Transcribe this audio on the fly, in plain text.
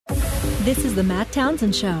This is the Matt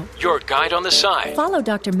Townsend Show. Your guide on the side. Follow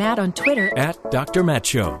Dr. Matt on Twitter at Dr. Matt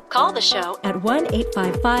Show. Call the show at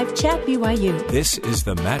 1-855-CHAT-BYU. This is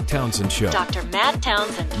the Matt Townsend Show. Dr. Matt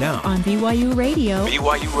Townsend. Now on BYU Radio.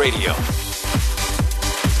 BYU Radio.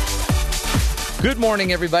 Good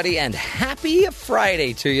morning, everybody, and happy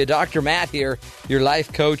Friday to you. Dr. Matt here, your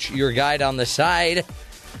life coach, your guide on the side.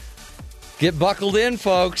 Get buckled in,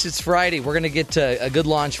 folks. It's Friday. We're going to get a good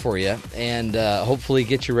launch for you and hopefully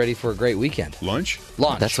get you ready for a great weekend. Lunch?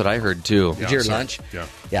 That's what I heard, too. Did you hear lunch? Yeah.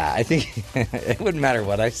 Yeah, I think it wouldn't matter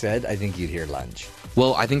what I said. I think you'd hear lunch.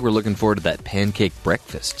 Well, I think we're looking forward to that pancake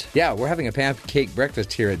breakfast. Yeah, we're having a pancake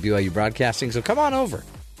breakfast here at BYU Broadcasting, so come on over.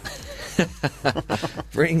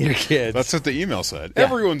 Bring your kids. That's what the email said. Yeah.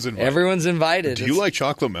 Everyone's invited. Everyone's invited. Do you like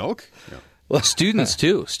chocolate milk? Yeah. Well, students,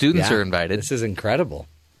 too. Students are invited. This is incredible.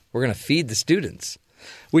 We're going to feed the students,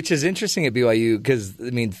 which is interesting at BYU because, I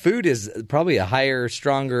mean, food is probably a higher,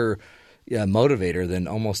 stronger motivator than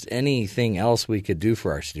almost anything else we could do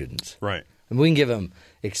for our students. Right. And we can give them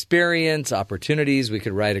experience, opportunities. We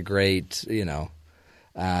could write a great,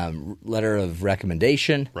 letter of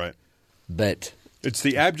recommendation. Right. But it's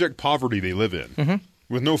the abject poverty they live in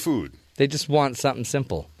with no food. They just want something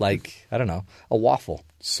simple, like, I don't know, a waffle.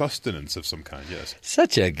 Sustenance of some kind, yes.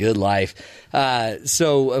 Such a good life.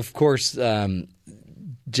 So, of course,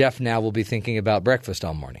 Jeff now will be thinking about breakfast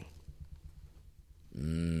all morning.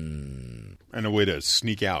 And a way to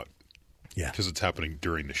sneak out. Yeah. Because it's happening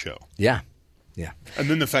during the show. Yeah. Yeah. And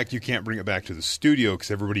then the fact you can't bring it back to the studio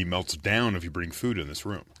because everybody melts down if you bring food in this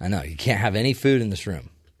room. I know. You can't have any food in this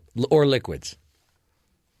room or liquids.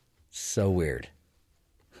 So weird.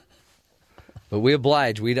 But we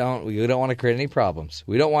oblige. We don't want to create any problems.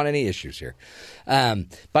 We don't want any issues here.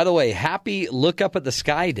 By the way, happy Look Up at the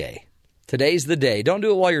Sky Day. Today's the day. Don't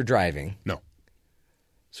do it while you're driving. No.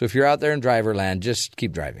 So if you're out there in driver land, just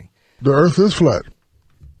keep driving. The earth is flat.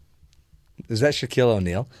 Is that Shaquille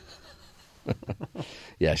O'Neal?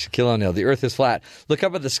 Yeah, Shaquille O'Neal. The earth is flat. Look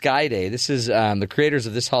Up at the Sky Day. This is the creators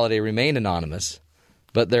of this holiday remain anonymous.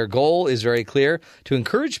 But their goal is very clear, to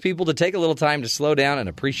encourage people to take a little time to slow down and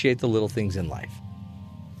appreciate the little things in life.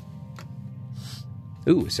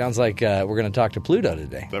 Ooh, sounds like we're going to talk to Pluto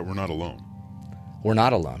today. That we're not alone. We're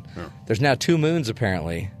not alone. Yeah. There's now 2 moons,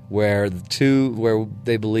 apparently, where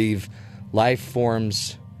they believe life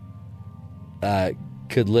forms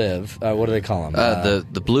could live. What do they call them?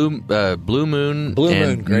 The blue moon. Blue and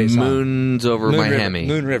moon, great song. Moons over Miami.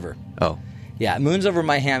 Moon River. Oh. Yeah, Moons over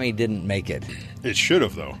Miami didn't make it. It should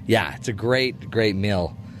have, though. Yeah, it's a great, great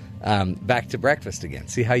meal. Back to breakfast again.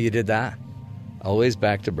 See how you did that? Always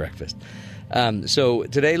back to breakfast. So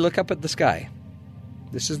today, look up at the sky.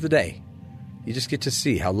 This is the day. You just get to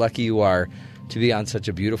see how lucky you are to be on such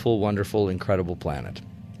a beautiful, wonderful, incredible planet.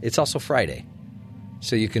 It's also Friday,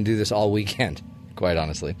 so you can do this all weekend, quite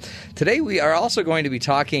honestly. Today, we are also going to be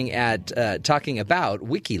talking about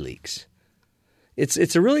Wikileaks.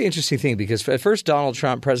 It's a really interesting thing because at first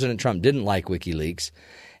President Trump didn't like Wikileaks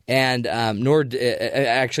and nor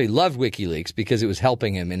actually loved Wikileaks because it was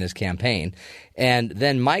helping him in his campaign. And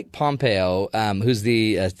then Mike Pompeo, who's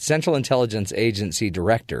the Central Intelligence Agency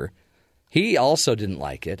director, he also didn't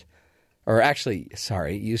like it, or actually,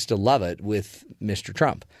 used to love it with Mr.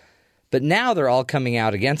 Trump. But now they're all coming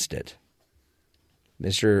out against it.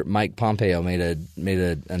 Mr. Mike Pompeo made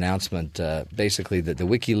an announcement basically that the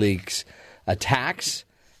Wikileaks attacks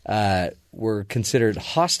were considered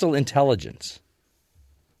hostile intelligence.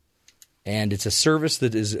 And it's a service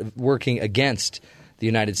that is working against the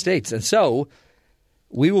United States. And so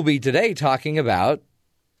we will be today talking about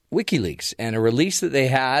Wikileaks and a release that they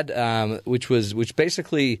had which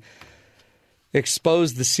basically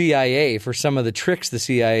exposed the CIA for some of the tricks the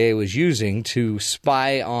CIA was using to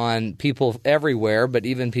spy on people everywhere, but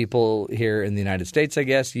even people here in the United States, I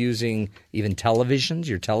guess, using even televisions,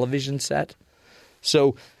 your television set.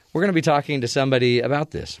 So we're going to be talking to somebody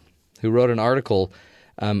about this who wrote an article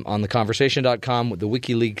on theconversation.com with the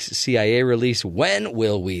WikiLeaks CIA release. When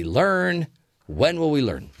will we learn? When will we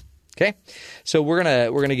learn? Okay, so we're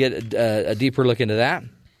gonna get a deeper look into that.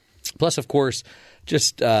 Plus, of course,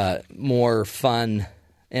 just more fun,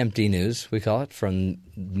 empty news, we call it, from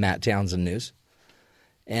Matt Townsend News.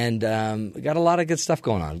 And we got a lot of good stuff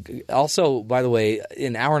going on. Also, by the way,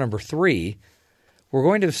 in hour number 3, we're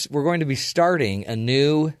going to be starting a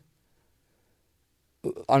new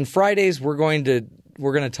 – on Fridays, we're going to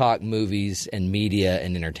talk movies and media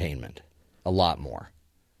and entertainment a lot more.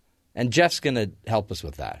 And Jeff's going to help us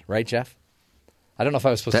with that. Right, Jeff? I don't know if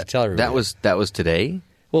I was supposed to tell everybody. That was today?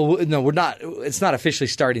 Well, no, we're not. It's not officially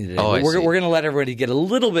starting today. Oh, we're see. We're going to let everybody get a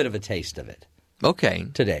little bit of a taste of it. Okay.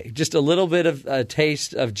 today. Just a little bit of a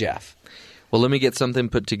taste of Jeff. Well, let me get something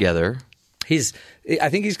put together. I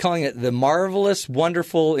think he's calling it the marvelous,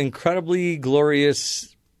 wonderful, incredibly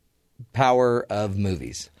glorious power of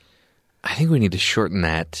movies. I think we need to shorten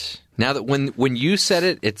that. Now that when you said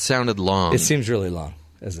it, it sounded long. It seems really long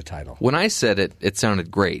as a title. When I said it, it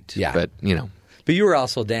sounded great. Yeah. But, But you were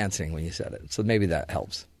also dancing when you said it, so maybe that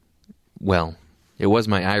helps. Well, it was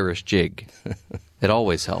my Irish jig. It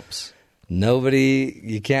always helps.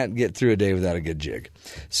 You can't get through a day without a good jig.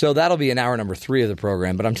 So that'll be in hour number 3 of the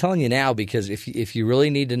program. But I'm telling you now because if you really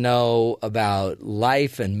need to know about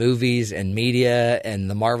life and movies and media and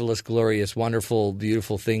the marvelous, glorious, wonderful,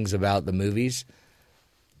 beautiful things about the movies,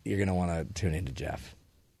 you're going to want to tune into Jeff.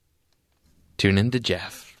 Tune into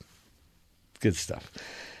Jeff. Good stuff.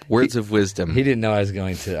 Words of wisdom. He didn't know I was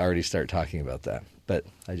going to already start talking about that, but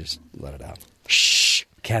I just let it out. Shh.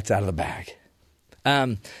 Cat's out of the bag.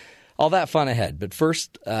 All that fun ahead. But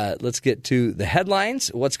first, let's get to the headlines.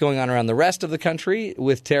 What's going on around the rest of the country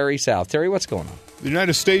with Terry South. Terry, what's going on? The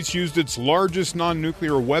United States used its largest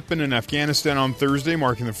non-nuclear weapon in Afghanistan on Thursday,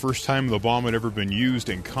 marking the first time the bomb had ever been used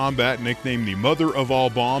in combat, nicknamed the Mother of All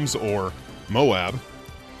Bombs, or Moab.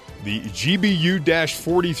 The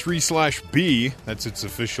GBU-43/B, that's its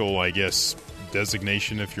official, I guess,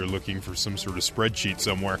 designation if you're looking for some sort of spreadsheet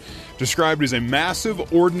somewhere, described as a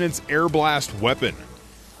massive ordnance air blast weapon.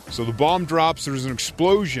 So the bomb drops, there's an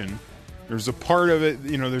explosion, there's a part of it,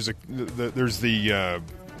 there's the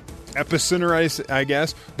epicenter, I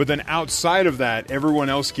guess, but then outside of that, everyone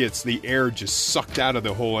else gets the air just sucked out of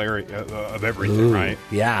the whole area of everything, right?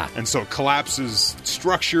 Yeah. And so it collapses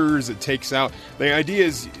structures, it takes out. The idea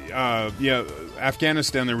is,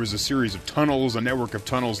 Afghanistan, there was a series of tunnels, a network of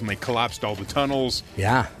tunnels, and they collapsed all the tunnels.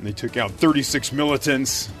 Yeah. And they took out 36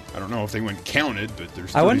 militants. I don't know if they went counted, but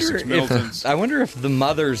there's 36 militants. I wonder if the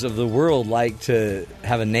mothers of the world like to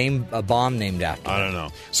have a bomb named after them. I don't know.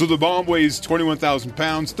 So the bomb weighs 21,000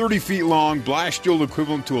 pounds, 30 feet long, blast yield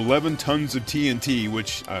equivalent to 11 tons of TNT,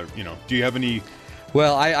 which, do you have any...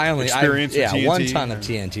 Well, I only experience with TNT? 1 ton of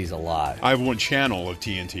TNT is a lot. I have one channel of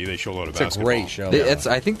TNT. They show a lot of basketball. It's a great show.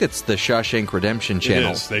 I think that's the Shawshank Redemption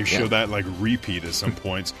channel. It is. They show that like repeat at some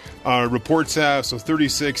points. Reports have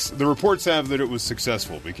 36. The reports have that it was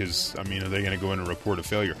successful because are they going to go in and report a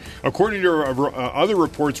failure? According to other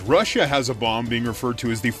reports, Russia has a bomb being referred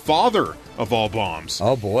to as the father of all bombs.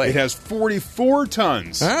 Oh boy! It has 44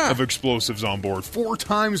 tons of explosives on board, 4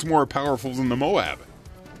 times more powerful than the Moab.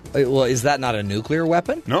 Well, is that not a nuclear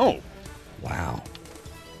weapon? No. Wow.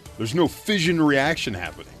 There's no fission reaction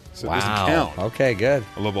happening. So it doesn't count. Okay, good.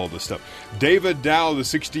 I love all this stuff. David Dow, the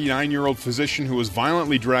 69-year-old physician who was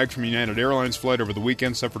violently dragged from a United Airlines flight over the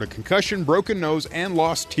weekend, suffered a concussion, broken nose, and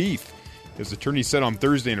lost teeth. His attorney said on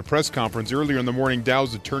Thursday in a press conference earlier in the morning,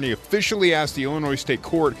 Dow's attorney officially asked the Illinois State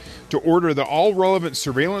Court to order that all relevant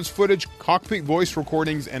surveillance footage, cockpit voice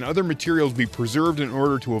recordings, and other materials be preserved in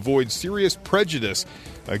order to avoid serious prejudice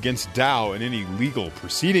against Dow in any legal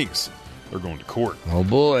proceedings. They're going to court. Oh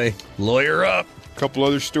boy. Lawyer up. A couple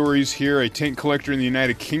other stories here. A tank collector in the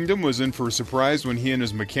United Kingdom was in for a surprise when he and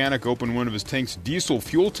his mechanic opened one of his tank's diesel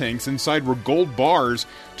fuel tanks. Inside were gold bars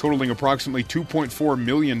totaling approximately $2.4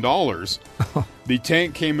 million. The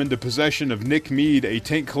tank came into possession of Nick Mead, a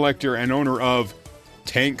tank collector and owner of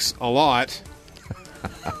Tanks a Lot.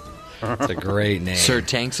 That's a great name. Sir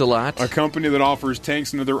Tanks a Lot. A company that offers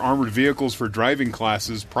tanks and other armored vehicles for driving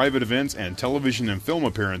classes, private events, and television and film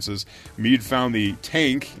appearances. Meade found the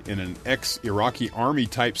tank in an ex-Iraqi Army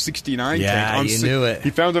Type 69 tank. Yeah, you knew it. He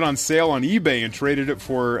found it on sale on eBay and traded it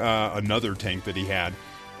for another tank that he had.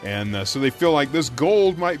 And so they feel like this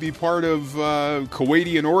gold might be part of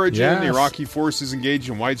Kuwaiti in origin. Yes. The Iraqi forces engaged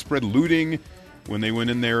in widespread looting when they went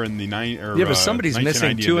in there in the but somebody's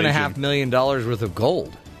missing $2.5 million worth of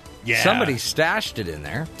gold. Yeah. Somebody stashed it in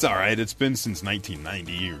there. It's all right. It's been since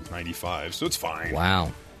 1990 or 95, so it's fine.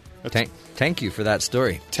 Wow. Thank you for that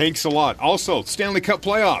story. Tanks a lot. Also, Stanley Cup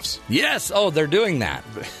playoffs. Yes. Oh, they're doing that.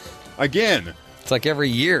 Again. It's like every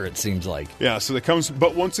year, it seems like. Yeah, so that comes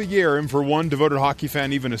but once a year, and for one devoted hockey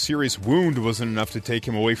fan, even a serious wound wasn't enough to take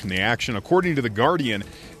him away from the action. According to The Guardian,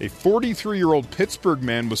 a 43-year-old Pittsburgh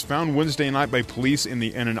man was found Wednesday night by police in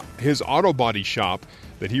his auto body shop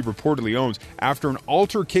that he reportedly owns after an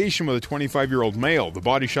altercation with a 25-year-old male. The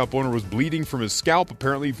body shop owner was bleeding from his scalp,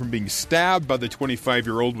 apparently from being stabbed by the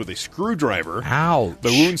 25-year-old with a screwdriver. Ouch.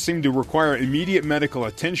 The wounds seemed to require immediate medical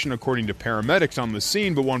attention, according to paramedics on the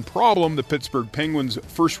scene. But one problem, the Pittsburgh Penguins'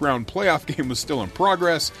 first-round playoff game was still in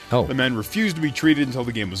progress. Oh. The man refused to be treated until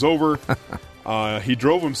the game was over. He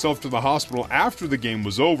drove himself to the hospital after the game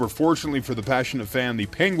was over. Fortunately for the passionate fan, the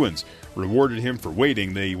Penguins rewarded him for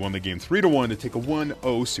waiting. They won the game 3-1 to take a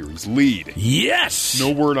 1-0 series lead. Yes!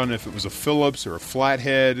 No word on if it was a Phillips or a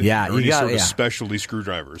flathead or any sort of specialty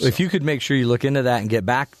screwdriver. So. If you could make sure you look into that and get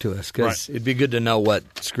back to us, because it'd be good to know what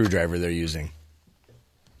screwdriver they're using.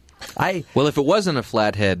 Well, if it wasn't a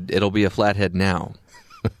flathead, it'll be a flathead now.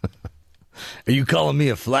 Are you calling me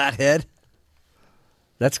a flathead?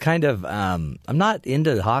 That's kind of, I'm not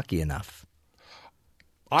into hockey know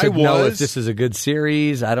if this is a good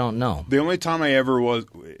series. I don't know. The only time I ever was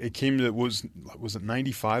it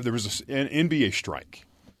 95? There was an NBA strike.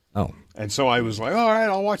 Oh. And so I was like, all right,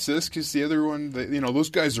 I'll watch this because the other one, those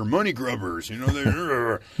guys are money grubbers, and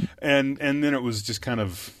then it was just kind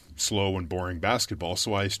of slow and boring basketball.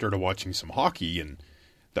 So I started watching some hockey, and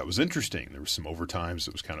that was interesting. There was some overtimes.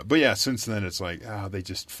 It was kind of, but yeah, since then it's like, they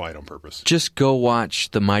just fight on purpose. Just go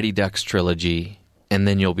watch the Mighty Ducks trilogy, and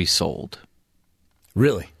then you'll be sold.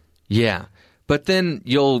 Really? Yeah. But then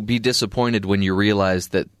you'll be disappointed when you realize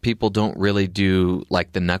that people don't really do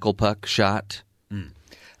like the knuckle puck shot.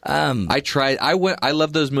 I tried. I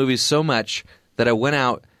love those movies so much that I went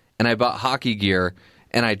out and I bought hockey gear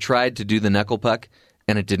and I tried to do the knuckle puck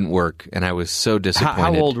and it didn't work. And I was so disappointed.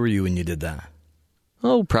 How old were you when you did that?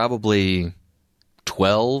 Oh, probably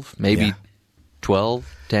 12, maybe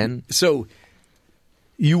 12, 10. So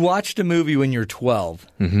you watched a movie when you're 12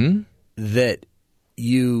 that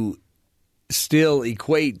you still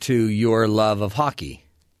equate to your love of hockey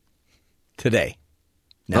today.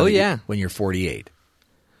 Now when you're 48.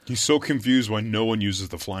 He's so confused why no one uses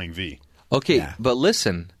the Flying V. Okay, but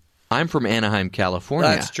listen, I'm from Anaheim, California.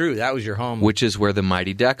 That's true. That was your home. Which is where the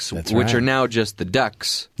Mighty Ducks, which are now just the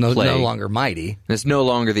Ducks, no play. No longer mighty. And it's no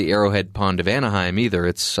longer the Arrowhead Pond of Anaheim either.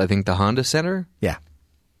 It's, I think, the Honda Center. Yeah.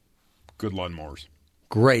 Good lawnmowers.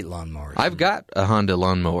 Great lawnmowers. I've got a Honda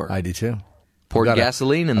lawnmower. I do too. Poured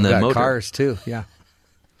gasoline in the motor. Cars too. Yeah.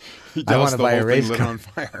 I want to buy a race car. On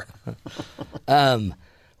fire.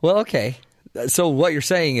 Well, okay. So what you're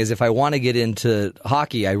saying is if I want to get into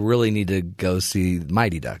hockey, I really need to go see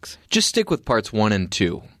Mighty Ducks. Just stick with parts 1 and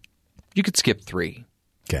 2. You could skip 3.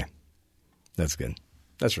 Okay. That's good.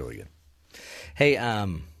 That's really good. Hey,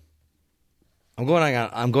 I'm going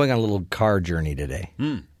on a little car journey today.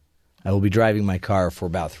 I will be driving my car for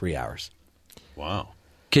about 3 hours. Wow.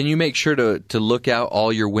 Can you make sure to look out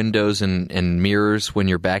all your windows and mirrors when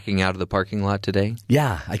you're backing out of the parking lot today?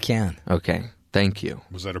 Yeah, I can. Okay. Thank you.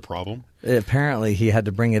 Was that a problem? Apparently, he had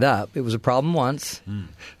to bring it up. It was a problem once.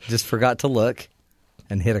 Just forgot to look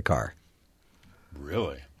and hit a car.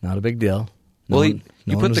 Really? Not a big deal. You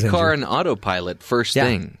put the car in autopilot first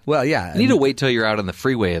thing. Well, yeah. You need to wait till you're out on the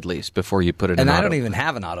freeway at least before you put it in autopilot. And I don't even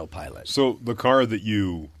have an autopilot. So the car that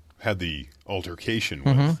you had the altercation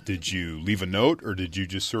with, did you leave a note or did you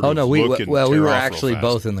just sort of look and we were off actually real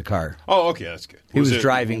fast? Both in the car. Oh, okay, that's good. He was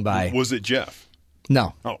driving by. Was it Jeff?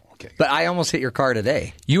 No. Oh, okay. But I almost hit your car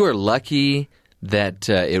today. You are lucky that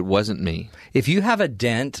it wasn't me. If you have a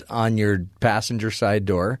dent on your passenger side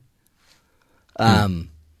door,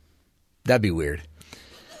 that'd be weird.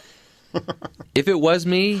 If it was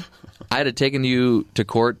me, I'd have taken you to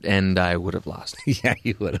court and I would have lost. Yeah,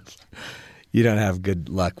 you would have. You don't have good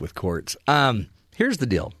luck with courts. Here's the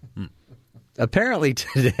deal. Apparently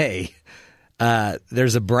today,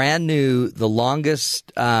 there's a brand new, the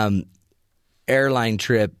longest airline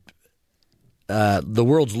trip, the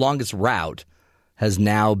world's longest route has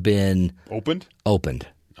now been opened.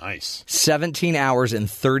 Nice. 17 hours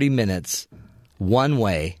and 30 minutes one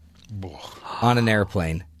way on an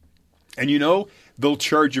airplane. And they'll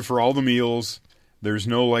charge you for all the meals. There's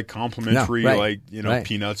no complimentary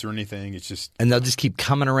peanuts or anything. It's just and they'll just keep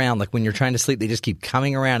coming around. Like when you're trying to sleep, they just keep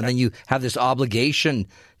coming around, and then you have this obligation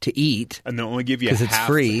to eat. And they'll only give you it's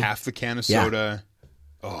free. half the can of soda.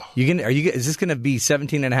 Oh. Is this going to be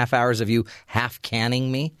 17 and a half hours of you half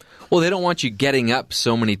canning me? Well, they don't want you getting up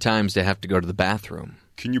so many times to have to go to the bathroom.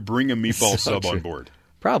 Can you bring a meatball sub on board?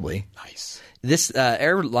 Probably. Nice. This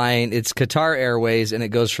airline, it's Qatar Airways, and it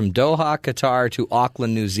goes from Doha, Qatar to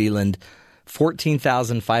Auckland, New Zealand,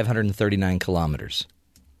 14,539 kilometers.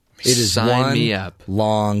 It is me up.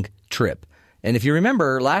 Long trip. And if you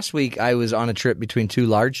remember, last week I was on a trip between two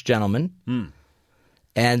large gentlemen,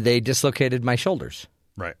 and they dislocated my shoulders.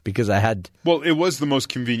 Right. Because I had... Well, it was the most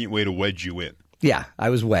convenient way to wedge you in. Yeah, I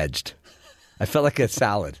was wedged. I felt like a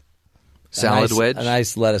salad. Wedge? A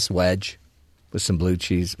nice lettuce wedge with some blue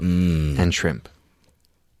cheese. And shrimp.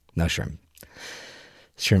 No shrimp.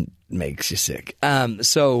 Shrimp makes you sick.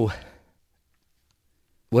 So,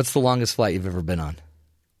 what's the longest flight you've ever been on?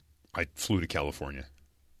 I flew to California.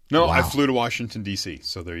 No, Wow. I flew to Washington, D.C.,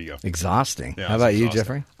 so there you go. Exhausting. Yeah, How it's about you, exhausting.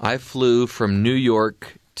 Jeffrey? I flew from New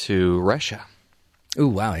York to Russia. Ooh,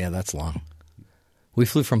 wow. Yeah, that's long. We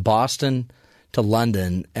flew from Boston to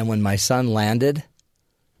London, and when my son landed,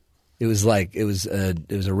 it was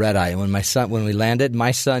a red eye. And when we landed,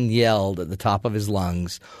 my son yelled at the top of his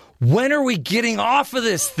lungs, "When are we getting off of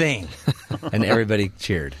this thing?" And everybody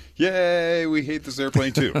cheered. Yay, we hate this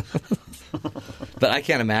airplane too. But I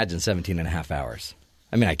can't imagine 17 and a half hours.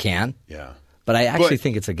 I mean, I can, Yeah. but I actually But-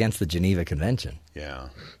 think it's against the Geneva Convention. Yeah.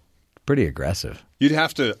 Pretty aggressive. You'd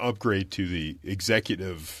have to upgrade to the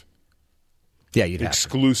executive Yeah, you'd have to.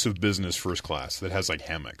 exclusive business first class that has like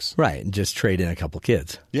hammocks. Right, and just trade in a couple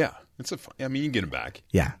kids. Yeah. It's I mean, you can get them back.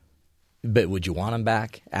 Yeah. But would you want them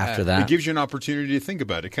back after that? It gives you an opportunity to think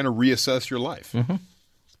about it, kind of reassess your life. Mm-hmm.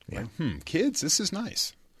 Yeah. Like, kids, this is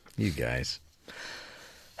nice. You guys.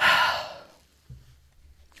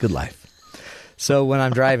 Good life. So when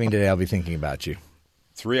I'm driving today, I'll be thinking about you.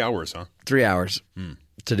 3 hours, huh? 3 hours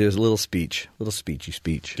to do a little speechy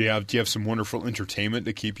speech. Do you have some wonderful entertainment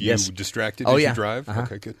to keep you Yes. distracted Oh, as yeah. you drive? Uh-huh.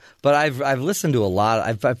 Okay, good. But I've listened to a lot.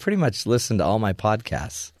 I've pretty much listened to all my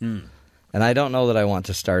podcasts, and I don't know that I want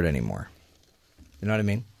to start anymore. You know what I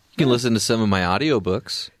mean? You can listen to some of my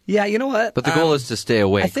audiobooks, Yeah. You know what? but the goal is to stay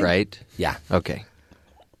awake, think- right? Yeah. Okay.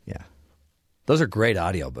 Yeah. Those are great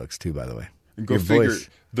audiobooks too, by the way. And go Your figure, voice.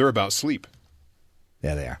 they're about sleep.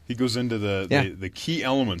 Yeah, they are. He goes into Yeah. the key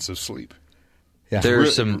elements of sleep. Yeah. There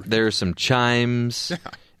are some chimes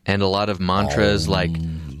and a lot of mantras like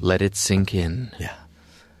 "Let it sink in." Yeah.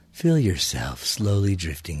 Feel yourself slowly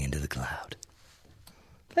drifting into the cloud.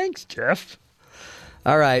 Thanks, Jeff.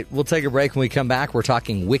 All right, we'll take a break. When we come back, we're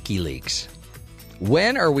talking WikiLeaks.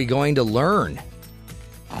 When are we going to learn?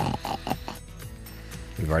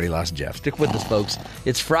 We've already lost Jeff. Stick with us, folks.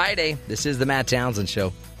 It's Friday. This is the Matt Townsend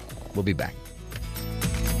Show. We'll be back.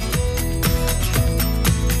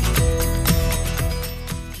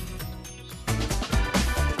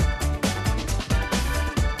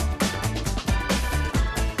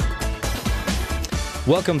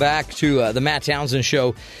 Welcome back to the Matt Townsend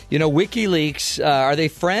Show. You know, WikiLeaks, are they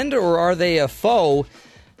friend or are they a foe?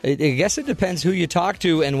 I guess it depends who you talk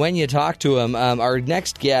to and when you talk to them. Our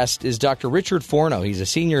next guest is Dr. Richard Forno. He's a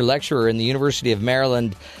senior lecturer in the University of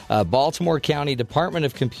Maryland, Baltimore County Department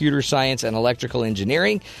of Computer Science and Electrical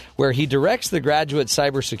Engineering, where he directs the graduate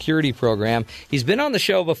cybersecurity program. He's been on the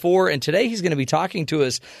show before, and today he's going to be talking to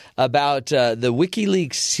us about the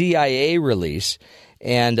WikiLeaks CIA release,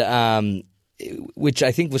 and which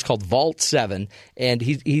I think was called Vault 7, and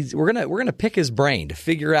we're gonna pick his brain to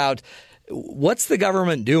figure out what's the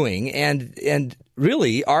government doing, and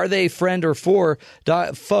really, are they friend or foe?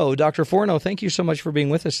 Dr. Forno, thank you so much for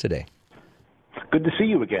being with us today. Good to see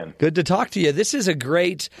you again. Good to talk to you. This is a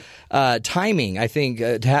great timing, I think,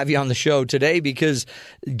 to have you on the show today, because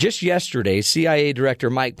just yesterday, CIA Director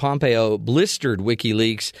Mike Pompeo blistered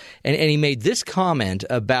WikiLeaks, and he made this comment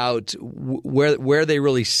about where they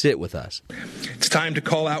really sit with us. It's time to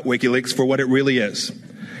call out WikiLeaks for what it really is: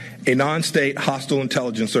 a non-state hostile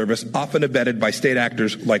intelligence service often abetted by state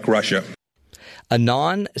actors like Russia. A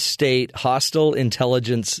non-state hostile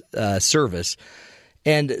intelligence service.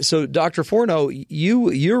 And so, Dr. Forno,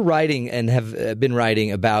 you're writing and have been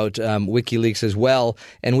writing about WikiLeaks as well.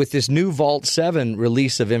 And with this new Vault 7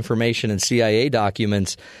 release of information and CIA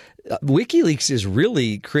documents, WikiLeaks is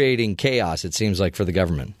really creating chaos, it seems like, for the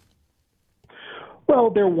government. Well,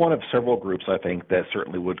 they're one of several groups, I think, that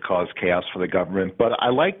certainly would cause chaos for the government. But I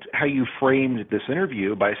liked how you framed this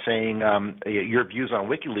interview by saying your views on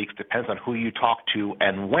WikiLeaks depends on who you talk to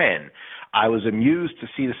and when. I was amused to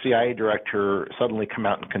see the CIA director suddenly come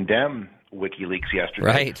out and condemn WikiLeaks yesterday.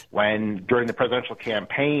 Right. When during the presidential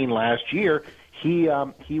campaign last year, he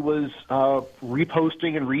was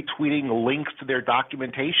reposting and retweeting links to their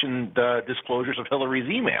documentation, the disclosures of Hillary's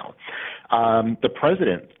email. The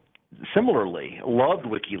president similarly loved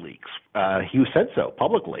WikiLeaks. He said so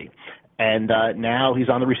publicly. And now he's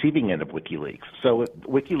on the receiving end of WikiLeaks. So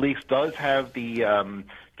WikiLeaks does have the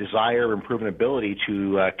desire and proven ability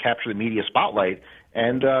to capture the media spotlight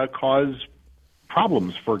and cause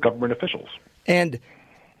problems for government officials. And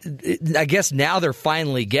I guess now they're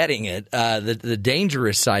finally getting it, the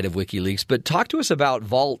dangerous side of WikiLeaks. But talk to us about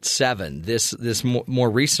Vault 7, this more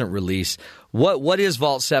recent release. What is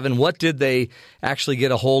Vault 7? What did they actually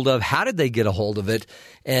get a hold of? How did they get a hold of it?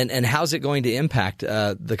 And how's it going to impact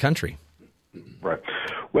the country? Right.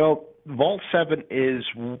 Well, Vault 7 is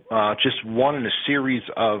just one in a series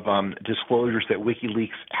of disclosures that WikiLeaks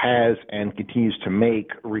has and continues to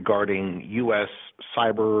make regarding U.S.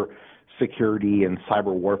 cyber security and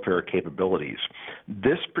cyber warfare capabilities.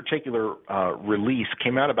 This particular release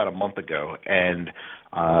came out about a month ago and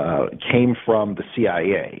came from the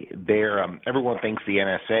CIA. Everyone thinks the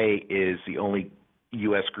NSA is the only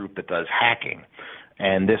U.S. group that does hacking.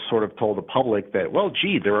 And this sort of told the public that, well,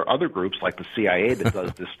 gee, there are other groups like the CIA that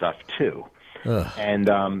does this stuff too.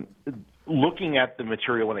 And looking at the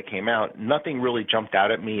material when it came out, nothing really jumped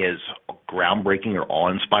out at me as groundbreaking or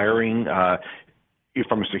awe-inspiring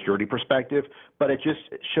from a security perspective, but it just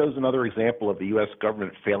shows another example of the U.S.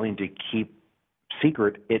 government failing to keep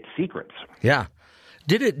secret its secrets. Yeah.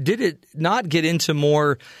 Did it not get into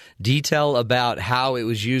more detail about how it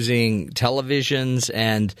was using televisions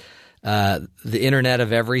and the Internet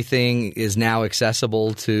of Everything is now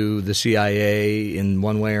accessible to the CIA in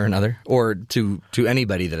one way or another, or to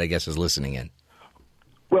anybody that I guess is listening in?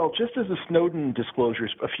 Well, just as the Snowden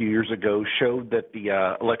disclosures a few years ago showed that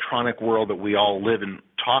the electronic world that we all live and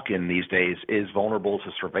talk in these days is vulnerable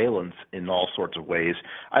to surveillance in all sorts of ways,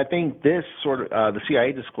 I think this sort of the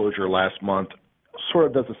CIA disclosure last month sort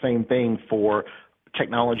of does the same thing for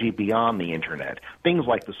technology beyond the Internet, things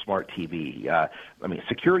like the smart TV.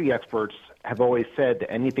 Security experts have always said that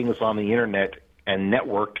anything that's on the Internet and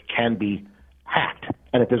networked can be hacked.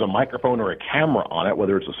 And if there's a microphone or a camera on it,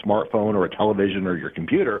 whether it's a smartphone or a television or your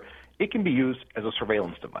computer, it can be used as a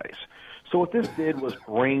surveillance device. So what this did was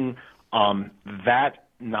bring that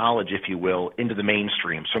knowledge, if you will, into the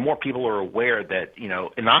mainstream. So more people are aware that,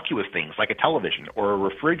 innocuous things like a television or a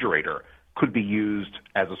refrigerator could be used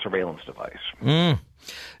as a surveillance device.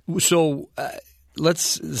 So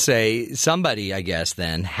let's say somebody, I guess,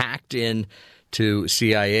 then hacked in to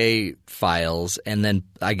CIA files and then,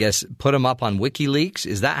 I guess, put them up on Wikileaks.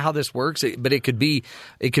 Is that how this works? But it could be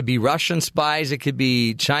Russian spies, it could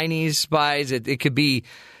be Chinese spies, it could be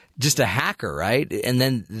just a hacker, right? And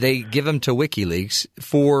then they give them to Wikileaks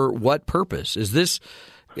for what purpose? Is this?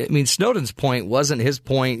 I mean, Snowden's point wasn't his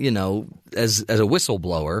point, as a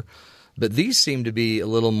whistleblower. But these seem to be a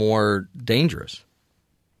little more dangerous.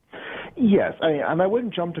 Yes, and I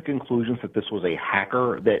wouldn't jump to conclusions that this was a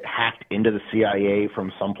hacker that hacked into the CIA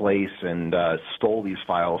from someplace and stole these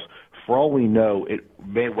files. For all we know, it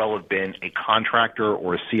may well have been a contractor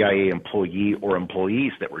or a CIA employee or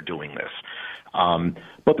employees that were doing this.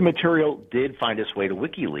 But the material did find its way to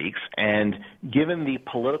WikiLeaks, and given the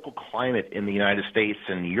political climate in the United States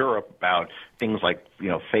and Europe about things like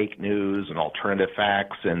fake news and alternative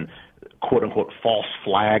facts and quote-unquote false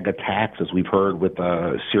flag attacks, as we've heard with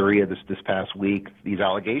Syria this past week, these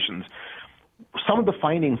allegations, some of the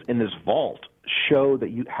findings in this vault show that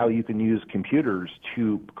how you can use computers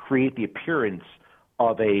to create the appearance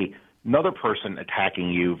of another person attacking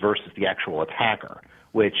you versus the actual attacker,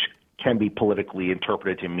 which can be politically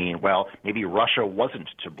interpreted to mean, well, maybe Russia wasn't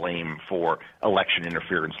to blame for election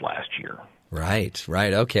interference last year. Right,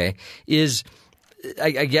 okay.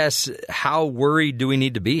 I guess, how worried do we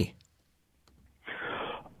need to be?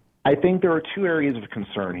 I think there are two areas of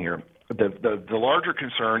concern here. The larger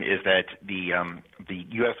concern is that the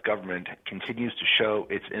U.S. government continues to show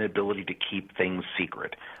its inability to keep things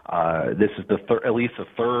secret. This is at least the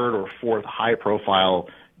third or fourth high-profile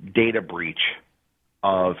data breach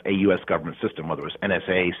of a U.S. government system, whether it was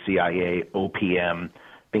NSA, CIA, OPM,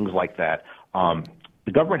 things like that.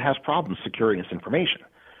 The government has problems securing its information.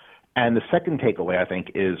 And the second takeaway, I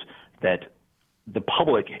think, is that the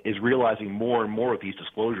public is realizing more and more with these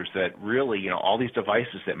disclosures that really, all these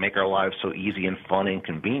devices that make our lives so easy and fun and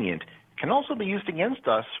convenient can also be used against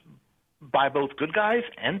us by both good guys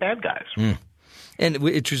and bad guys. And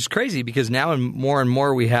which is crazy because now and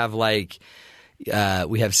more we have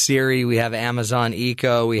we have Siri, we have Amazon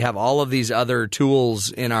Echo, we have all of these other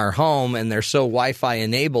tools in our home, and they're so Wi-Fi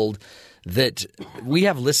enabled that we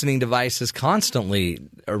have listening devices constantly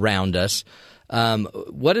around us.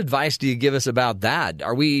 What advice do you give us about that?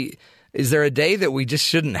 Is there a day that we just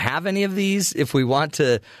shouldn't have any of these if we want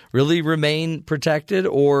to really remain protected,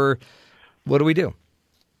 or what do we do?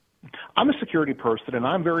 I'm a security person, and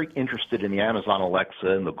I'm very interested in the Amazon Alexa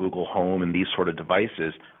and the Google Home and these sort of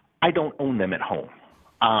devices. I don't own them at home.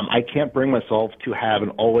 I can't bring myself to have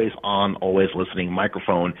an always-on, always-listening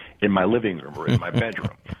microphone in my living room or in my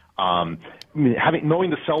bedroom.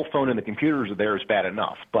 Knowing the cell phone and the computers are there is bad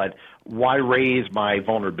enough, but why raise my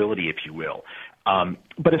vulnerability, if you will?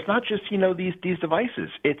 But it's not just these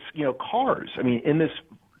devices. It's cars. I mean, in this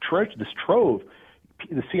trove,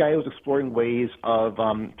 the CIA was exploring ways of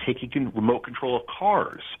taking remote control of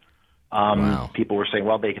cars. Wow. People were saying,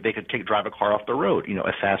 well, they could drive a car off the road.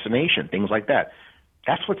 Assassination, things like that.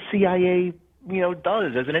 That's what CIA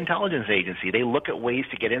does as an intelligence agency. They look at ways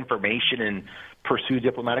to get information and pursue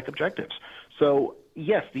diplomatic objectives. So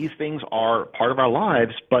yes, these things are part of our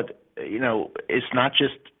lives, but it's not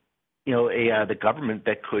just the government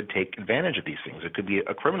that could take advantage of these things. It could be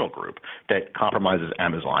a criminal group that compromises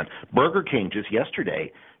Amazon. Burger King just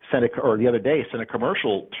yesterday the other day sent a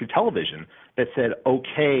commercial to television that said,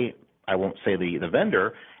 "Okay," I won't say the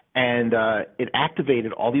vendor, and it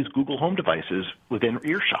activated all these Google Home devices within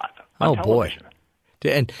earshot on television. Boy.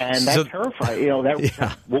 And that terrified,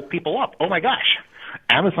 that woke people up. Oh my gosh.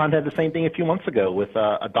 Amazon had the same thing a few months ago with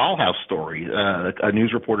a dollhouse story. A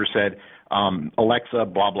news reporter said, Alexa,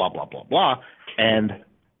 blah, blah, blah, blah, blah, and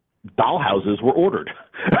dollhouses were ordered.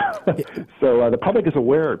 So the public is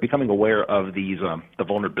becoming aware of these the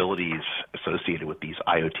vulnerabilities associated with these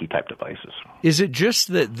IoT-type devices. Is it just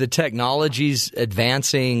that the technology's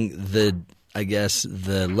advancing the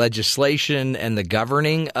legislation and the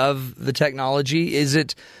governing of the technology? Is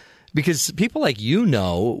it because people like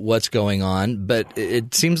know what's going on, but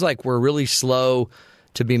it seems like we're really slow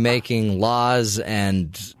to be making laws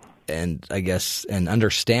and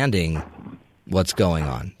understanding what's going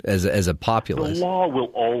on as a populace? The law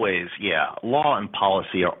will always, law and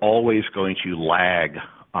policy are always going to lag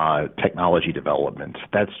technology development.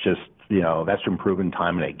 That's just, that's been proven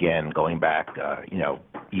time and again, going back,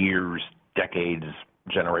 years, decades,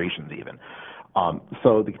 generations even.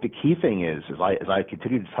 So the key thing is, as I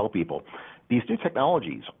continue to tell people, these new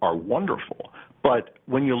technologies are wonderful, but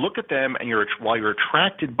when you look at them and while you're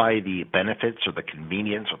attracted by the benefits or the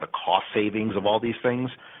convenience or the cost savings of all these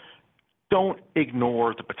things, don't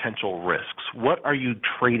ignore the potential risks. What are you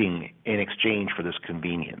trading in exchange for this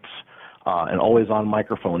convenience? An always-on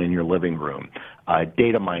microphone in your living room,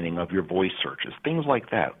 data mining of your voice searches, things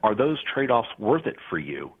like that. Are those trade-offs worth it for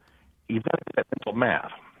you? You've got to do that mental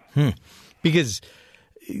math. Because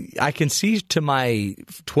I can see to my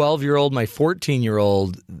 12-year-old, my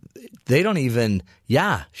 14-year-old, they don't even,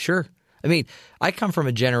 sure. I mean, I come from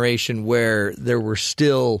a generation where there was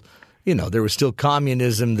still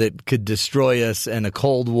communism that could destroy us and a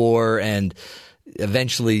Cold War, and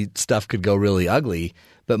eventually stuff could go really ugly.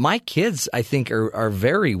 But my kids, I think, are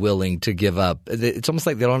very willing to give up. It's almost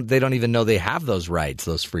like they don't even know they have those rights,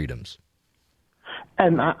 those freedoms.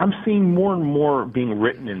 And I'm seeing more and more being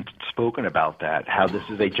written and spoken about that, how this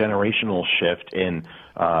is a generational shift in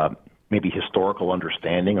maybe historical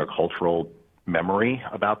understanding or cultural memory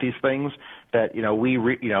about these things. That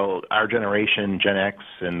our generation, Gen X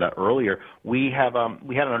and earlier, we had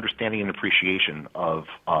an understanding and appreciation of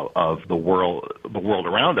the world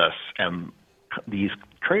around us and these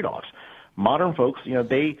trade-offs. Modern folks,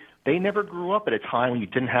 they never grew up at a time when you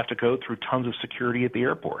didn't have to go through tons of security at the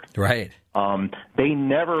airport. Right. They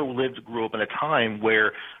never grew up in a time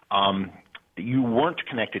where you weren't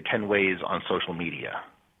connected 10 ways on social media.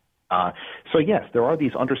 So yes, there are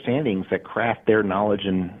these understandings that craft their knowledge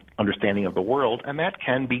and understanding of the world, and that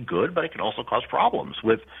can be good, but it can also cause problems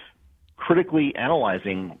with critically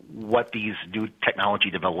analyzing what these new technology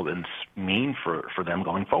developments mean for them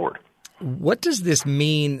going forward. What does this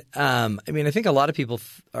mean? I think a lot of people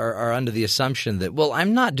are under the assumption that, well,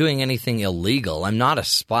 I'm not doing anything illegal. I'm not a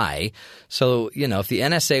spy. So, if the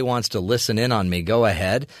NSA wants to listen in on me, go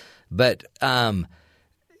ahead. But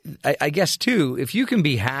I guess, too, if you can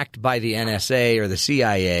be hacked by the NSA or the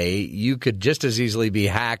CIA, you could just as easily be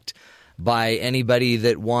hacked by anybody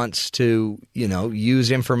that wants to,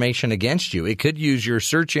 use information against you. It could use your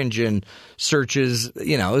search engine searches,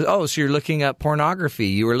 so you're looking up pornography.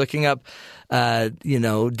 You were looking up,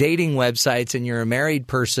 dating websites and you're a married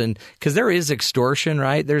person, because there is extortion,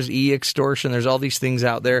 right? There's e-extortion. There's all these things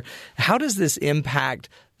out there. How does this impact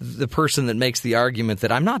the person that makes the argument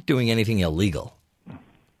that I'm not doing anything illegal?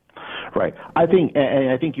 Right. I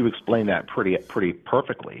think you explained that pretty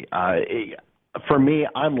perfectly. For me,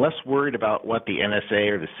 I'm less worried about what the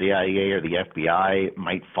NSA or the CIA or the FBI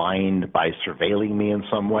might find by surveilling me in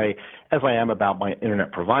some way, as I am about my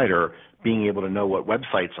internet provider being able to know what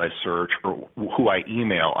websites I search or who I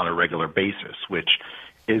email on a regular basis, which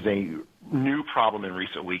is a new problem in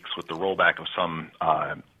recent weeks with the rollback of some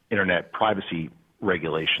internet privacy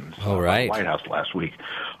regulations. Oh, right. By the White House last week.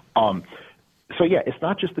 So, it's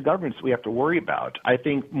not just the governments we have to worry about. I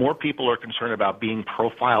think more people are concerned about being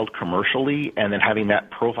profiled commercially and then having that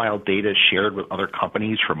profile data shared with other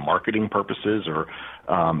companies for marketing purposes or,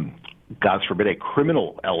 God forbid, a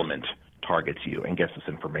criminal element targets you and gets this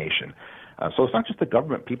information. So it's not just the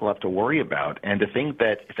government people have to worry about. And to think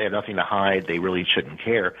that if they have nothing to hide, they really shouldn't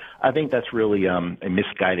care, I think that's really a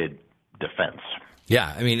misguided defense.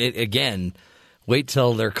 Yeah, again, wait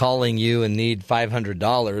till they're calling you and need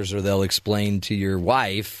 $500, or they'll explain to your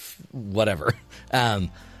wife whatever.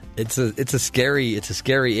 It's a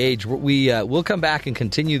scary age. We'll come back and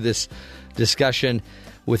continue this discussion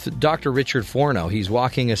with Dr. Richard Forno. He's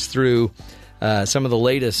walking us through some of the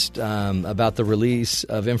latest about the release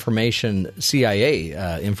of information,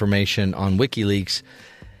 CIA information on WikiLeaks.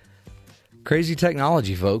 Crazy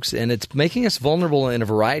technology, folks, and it's making us vulnerable in a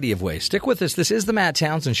variety of ways. Stick with us. This is the Matt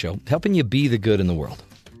Townsend Show, helping you be the good in the world.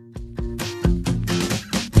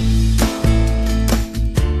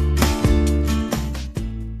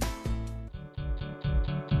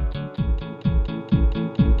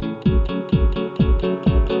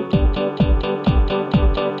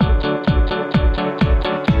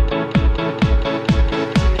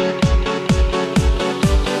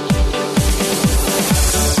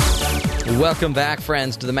 Welcome back,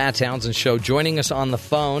 friends, to the Matt Townsend Show. Joining us on the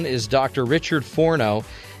phone is Dr. Richard Forno.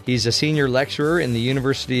 He's a senior lecturer in the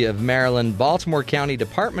University of Maryland, Baltimore County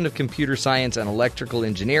Department of Computer Science and Electrical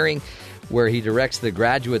Engineering, where he directs the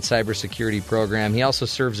graduate cybersecurity program. He also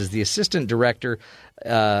serves as the assistant director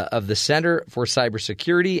of the Center for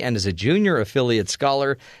Cybersecurity and is a junior affiliate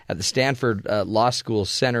scholar at the Stanford Law School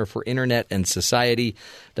Center for Internet and Society.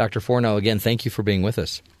 Dr. Forno, again, thank you for being with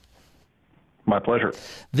us. My pleasure.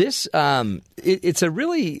 This, it's a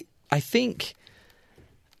really, I think,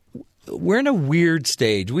 we're in a weird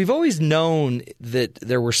stage. We've always known that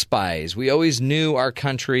there were spies. We always knew our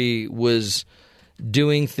country was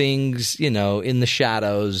doing things, in the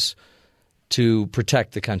shadows to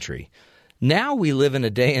protect the country. Now we live in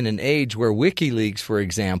a day and an age where WikiLeaks, for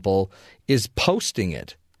example, is posting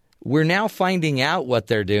it. We're now finding out what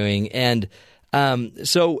they're doing, and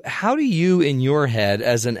so how do you, in your head,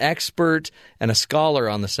 as an expert and a scholar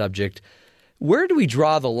on the subject, where do we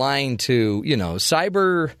draw the line to,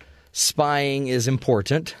 cyber spying is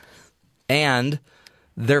important and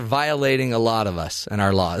they're violating a lot of us and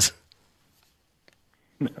our laws?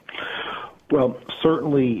 Well,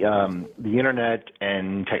 certainly the Internet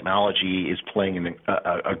and technology is playing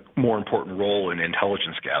a more important role in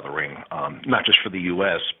intelligence gathering, not just for the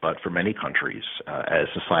U.S., but for many countries. As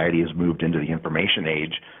society has moved into the information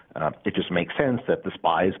age, it just makes sense that the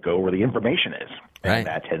spies go where the information is. Right. And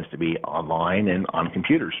that tends to be online and on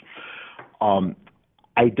computers.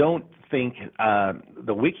 I don't think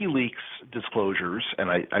the WikiLeaks disclosures,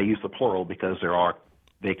 and I use the plural because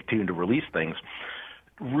they continue to release things,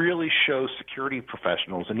 really shows security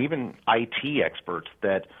professionals and even IT experts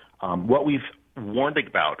that what we've warned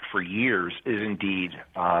about for years is indeed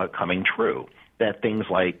coming true, that things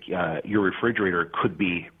like your refrigerator could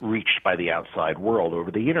be reached by the outside world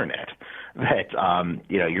over the Internet, that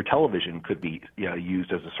your television could be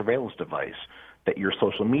used as a surveillance device, that your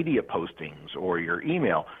social media postings or your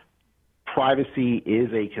email, privacy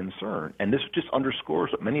is a concern. And this just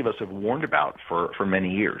underscores what many of us have warned about for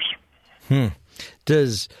many years. Are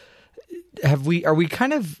we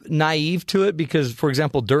kind of naive to it? Because, for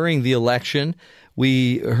example, during the election,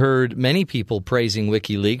 we heard many people praising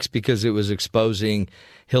WikiLeaks because it was exposing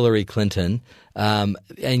Hillary Clinton, and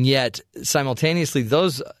yet simultaneously,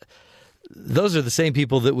 those are the same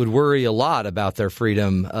people that would worry a lot about their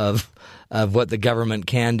freedom of what the government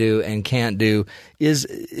can do and can't do.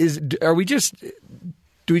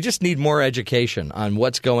 Do we just need more education on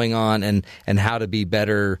what's going on and how to be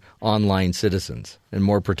better online citizens and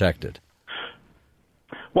more protected?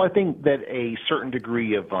 Well, I think that a certain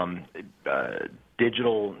degree of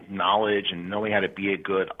digital knowledge and knowing how to be a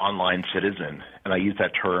good online citizen, and I use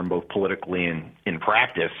that term both politically and in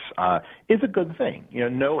practice, is a good thing.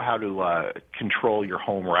 Know how to control your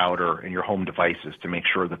home router and your home devices to make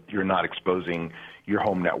sure that you're not exposing your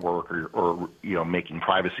home network or making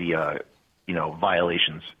privacy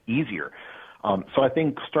violations easier. So I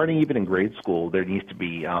think starting even in grade school, there needs to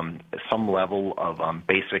be some level of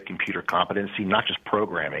basic computer competency, not just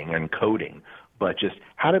programming and coding, but just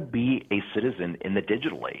how to be a citizen in the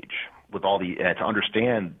digital age with all to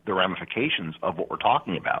understand the ramifications of what we're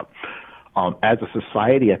talking about. As a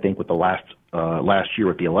society, I think with the last year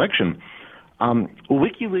with the election,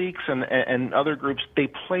 WikiLeaks and other groups, they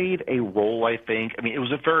played a role, I think.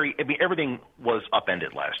 Everything was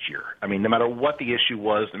upended last year. No matter what the issue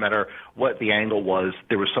was, no matter what the angle was,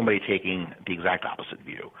 there was somebody taking the exact opposite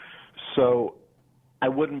view. So I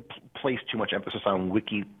wouldn't place too much emphasis on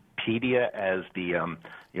Wikipedia as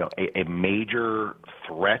a major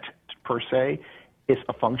threat per se. It's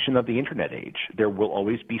a function of the Internet age. There will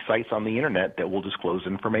always be sites on the Internet that will disclose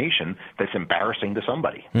information that's embarrassing to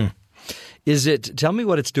somebody. Tell me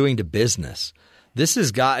what it's doing to business. This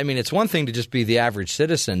has got, it's one thing to just be the average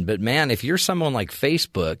citizen, but man, if you're someone like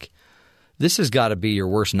Facebook, this has got to be your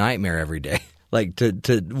worst nightmare every day. Like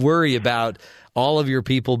to worry about all of your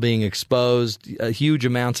people being exposed, huge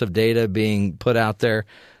amounts of data being put out there.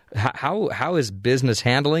 How is business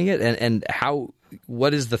handling it, and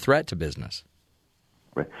what is the threat to business?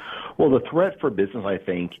 Right. Well, the threat for business, I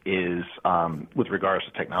think, is with regards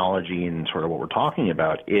to technology and sort of what we're talking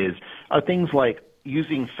about are things like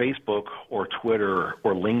using Facebook or Twitter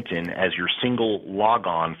or LinkedIn as your single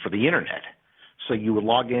log-on for the Internet. So you would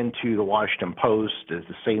log into the Washington Post as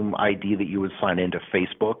the same ID that you would sign into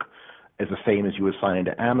Facebook is the same as you would sign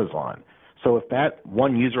into Amazon. So if that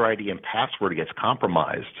one user ID and password gets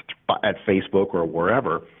compromised at Facebook or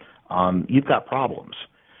wherever, you've got problems.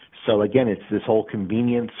 So again, it's this whole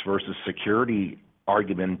convenience versus security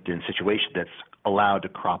argument and situation that's allowed to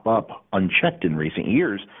crop up unchecked in recent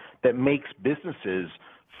years that makes businesses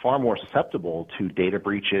far more susceptible to data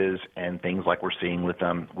breaches and things like we're seeing with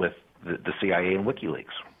the CIA and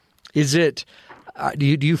WikiLeaks. Is it? Do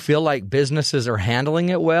you feel like businesses are handling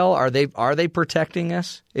it well? Are they protecting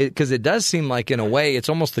us? Because it does seem like, in a way, it's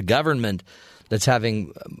almost the government that's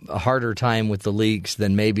having a harder time with the leaks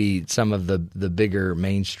than maybe some of the bigger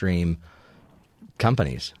mainstream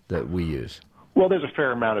companies that we use. Well, there's a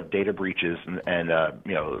fair amount of data breaches and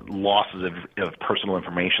losses of personal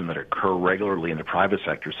information that occur regularly in the private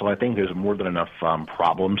sector. So I think there's more than enough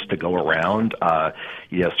problems to go around.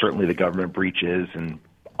 Certainly the government breaches and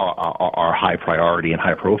are high priority and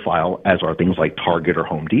high profile, as are things like Target or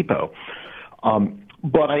Home Depot.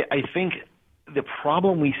 But I think the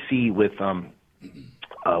problem we see with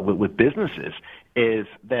businesses is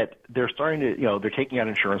that they're starting to, they're taking out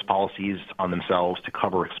insurance policies on themselves to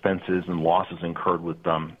cover expenses and losses incurred with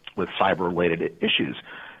cyber-related issues.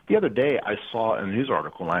 The other day, I saw a news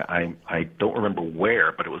article, and I don't remember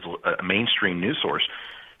where, but it was a mainstream news source,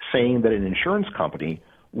 saying that an insurance company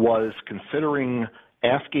was considering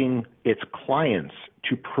asking its clients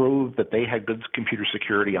to prove that they had good computer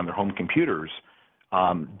security on their home computers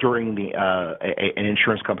during an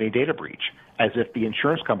insurance company data breach, as if the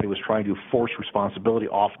insurance company was trying to force responsibility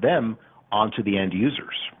off them onto the end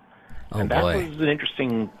users. And that was an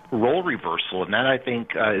interesting role reversal, and that, I think,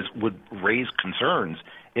 would raise concerns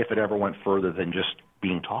if it ever went further than just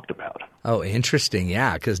being talked about. Oh, interesting,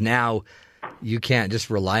 yeah, because now you can't just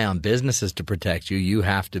rely on businesses to protect you. You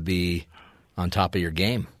have to be on top of your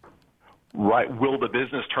game. Right. Will the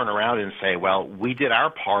business turn around and say, well, we did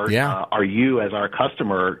our part. Yeah. Are you, as our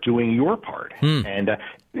customer, doing your part? And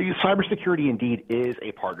cybersecurity, indeed, is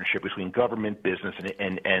a partnership between government, business,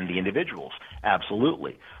 and the individuals.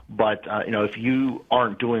 Absolutely. But, if you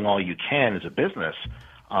aren't doing all you can as a business,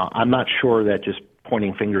 I'm not sure that just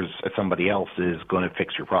pointing fingers at somebody else is going to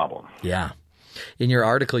fix your problem. Yeah. In your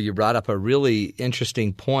article, you brought up a really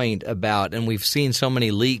interesting point about, and we've seen so many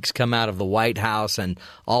leaks come out of the White House and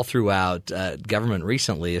all throughout government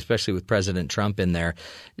recently, especially with President Trump in there.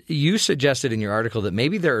 You suggested in your article that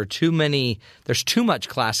maybe there's too much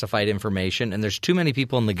classified information, and there's too many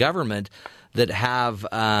people in the government that have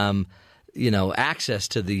access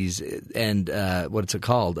to these and what's it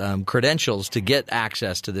called? Credentials to get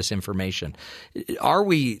access to this information.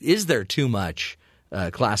 Is there too much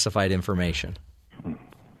classified information?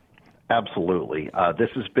 Absolutely. This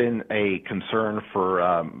has been a concern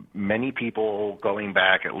for many people going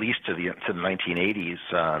back at least to the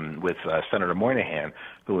 1980s with Senator Moynihan,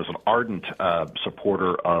 who was an ardent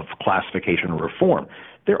supporter of classification reform.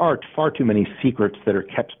 There are far too many secrets that are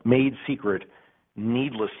made secret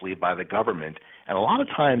needlessly by the government, and a lot of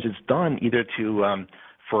times it's done either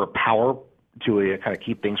for power, to kind of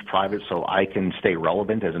keep things private so I can stay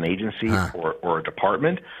relevant as an agency or a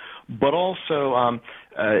department, but also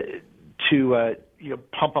to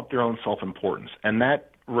pump up their own self-importance. And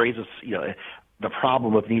that raises the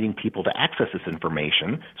problem of needing people to access this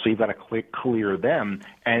information, so you've got to clear them,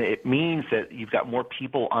 and it means that you've got more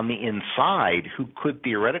people on the inside who could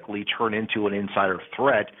theoretically turn into an insider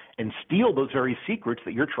threat and steal those very secrets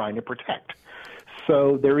that you're trying to protect.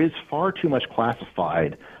 So there is far too much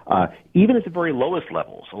classified, even at the very lowest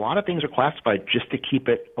levels. A lot of things are classified just to keep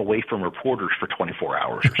it away from reporters for 24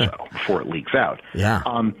 hours or so before it leaks out. Yeah.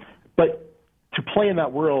 But to play in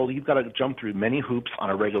that world, you've got to jump through many hoops on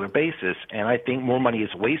a regular basis, and I think more money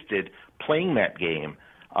is wasted playing that game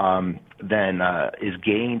than is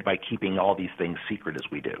gained by keeping all these things secret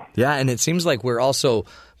as we do. Yeah, and it seems like we're also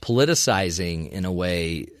politicizing, in a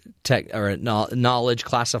way, knowledge,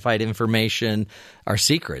 classified information, our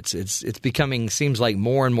secrets. It's becoming, seems like,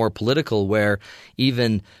 more and more political, where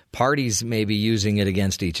even parties may be using it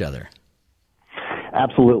against each other.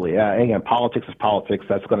 Absolutely. Again, politics is politics.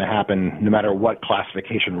 That's going to happen no matter what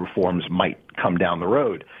classification reforms might come down the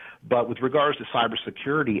road. But with regards to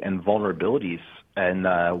cybersecurity and vulnerabilities and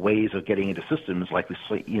ways of getting into systems like we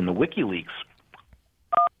see in the WikiLeaks,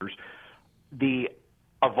 the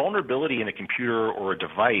a vulnerability in a computer or a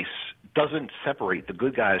device doesn't separate the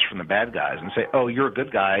good guys from the bad guys and say, oh, you're a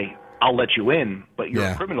good guy, I'll let you in, but you're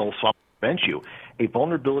a criminal, so I'll prevent you. A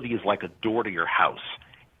vulnerability is like a door to your house.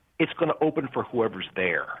 It's going to open for whoever's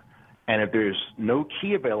there. And if there's no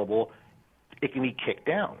key available, it can be kicked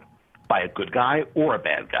down by a good guy or a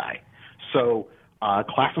bad guy. So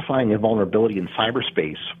classifying a vulnerability in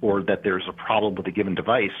cyberspace or that there's a problem with a given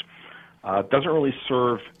device doesn't really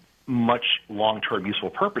serve much long-term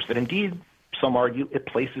useful purpose. And indeed, some argue it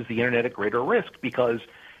places the Internet at greater risk because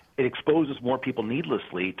it exposes more people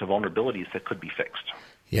needlessly to vulnerabilities that could be fixed.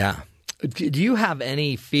 Yeah. Do you have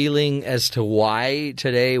any feeling as to why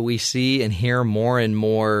today we see and hear more and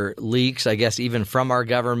more leaks, I guess even from our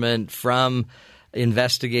government, from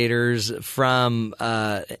investigators, from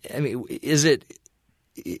is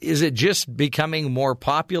it just becoming more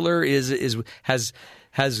popular?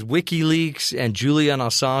 Has Wikileaks and Julian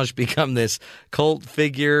Assange become this cult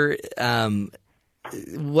figure?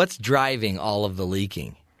 What's driving all of the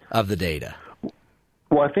leaking of the data?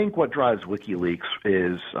 Well, I think what drives WikiLeaks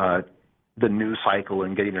is the news cycle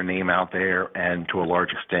and getting their name out there, and to a large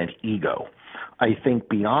extent, ego. I think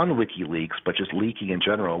beyond WikiLeaks, but just leaking in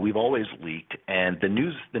general, we've always leaked, and the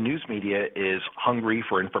news media is hungry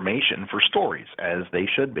for information, for stories, as they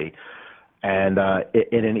should be. And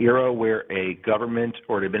in an era where a government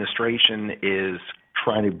or an administration is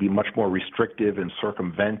trying to be much more restrictive and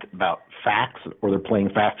circumvent about facts, or they're playing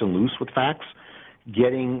fast and loose with facts,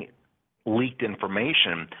 getting leaked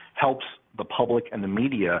information helps the public and the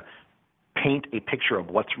media paint a picture of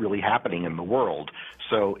what's really happening in the world.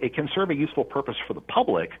 So it can serve a useful purpose for the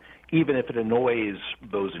public, even if it annoys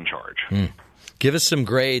those in charge. Give us some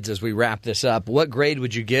grades as we wrap this up. What grade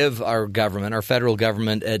would you give our government, our federal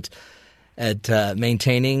government, at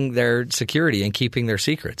maintaining their security and keeping their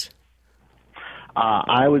secrets?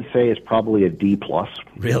 I would say it's probably a D+.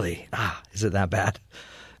 Really? Is it that bad?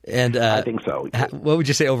 And I think so. What would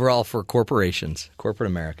you say overall for corporations, corporate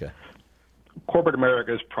America? Corporate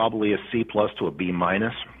America is probably a C+ to a B-.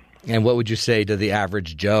 And what would you say to the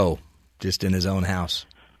average Joe, just in his own house?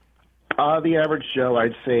 The average Joe,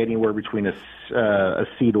 I'd say anywhere between a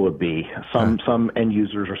C to a B. Some end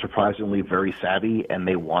users are surprisingly very savvy, and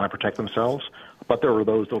they want to protect themselves. But there are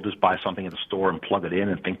those that'll just buy something at the store and plug it in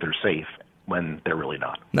and think they're safe when they're really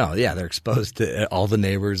not. No, yeah, they're exposed to all the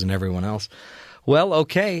neighbors and everyone else. Well,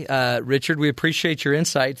 okay, Richard, we appreciate your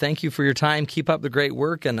insight. Thank you for your time. Keep up the great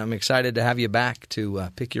work, and I'm excited to have you back to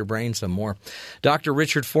pick your brain some more. Dr.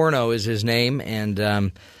 Richard Forno is his name,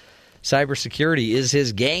 and cybersecurity is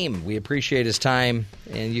his game. We appreciate his time,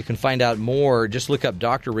 and you can find out more. Just look up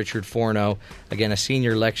Dr. Richard Forno, again, a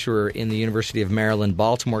senior lecturer in the University of Maryland,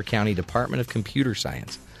 Baltimore County Department of Computer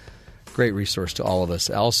Science. Great resource to all of us.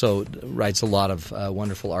 Also writes a lot of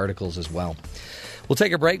wonderful articles as well. We'll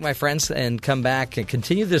take a break, my friends, and come back and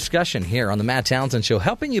continue the discussion here on the Matt Townsend Show,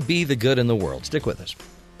 helping you be the good in the world. Stick with us.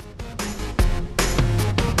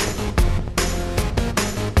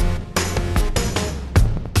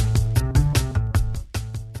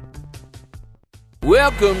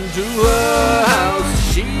 Welcome to her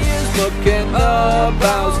house. She is looking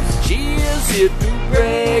about. She is here to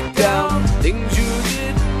break down things you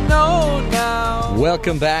didn't know now.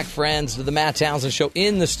 Welcome back, friends, to the Matt Townsend Show.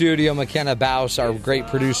 In the studio, McKenna Baus, our great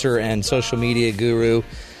producer and social media guru.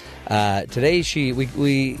 Today,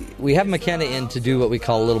 we have McKenna in to do what we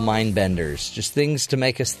call little mind benders, just things to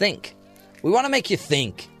make us think. We want to make you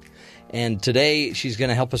think. And today, she's going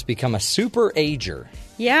to help us become a super ager.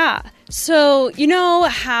 Yeah. So, you know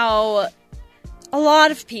how a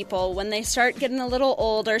lot of people, when they start getting a little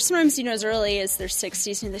older, sometimes, as early as their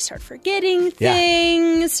 60s, they start forgetting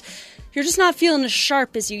things. Yeah. You're just not feeling as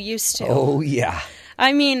sharp as you used to. Oh, yeah.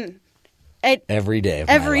 I mean, every day of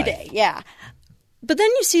every my day, life. yeah. But then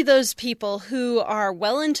you see those people who are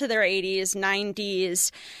well into their 80s,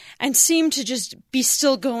 90s, and seem to just be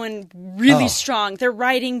still going really strong. They're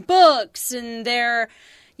writing books, and they're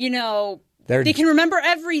they can remember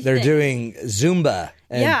everything. They're doing Zumba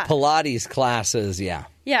and Pilates classes, Yeah,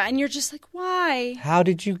 and you're just like, why? How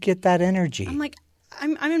did you get that energy? I'm like,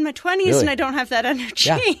 I'm in my 20s and I don't have that energy.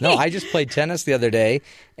 Yeah, no, I just played tennis the other day,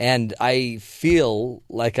 and I feel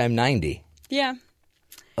like I'm 90. Yeah.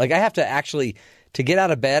 Like I have to actually, to get out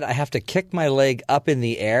of bed, I have to kick my leg up in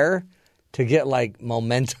the air to get like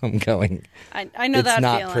momentum going. I know that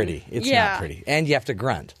feeling. It's not pretty. It's not pretty. And you have to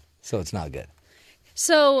grunt, so it's not good.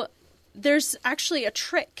 So there's actually a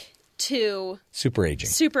trick to super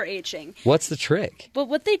aging. What's the trick? Well,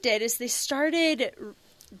 what they did is they started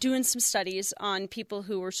doing some studies on people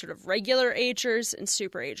who were sort of regular agers and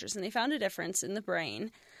super agers, and they found a difference in the brain.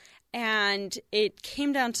 And it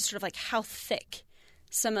came down to sort of like how thick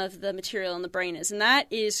some of the material in the brain is. And that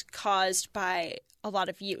is caused by a lot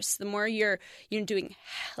of use. The more you're doing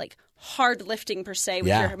like hard lifting per se with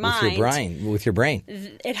your mind. With your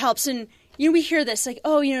brain. It helps. And we hear this like,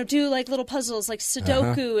 do like little puzzles, like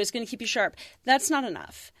Sudoku is going to keep you sharp. That's not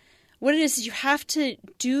enough. What it is you have to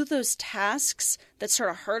do those tasks that sort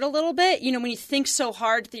of hurt a little bit. When you think so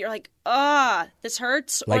hard that you're like, this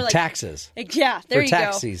hurts. Like taxes. Yeah, there you go.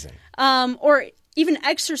 Tax season. Or even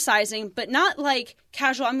exercising, but not like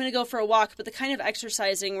casual, I'm going to go for a walk, but the kind of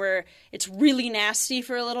exercising where it's really nasty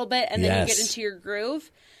for a little bit and then you get into your groove.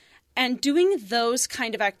 And doing those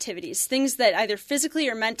kind of activities, things that either physically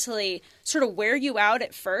or mentally sort of wear you out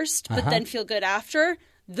at first, but then feel good after,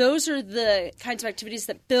 those are the kinds of activities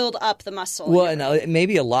that build up the muscle. Well, and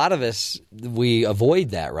maybe a lot of us, we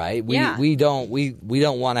avoid that, right? We don't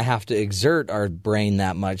want to have to exert our brain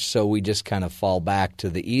that much, so we just kind of fall back to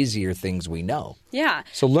the easier things we know. Yeah.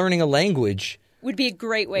 So learning a language would be a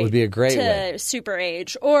great way to super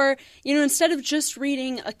age. Or, instead of just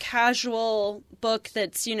reading a casual book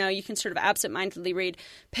that's, you can sort of absentmindedly read,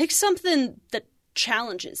 pick something that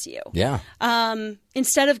challenges you. Yeah.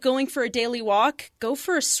 Instead of going for a daily walk, go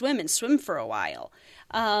for a swim and swim for a while.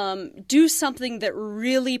 Do something that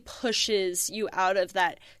really pushes you out of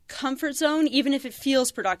that comfort zone, even if it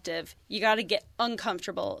feels productive. You got to get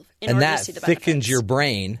uncomfortable in order to see the benefits. And that thickens your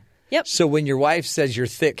brain. Yep. So when your wife says you're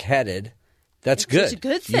thick-headed, that's good. It's a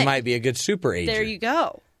good thing. You might be a good super ager. There you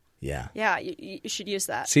go. Yeah. Yeah, you should use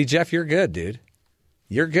that. See, Jeff, you're good, dude.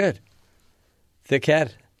 You're good. Thick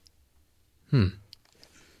head.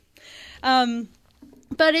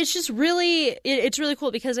 But it's just really, it's really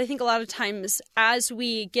cool because I think a lot of times as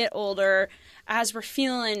we get older, as we're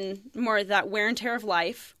feeling more of that wear and tear of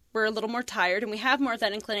life, we're a little more tired and we have more of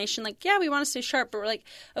that inclination like, yeah, we want to stay sharp, but we're like,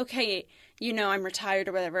 okay, I'm retired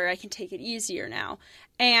or whatever, I can take it easier now.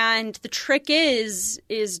 And the trick is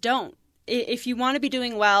don't. If you want to be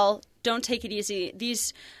doing well, don't take it easy.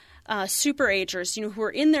 These super agers, who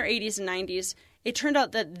are in their 80s and 90s, it turned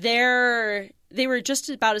out that they were just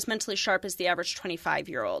about as mentally sharp as the average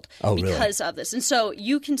 25-year-old because of this. And so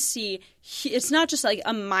you can see it's not just like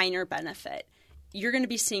a minor benefit. You're going to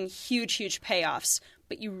be seeing huge, huge payoffs,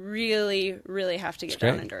 but you really, really have to get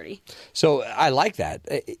down and dirty. So I like that.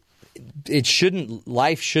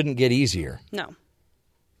 Life shouldn't get easier. No.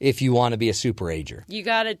 If you want to be a super ager. You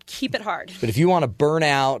got to keep it hard. But if you want to burn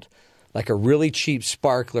out like a really cheap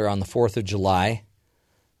sparkler on the 4th of July,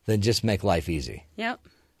 then just make life easy. Yep.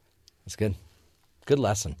 That's good. Good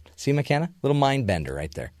lesson. See, McKenna? Little mind bender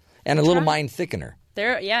right there. And a little mind thickener.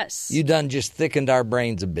 There, yes. You done just thickened our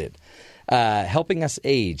brains a bit. Helping us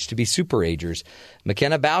age, to be super agers.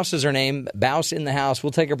 McKenna Baus is her name. Baus in the house. We'll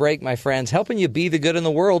take a break, my friends. Helping you be the good in the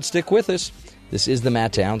world. Stick with us. This is the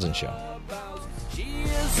Matt Townsend Show. She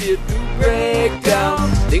is here to break down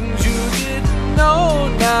things you didn't know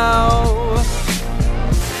now.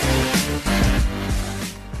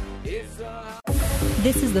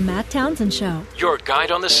 This is the Matt Townsend Show. Your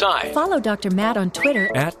guide on the side. Follow Dr. Matt on Twitter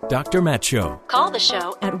At Dr. Matt Show. Call the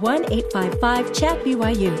show at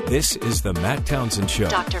 1-855-CHAT-BYU. This is the Matt Townsend Show.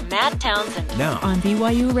 Dr. Matt Townsend Now on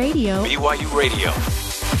BYU Radio. BYU Radio.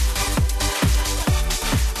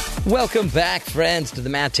 Welcome back, friends, to the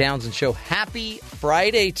Matt Townsend Show. Happy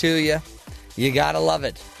Friday to you. You got to love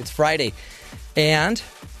it. It's Friday. And,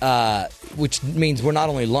 which means we're not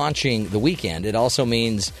only launching the weekend, it also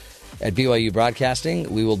means at BYU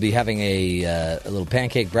Broadcasting, we will be having a little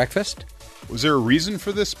pancake breakfast. Was there a reason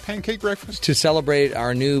for this pancake breakfast? To celebrate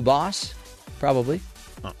our new boss, probably.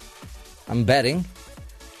 Huh. I'm betting.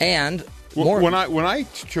 And when I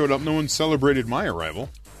showed up, no one celebrated my arrival.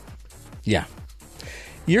 Yeah.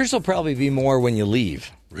 Yours will probably be more when you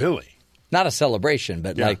leave. Really? Not a celebration,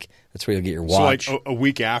 but like that's where you'll get your watch. So like a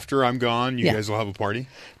week after I'm gone, you guys will have a party?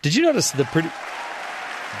 Did you notice the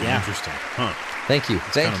Interesting. Huh. Thank you.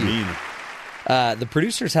 Thank you. Mean. The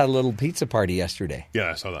producers had a little pizza party yesterday.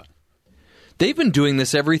 Yeah, I saw that. They've been doing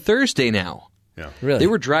this every Thursday now. Yeah. Really? They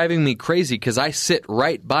were driving me crazy because I sit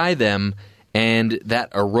right by them, and that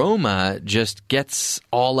aroma just gets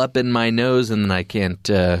all up in my nose, and then I can't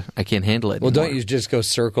handle it. Well, anymore. don't you just go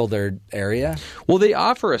circle their area? Well, they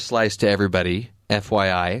offer a slice to everybody,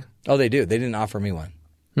 FYI. Oh, they do. They didn't offer me one.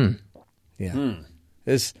 Yeah.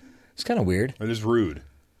 It's kind of weird. It is rude.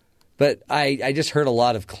 But I just heard a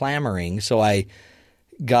lot of clamoring, so I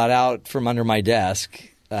got out from under my desk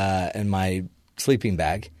and my sleeping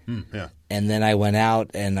bag. Yeah. And then I went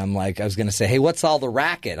out, and I'm like, I was going to say, hey, what's all the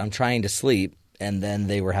racket? I'm trying to sleep. And then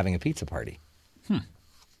they were having a pizza party.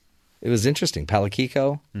 It was interesting.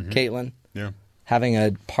 Palakiko, Caitlin. Yeah. having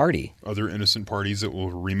a party. Other innocent parties that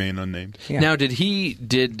will remain unnamed. Yeah. Now, did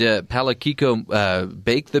Pala Kiko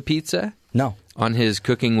bake the pizza? No. On his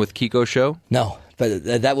Cooking with Kiko show? No, but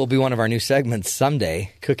that will be one of our new segments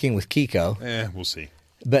someday, Cooking with Kiko. We'll see.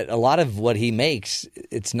 But a lot of what he makes,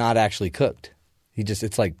 it's not actually cooked.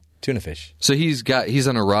 It's like tuna fish. So he's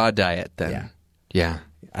on a raw diet then. Yeah.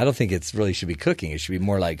 I don't think it's really should be cooking. It should be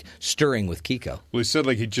more like stirring with Kiko. Well, he said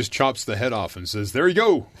like he just chops the head off and says, "There you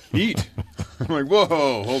go, eat." I'm like,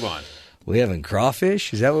 whoa, hold on. We having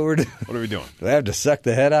crawfish? Is that what we're doing? What are we doing? Do I have to suck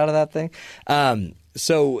the head out of that thing?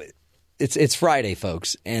 So it's Friday,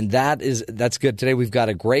 folks, and that's good. Today we've got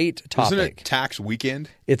a great topic. Isn't it tax weekend?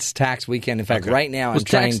 It's tax weekend. In fact, right now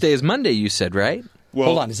tax day is Monday, you said, right? Well,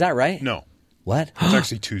 hold on, is that right? No. What? It's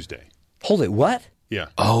actually Tuesday. Hold it, what? Yeah.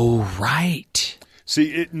 Oh, right.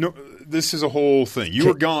 See, this is a whole thing. You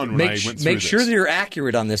were gone when I went through this. Make sure that you're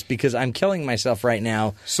accurate on this because I'm killing myself right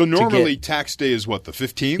now. So normally tax day is what, the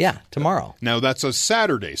 15th? Yeah, tomorrow. Now that's a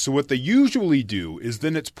Saturday. So what they usually do is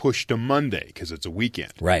then it's pushed to Monday because it's a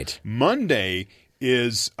weekend. Right. Monday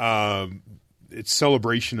is it's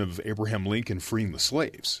celebration of Abraham Lincoln freeing the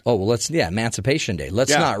slaves. Oh, well, Emancipation Day.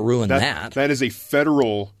 Let's not ruin that. That is a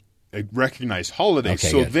federal recognized holiday. Okay,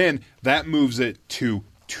 so good. then that moves it to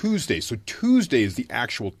Tuesday. So Tuesday is the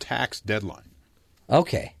actual tax deadline.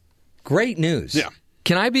 Okay. Great news. Yeah.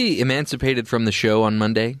 Can I be emancipated from the show on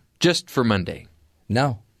Monday? Just for Monday?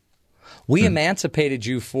 No. We emancipated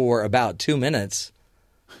you for about 2 minutes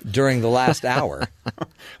during the last hour. That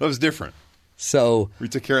was different. So we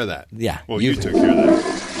took care of that. Yeah. Well, you took care of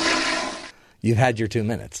that. You've had your 2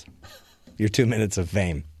 minutes. Your 2 minutes of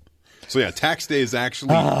fame. So yeah, tax day is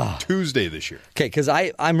actually Tuesday this year. Okay, because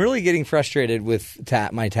I'm really getting frustrated with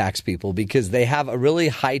my tax people because they have a really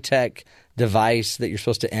high-tech device that you're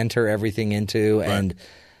supposed to enter everything into, and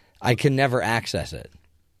I can never access it.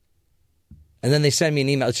 And then they send me an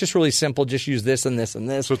email. It's just really simple. Just use this and this and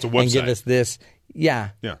this. So it's a website. And give us this. Yeah.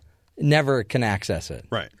 Yeah. Never can access it.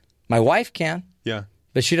 Right. My wife can. Yeah.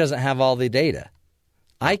 But she doesn't have all the data.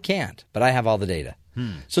 I can't, but I have all the data.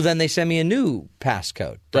 So then they send me a new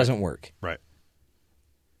passcode. Doesn't work. Right.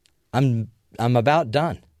 I'm about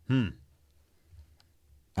done. I'm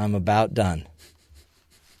about done.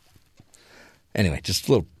 Anyway, just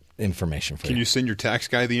a little information for you. Can you send your tax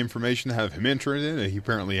guy the information to have him enter it in? He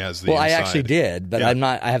apparently has the Well, inside. I actually did, but I'm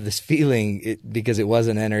not. I have this feeling because it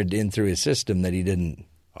wasn't entered in through his system that he didn't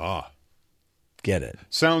get it.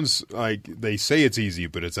 Sounds like they say it's easy,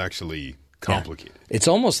 but it's actually complicated. Yeah. It's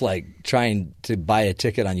almost like trying to buy a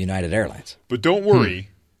ticket on United Airlines. But don't worry.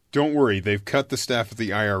 Don't worry. They've cut the staff at the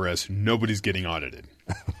IRS. Nobody's getting audited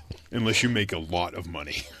unless you make a lot of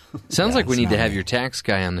money. Sounds like we need to have your tax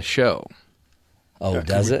guy on the show. Oh,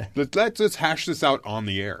 does it? Let's hash this out on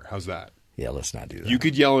the air. How's that? Yeah, let's not do that. You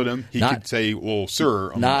could yell at him. He could say, well,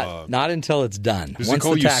 sir. Not until it's done. Does Once he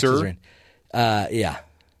call the you taxes sir? are in. Yeah.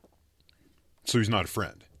 So he's not a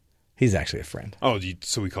friend. He's actually a friend. Oh,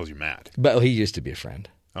 so he calls you Matt. But he used to be a friend.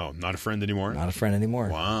 Oh, not a friend anymore? Not a friend anymore.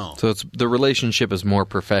 Wow. So the relationship is more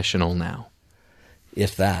professional now.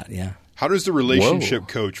 If that, yeah. How does the relationship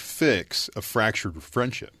coach fix a fractured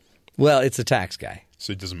friendship? Well, it's a tax guy.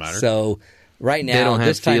 So it doesn't matter? So right now, they don't have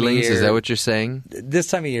this time feelings? of year, Is that what you're saying? This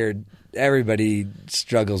time of year, everybody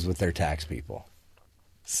struggles with their tax people.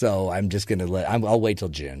 So I'm just going to I'll wait till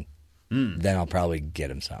June. Then I'll probably get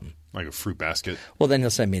him something. Like a fruit basket? Well, then he'll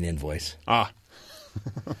send me an invoice.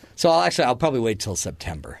 So I'll probably wait till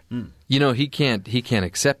September. You know, he can't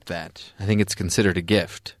accept that. I think it's considered a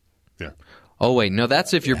gift. Yeah. Oh wait, no,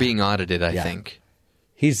 that's if you're being audited, I think.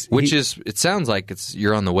 It sounds like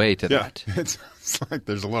you're on the way to that. It's like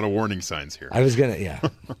there's a lot of warning signs here. I was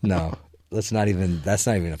no. That's not even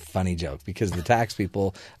a funny joke because the tax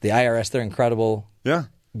people, the IRS, they're incredible. Yeah.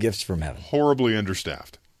 Gifts from heaven. Horribly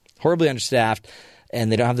understaffed. And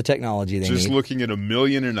they don't have the technology they need. Just looking at $1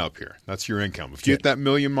 million and up here. That's your income. If you hit that $1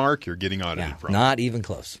 million mark, you're getting audited. Yeah, not even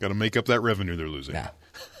close. Got to make up that revenue they're losing. Yeah.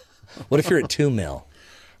 What if you're at $2 million?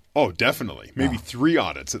 Oh, definitely. Maybe 3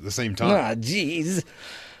 audits at the same time. Ah, jeez.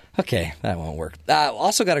 Okay, that won't work.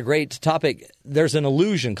 Also got a great topic. There's an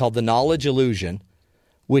illusion called the knowledge illusion,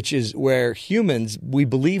 which is where humans, we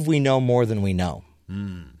believe we know more than we know.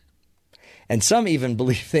 And some even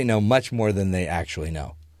believe they know much more than they actually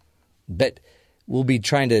know. But we'll be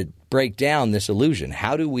trying to break down this illusion.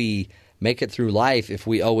 How do we make it through life if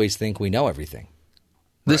we always think we know everything?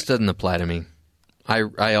 This doesn't apply to me.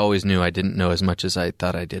 I always knew I didn't know as much as I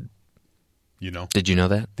thought I did. You know? Did you know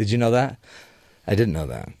that? Did you know that? I didn't know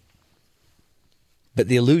that. But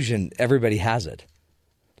the illusion, everybody has it.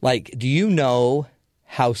 Like, do you know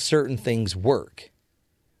how certain things work?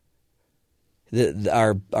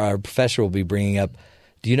 our professor will be bringing up,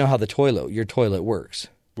 do you know how your toilet works?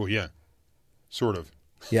 Well, yeah, sort of.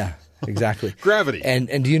 Yeah, exactly. Gravity.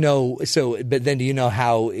 And do you know? But then do you know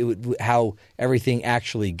how everything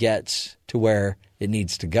actually gets to where it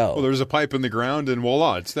needs to go? Well, there's a pipe in the ground, and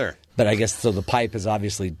voila, it's there. But I guess so. The pipe is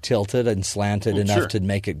obviously tilted and slanted enough sure. to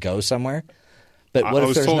make it go somewhere. But what I if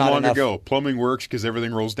was there's told not long enough? ago, plumbing works because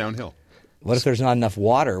everything rolls downhill. What if there's not enough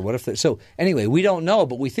water? So anyway, we don't know,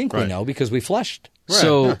 but we think we Right. know because we flushed. Right.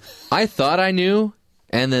 So I thought I knew,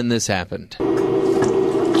 and then this happened. Oh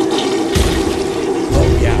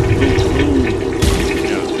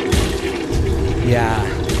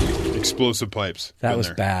yeah. Explosive pipes. That Been was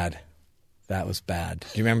there. bad. That was bad. Do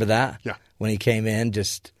you remember that? Yeah. When he came in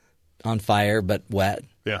just on fire but wet.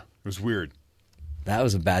 Yeah, it was weird. That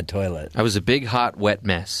was a bad toilet. I was a big, hot, wet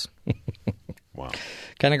mess. Wow.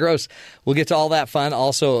 Kind of gross. We'll get to all that fun.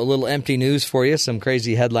 Also, a little empty news for you. Some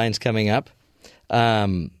crazy headlines coming up,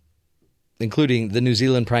 including the New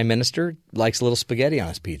Zealand Prime Minister likes a little spaghetti on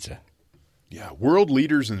his pizza. Yeah, world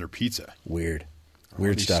leaders and their pizza. Weird. All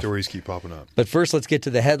Weird these stuff. stories keep popping up. But first, let's get to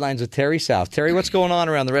the headlines with Terry South. Terry, what's going on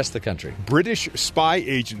around the rest of the country? British spy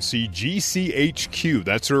agency GCHQ,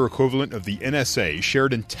 that's their equivalent of the NSA,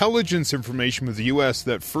 shared intelligence information with the U.S.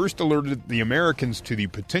 that first alerted the Americans to the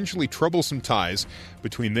potentially troublesome ties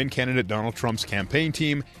between then-candidate Donald Trump's campaign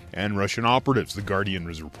team and Russian operatives, The Guardian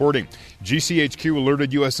was reporting. GCHQ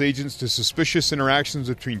alerted U.S. agents to suspicious interactions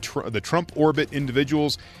between the Trump orbit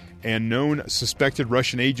individuals and known suspected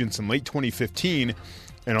Russian agents in late 2015,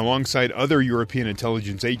 and alongside other European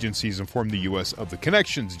intelligence agencies informed the U.S. of the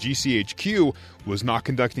connections. GCHQ was not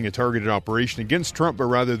conducting a targeted operation against Trump, but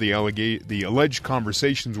rather the alleged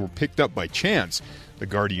conversations were picked up by chance, The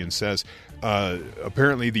Guardian says.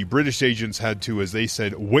 Apparently, the British agents had to, as they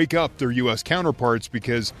said, wake up their U.S. counterparts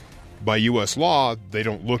because by U.S. law, they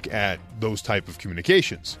don't look at those type of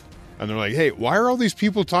communications. And they're like, hey, why are all these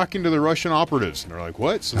people talking to the Russian operatives? And they're like,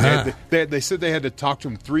 what? So they said they had to talk to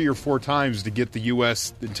them 3 or 4 times to get the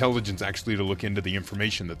U.S. intelligence actually to look into the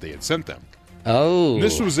information that they had sent them. Oh. And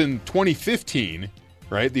this was in 2015,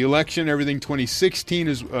 right? The election, everything, 2016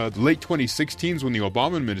 is late 2016 is when the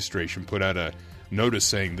Obama administration put out a notice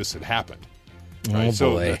saying this had happened. Right? Oh,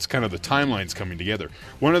 So boy. that's kind of the timelines coming together.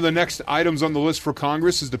 One of the next items on the list for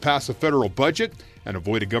Congress is to pass a federal budget and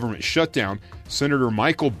avoid a government shutdown. Senator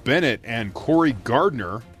Michael Bennet and Cory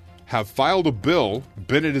Gardner have filed a bill.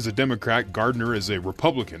 Bennet is a Democrat, Gardner is a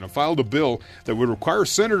Republican. Have filed a bill that would require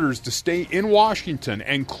senators to stay in Washington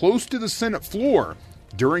and close to the Senate floor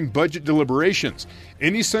during budget deliberations.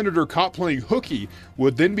 Any senator caught playing hooky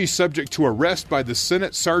would then be subject to arrest by the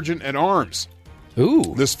Senate Sergeant at Arms.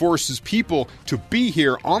 Ooh. This forces people to be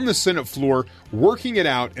here on the Senate floor, working it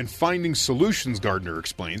out and finding solutions, Gardner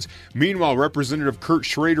explains. Meanwhile, Representative Kurt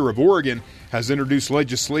Schrader of Oregon has introduced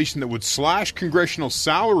legislation that would slash congressional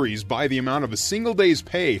salaries by the amount of a single day's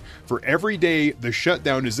pay for every day the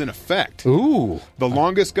shutdown is in effect. Ooh. The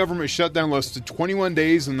longest government shutdown lasted 21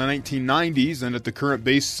 days in the 1990s, and at the current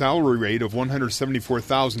base salary rate of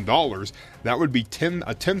 $174,000, that would be a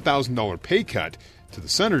 $10,000 pay cut to the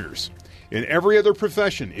senators. In every other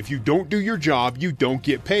profession, if you don't do your job, you don't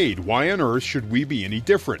get paid. Why on earth should we be any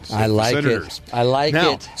different? I like senators. it. I like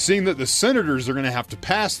now, it. seeing that the senators are going to have to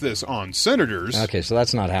pass this on senators. Okay, so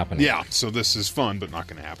that's not happening. Yeah, so this is fun, but not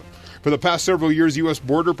going to happen. For the past several years, U.S.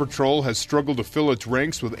 Border Patrol has struggled to fill its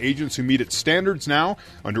ranks with agents who meet its standards. Now,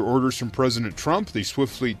 under orders from President Trump, to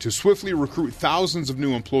swiftly recruit thousands of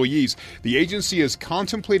new employees, the agency is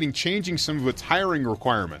contemplating changing some of its hiring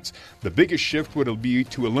requirements. The biggest shift would be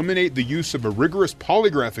to eliminate the use of a rigorous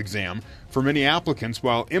polygraph exam for many applicants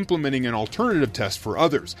while implementing an alternative test for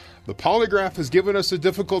others. The polygraph has given us a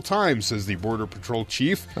difficult time, says the Border Patrol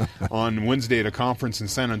chief on Wednesday at a conference in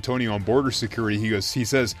San Antonio on border security. He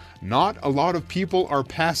says, not a lot of people are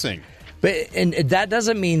passing. And that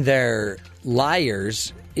doesn't mean they're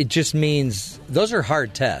liars. It just means those are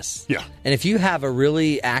hard tests. Yeah. And if you have a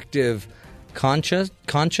really active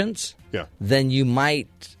conscience, Yeah. then you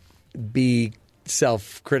might be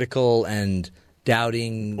self-critical and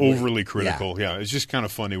doubting. Overly critical. Yeah, it's just kind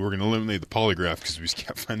of funny. We're going to eliminate the polygraph because we just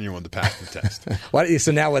can't find anyone to pass the test.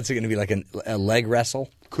 So now what's it going to be, like a leg wrestle?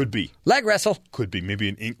 Could be. Leg wrestle. Could be. Maybe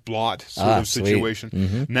an ink blot sort of sweet. situation.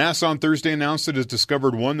 Mm-hmm. NASA on Thursday announced it has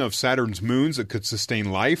discovered one of Saturn's moons that could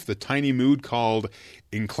sustain life. The tiny moon called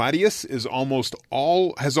Enceladus has almost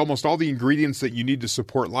all the ingredients that you need to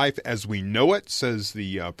support life as we know it, says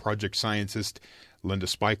the project scientist Linda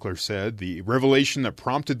Spikler said. The revelation that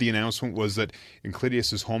prompted the announcement was that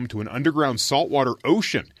Enceladus is home to an underground saltwater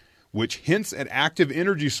ocean which hints at active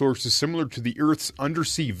energy sources similar to the Earth's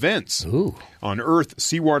undersea vents. Ooh. On Earth,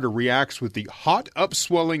 seawater reacts with the hot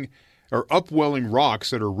upwelling rocks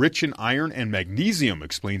that are rich in iron and magnesium,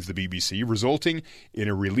 explains the BBC, resulting in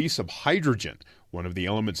a release of hydrogen, one of the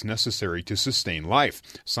elements necessary to sustain life.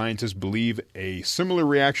 Scientists believe a similar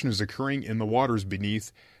reaction is occurring in the waters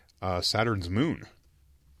beneath Saturn's moon.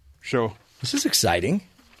 So, this is exciting.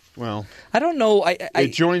 Well, I don't know.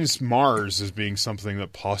 It joins Mars as being something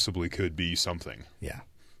that possibly could be something. Yeah.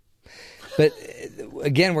 But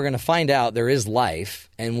again, we're going to find out there is life,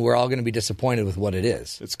 and we're all going to be disappointed with what it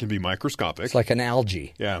is. It's going to be microscopic. It's like an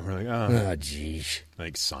algae. Yeah, we're like, oh, geez.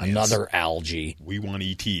 Like science. Another algae. We want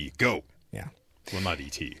E.T. Go. Yeah. Well, not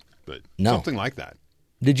E.T., but no. Something like that.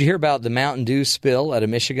 Did you hear about the Mountain Dew spill at a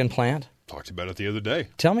Michigan plant? Talked about it the other day.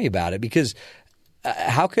 Tell me about it, because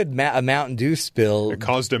how could a Mountain Dew spill... It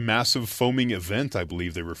caused a massive foaming event, I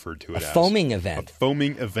believe they referred to it as. A foaming event? A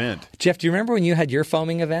foaming event. Jeff, do you remember when you had your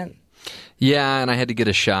foaming event? Yeah, and I had to get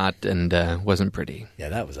a shot, and wasn't pretty. Yeah,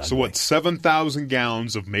 that was ugly. So what? 7,000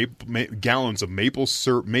 gallons of maple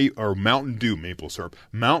syrup, or Mountain Dew maple syrup,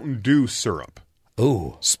 Mountain Dew syrup.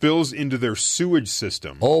 Ooh. Spills into their sewage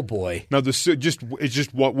system. Oh boy! Now it's just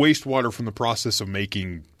wastewater from the process of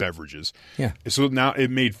making beverages. Yeah. So now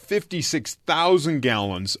it made 56,000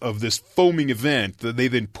 gallons of this foaming event that they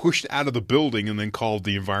then pushed out of the building and then called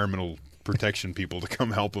the environmental protection people to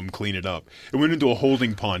come help them clean it up. It went into a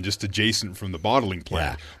holding pond just adjacent from the bottling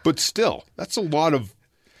plant. Yeah. But still, that's a lot of...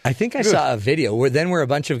 I think I saw a video where a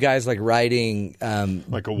bunch of guys like riding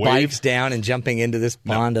like a wave? Bikes down and jumping into this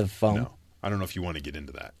pond of foam. No. I don't know if you want to get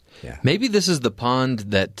into that. Yeah. Maybe this is the pond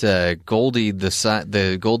that Goldie,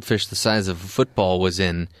 the goldfish the size of a football, was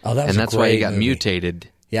in. Oh, that was and that's why he got movie. Mutated.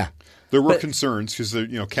 Yeah. There were concerns because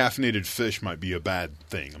caffeinated fish might be a bad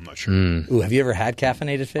thing. I'm not sure. Ooh, have you ever had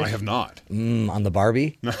caffeinated fish? I have not. On the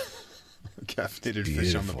Barbie? Caffeinated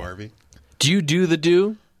fish on the Barbie. Do you do the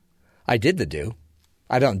do? I did the do.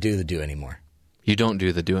 I don't do the do anymore. You don't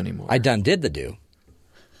do the do anymore. I did the do.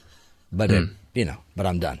 But but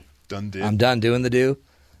I'm done. I'm done doing the do,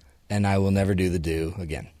 and I will never do the do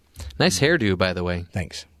again. Nice hairdo, by the way.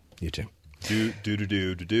 Thanks. You too.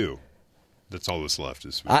 Do. That's all that's left.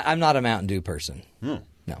 I'm not a Mountain Dew person. No.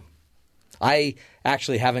 I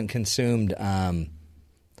actually haven't consumed.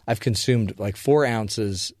 I've consumed like 4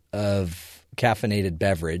 ounces of caffeinated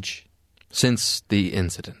beverage since the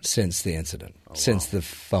incident. Since the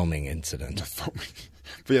foaming incident.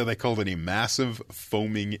 But yeah, they called it a massive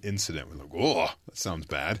foaming incident. We're like, whoa, that sounds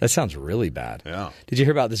bad. That sounds really bad. Yeah. Did you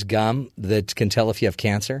hear about this gum that can tell if you have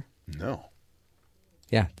cancer? No.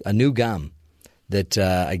 Yeah, a new gum that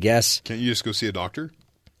I guess... Can't you just go see a doctor?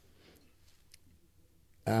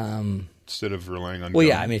 Instead of relying on Well, gum?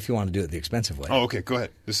 yeah, I mean, if you want to do it the expensive way. Oh, okay, go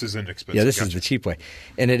ahead. This is inexpensive. Yeah, this is the cheap way.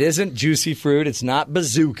 And it isn't juicy fruit. It's not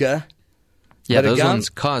bazooka. Yeah, those ones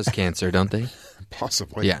cause cancer, don't they?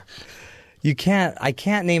 Possibly. Yeah. I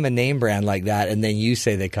can't name a name brand like that, and then you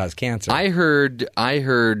say they cause cancer. I heard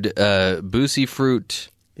Boosie Fruit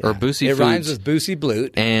or Boosie It Foods rhymes with Boosie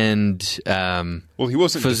Blute. And he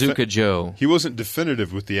wasn't Fazooka Joe. He wasn't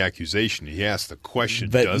definitive with the accusation. He asked the question,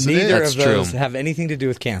 but doesn't neither it? of those have anything to do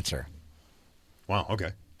with cancer. Wow,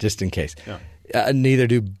 okay. Just in case. Yeah. Neither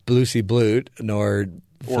do Boosie Blute nor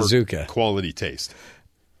Fazooka. Or quality taste.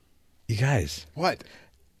 You guys. What?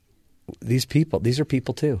 These are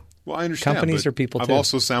people too. Well, I understand. Companies are people, too. I've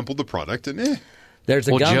also sampled the product, and There's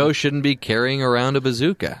a gum. Joe shouldn't be carrying around a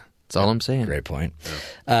bazooka. That's all I'm saying. Great point.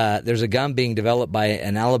 Yeah. There's a gum being developed by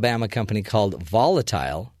an Alabama company called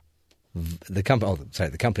Volatile. The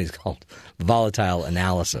company's called Volatile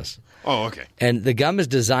Analysis. Oh, okay. And the gum is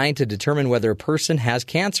designed to determine whether a person has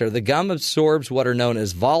cancer. The gum absorbs what are known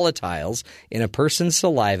as volatiles in a person's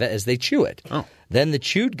saliva as they chew it. Oh. Then the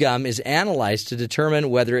chewed gum is analyzed to determine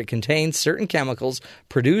whether it contains certain chemicals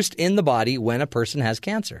produced in the body when a person has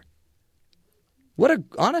cancer.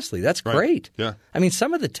 Honestly, that's great. Yeah. I mean,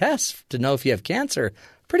 some of the tests to know if you have cancer are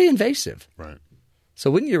pretty invasive. Right.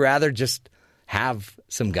 So wouldn't you rather just have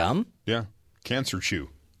some gum? Yeah. Cancer chew.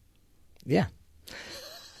 Yeah.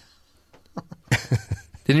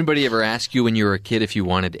 Did anybody ever ask you when you were a kid if you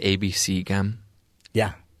wanted ABC gum?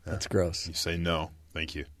 Yeah. That's gross. You say no.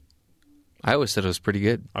 Thank you. I always said it was pretty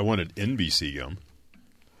good. I wanted NBC gum.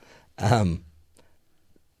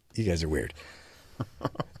 You guys are weird.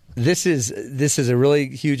 This is a really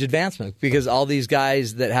huge advancement because all these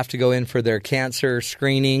guys that have to go in for their cancer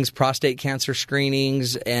screenings, prostate cancer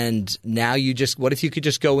screenings, and now what if you could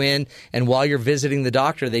just go in and while you're visiting the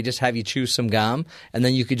doctor, they just have you chew some gum and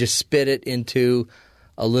then you could just spit it into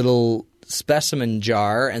a little specimen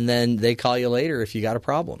jar and then they call you later if you got a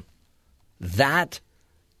problem. That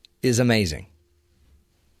is amazing.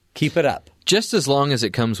 Keep it up. Just as long as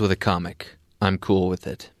it comes with a comic, I'm cool with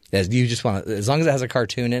it. You just want to, as long as it has a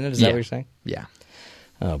cartoon in it, is that what you're saying? Yeah.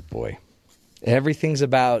 Oh, boy. Everything's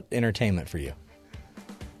about entertainment for you.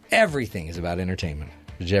 Everything is about entertainment.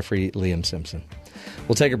 Jeffrey Liam Simpson.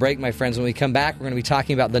 We'll take a break, my friends. When we come back, we're going to be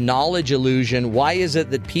talking about the knowledge illusion. Why is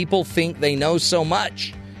it that people think they know so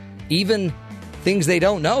much? Even things they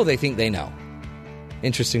don't know, they think they know.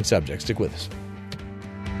 Interesting subject. Stick with us.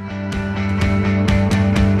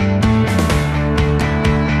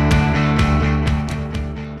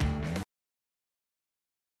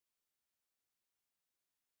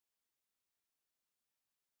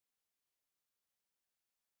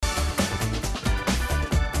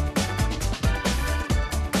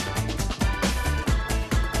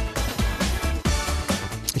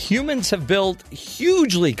 Humans have built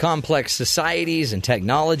hugely complex societies and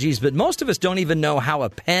technologies, but most of us don't even know how a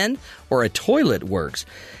pen or a toilet works.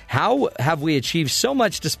 How have we achieved so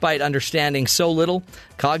much despite understanding so little?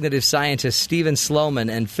 Cognitive scientists Stephen Sloman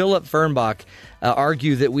and Philip Fernbach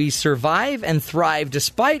argue that we survive and thrive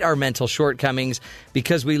despite our mental shortcomings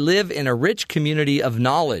because we live in a rich community of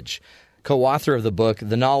knowledge. Co-author of the book,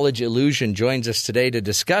 The Knowledge Illusion, joins us today to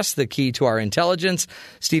discuss the key to our intelligence.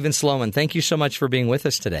 Stephen Sloman, thank you so much for being with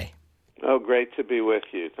us today. Oh, great to be with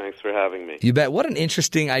you. Thanks for having me. You bet. What an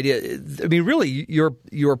interesting idea. I mean, really,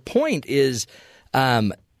 your point is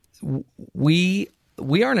we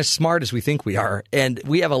aren't as smart as we think we are, and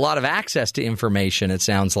we have a lot of access to information, it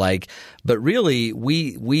sounds like, but really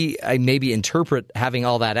we maybe interpret having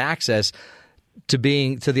all that access to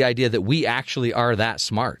the idea that we actually are that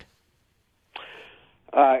smart.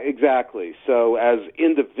 Exactly. So as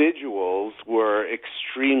individuals, we're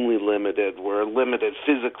extremely limited. We're limited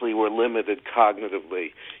physically. We're limited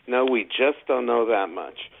cognitively. We just don't know that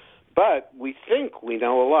much. But we think we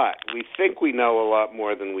know a lot. We think we know a lot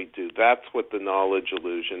more than we do. That's what the knowledge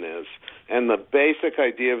illusion is. And the basic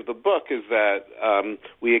idea of the book is that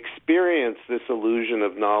we experience this illusion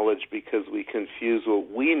of knowledge because we confuse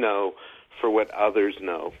what we know for what others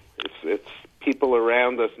know. It's people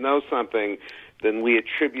around us know something, then we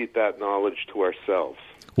attribute that knowledge to ourselves.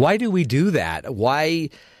 Why do we do that? Why?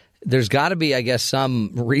 There's got to be, I guess,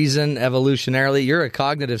 some reason evolutionarily. You're a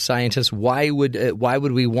cognitive scientist. Why would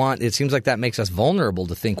we want? It seems like that makes us vulnerable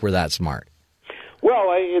to think we're that smart. Well,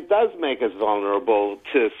 it does make us vulnerable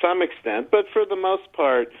to some extent, but for the most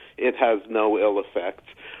part, it has no ill effects.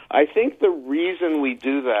 I think the reason we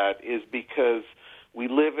do that is because we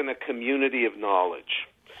live in a community of knowledge.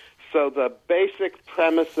 So the basic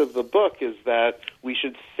premise of the book is that we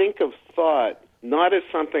should think of thought not as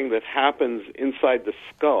something that happens inside the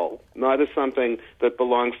skull, not as something that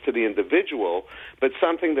belongs to the individual, but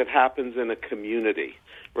something that happens in a community,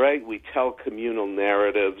 right? We tell communal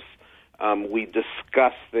narratives, we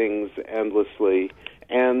discuss things endlessly,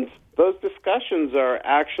 and those discussions are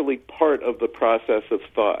actually part of the process of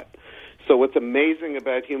thought. So what's amazing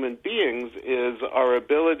about human beings is our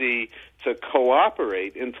ability to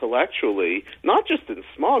cooperate intellectually, not just in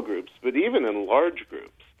small groups, but even in large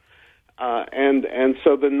groups. And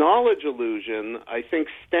so the knowledge illusion, I think,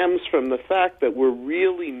 stems from the fact that we're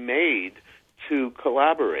really made to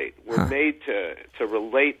collaborate. We're made to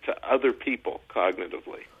relate to other people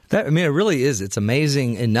cognitively. It really is. It's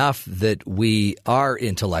amazing enough that we are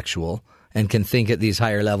intellectual and can think at these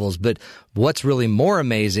higher levels. But what's really more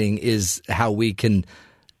amazing is how we can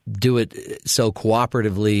do it so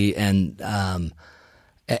cooperatively, and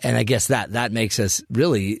I guess that makes us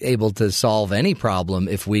really able to solve any problem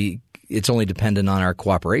if it's only dependent on our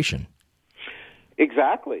cooperation.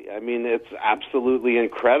 Exactly. I mean, it's absolutely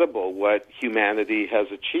incredible what humanity has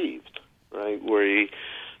achieved, right? We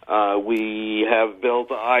have built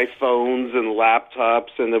iPhones and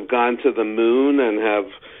laptops and have gone to the moon and have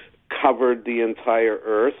covered the entire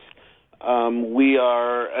Earth. We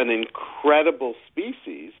are an incredible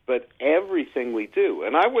species, but everything we do,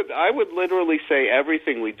 and I would literally say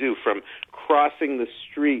everything we do, from crossing the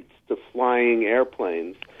streets to flying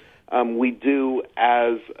airplanes, we do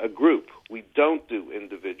as a group. We don't do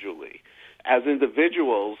individually. As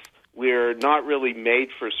individuals, we're not really made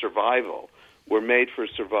for survival. We're made for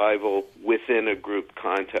survival within a group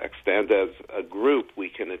context, and as a group, we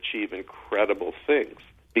can achieve incredible things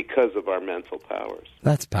because of our mental powers.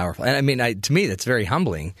 That's powerful. And I mean, to me, that's very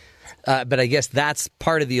humbling. But I guess that's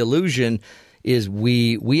part of the illusion, is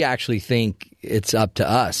we actually think it's up to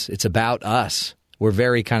us. It's about us. We're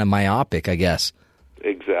very kind of myopic, I guess.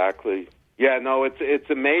 Exactly. Yeah, no, it's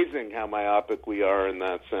amazing how myopic we are in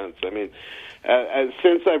that sense. I mean,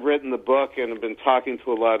 since I've written the book and have been talking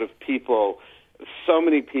to a lot of people, so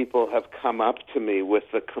many people have come up to me with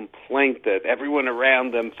the complaint that everyone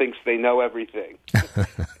around them thinks they know everything,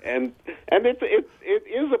 and it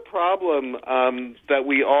is a problem that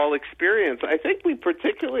we all experience. I think we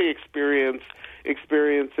particularly experience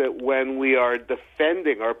it when we are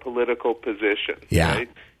defending our political position. Yeah. Right?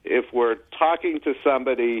 If we're talking to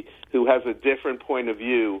somebody who has a different point of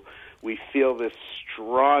view, we feel this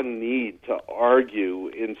strong need to argue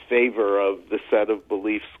in favor of the set of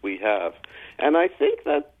beliefs we have. And I think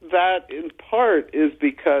that in part is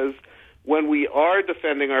because when we are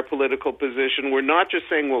defending our political position, we're not just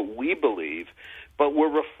saying what we believe, but we're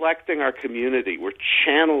reflecting our community. We're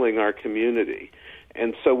channeling our community.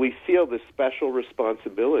 And so we feel this special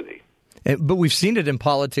responsibility. But we've seen it in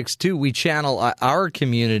politics, too. We channel our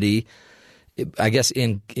community, I guess,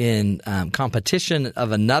 in competition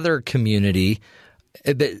of another community.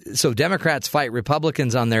 So Democrats fight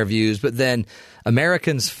Republicans on their views, but then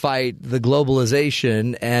Americans fight the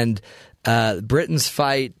globalization, and Britons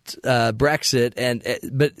fight Brexit.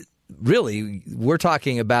 But really, we're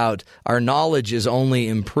talking about our knowledge is only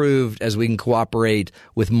improved as we can cooperate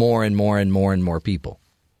with more and more and more and more people.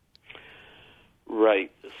 Right.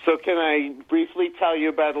 So can I briefly tell you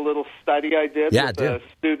about a little study I did with a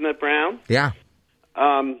student at Brown? Yeah.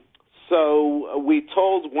 So we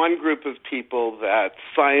told one group of people that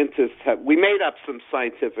scientists we made up some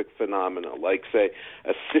scientific phenomena, like, say,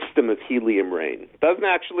 a system of helium rain. Doesn't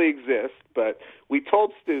actually exist, but we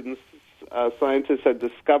told students scientists had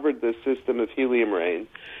discovered this system of helium rain,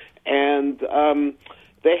 and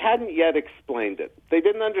they hadn't yet explained it. They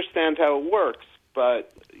didn't understand how it works,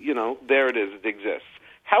 but, there it is, it exists.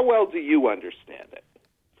 How well do you understand it?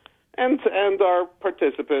 And our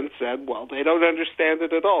participants said, well, they don't understand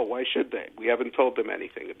it at all. Why should they? We haven't told them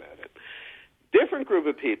anything about it. Different group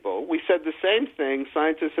of people, we said the same thing.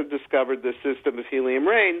 Scientists have discovered this system of helium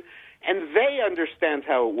rain, and they understand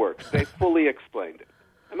how it works. They fully explained it.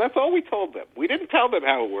 And that's all we told them. We didn't tell them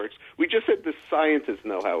how it works. We just said the scientists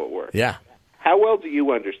know how it works. Yeah. How well do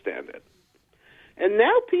you understand it? And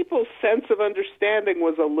now people's sense of understanding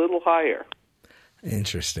was a little higher.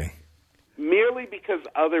 Interesting. Merely because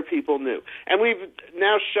other people knew. And we've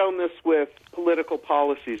now shown this with political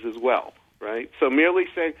policies as well, right? So merely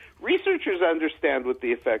saying researchers understand what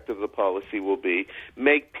the effect of the policy will be,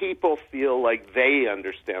 make people feel like they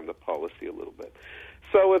understand the policy a little bit.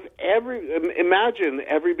 So if imagine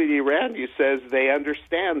everybody around you says they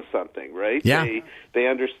understand something, right? Yeah. They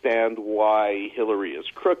understand why Hillary is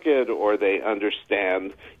crooked, or they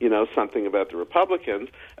understand, something about the Republicans.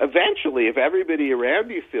 Eventually, if everybody around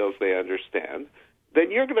you feels they understand,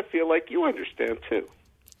 then you're going to feel like you understand too.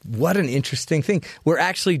 What an interesting thing. We're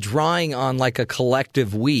actually drawing on like a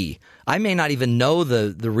collective we. I may not even know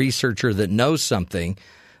the researcher that knows something,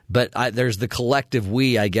 but there's the collective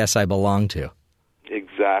we I guess I belong to.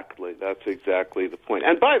 Exactly. That's exactly the point.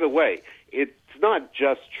 And by the way, it's not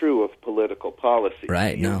just true of political policy.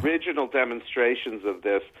 Right, the original demonstrations of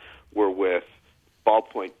this were with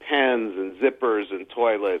ballpoint pens and zippers and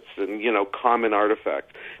toilets and, common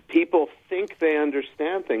artifacts. People think they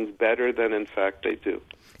understand things better than, in fact, they do.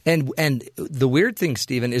 And the weird thing,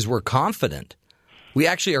 Stephen, is we're confident. We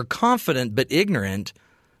actually are confident but ignorant.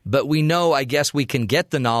 But we know, I guess, we can get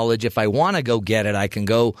the knowledge. If I want to go get it, I can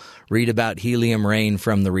go read about helium rain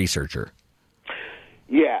from the researcher.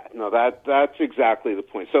 Yeah, no, that's exactly the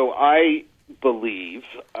point. So I believe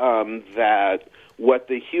that what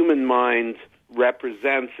the human mind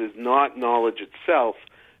represents is not knowledge itself,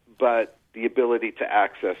 but the ability to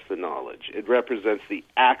access the knowledge. It represents the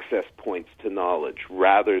access points to knowledge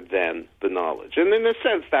rather than the knowledge. And in a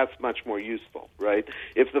sense, that's much more useful, right?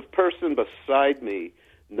 If the person beside me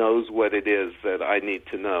knows what it is that I need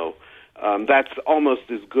to know, that's almost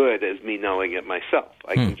as good as me knowing it myself.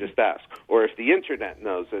 I can just ask. Or if the Internet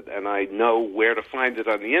knows it and I know where to find it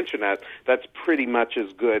on the Internet, that's pretty much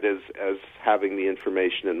as good as having the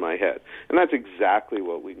information in my head. And that's exactly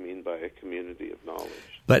what we mean by a community of knowledge.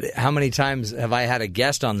 But how many times have I had a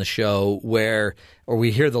guest on the show or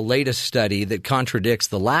we hear the latest study that contradicts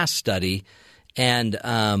the last study, and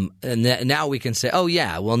now we can say, oh,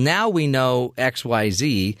 yeah, well, now we know X, Y,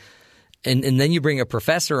 Z. And then you bring a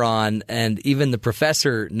professor on, and even the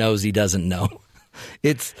professor knows he doesn't know.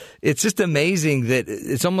 It's just amazing that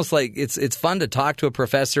it's almost like it's fun to talk to a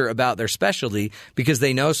professor about their specialty because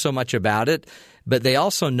they know so much about it, but they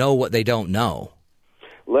also know what they don't know.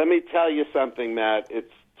 Let me tell you something, Matt.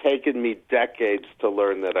 It's taken me decades to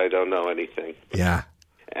learn that I don't know anything. Yeah.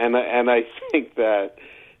 And I think that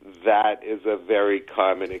is a very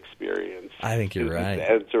common experience. I think you're right.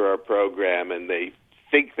 Enter our program and they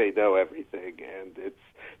think they know everything, and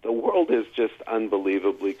the world is just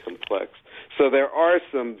unbelievably complex. So there are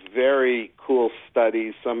some very cool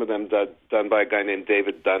studies, some of them done by a guy named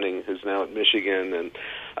David Dunning, who's now at Michigan, and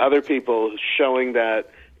other people showing that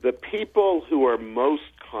the people who are most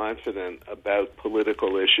confident about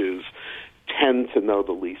political issues tend to know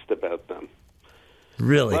the least about them.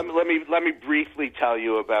 Really? Let me briefly tell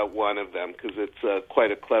you about one of them, because it's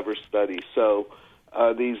quite a clever study. So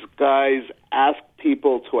these guys asked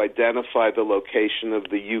people to identify the location of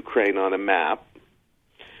the Ukraine on a map,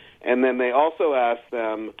 and then they also asked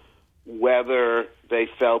them whether they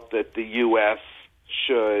felt that the U.S.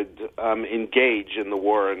 should engage in the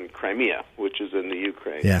war in Crimea, which is in the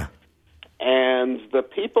Ukraine. Yeah. And the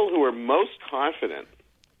people who were most confident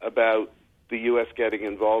about the U.S. getting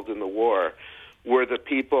involved in the war were the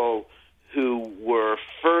people who were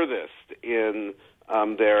furthest in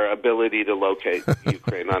their ability to locate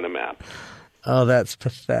Ukraine on a map. Oh, that's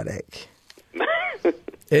pathetic.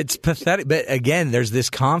 It's pathetic. But again, there's this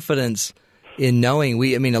confidence in knowing.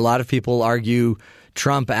 A lot of people argue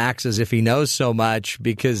Trump acts as if he knows so much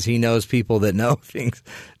because he knows people that know things.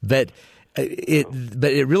 But it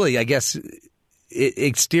really, I guess,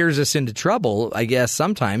 it steers us into trouble, I guess,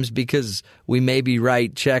 sometimes because we maybe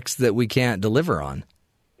write checks that we can't deliver on.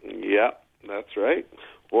 Yeah, that's right.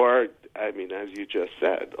 Or, as you just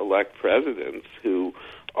said, elect presidents who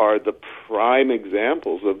are the prime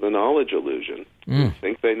examples of the knowledge illusion. Who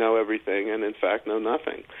think they know everything and, in fact, know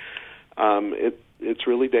nothing. It's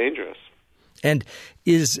really dangerous. And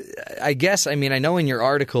I know in your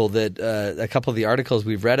article that a couple of the articles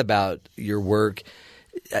we've read about your work,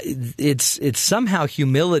 it's somehow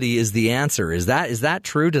humility is the answer. Is that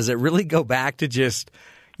true? Does it really go back to just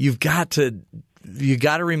you got to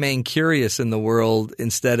remain curious in the world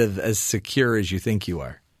instead of as secure as you think you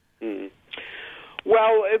are?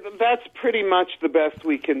 Well, that's pretty much the best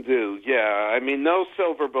we can do. Yeah, no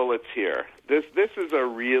silver bullets here. This is a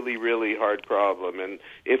really, really hard problem, and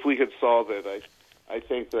if we could solve it, I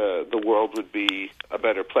think the world would be a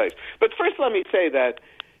better place. But first, let me say that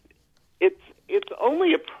it's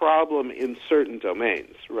only a problem in certain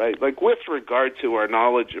domains, right? Like with regard to our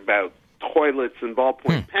knowledge about toilets and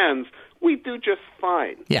ballpoint pens, we do just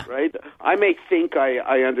fine, right? I may think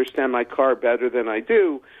I understand my car better than I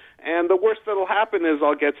do, and the worst that'll happen is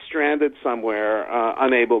I'll get stranded somewhere,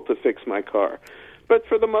 unable to fix my car. But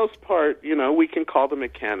for the most part, we can call the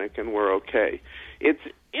mechanic and we're okay. It's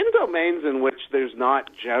in domains in which there's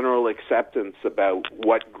not general acceptance about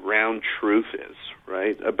what ground truth is,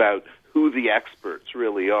 right? About who the experts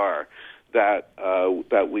really are, that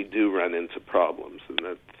we do run into problems and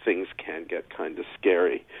that things can get kind of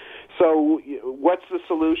scary. So what's the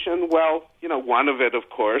solution? Well,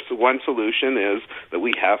 one solution is that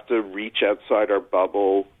we have to reach outside our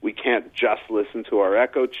bubble. We can't just listen to our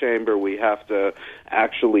echo chamber. We have to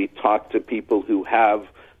actually talk to people who have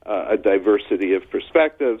a diversity of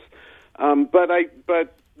perspectives. But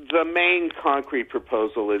the main concrete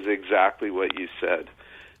proposal is exactly what you said,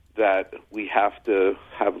 that we have to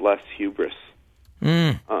have less hubris.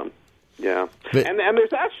 Yeah. And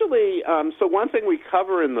there's actually, so one thing we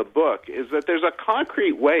cover in the book is that there's a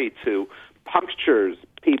concrete way to puncture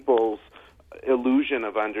people's illusion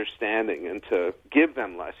of understanding and to give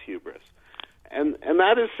them less hubris. And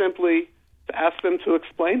that is simply to ask them to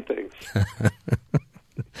explain things.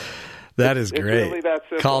 That is great. It's really that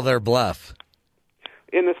simple. Call their bluff.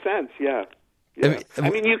 In a sense, yeah. You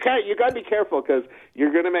got to be careful because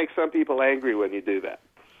you're going to make some people angry when you do that.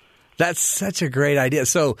 That's such a great idea.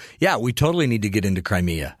 So, yeah, we totally need to get into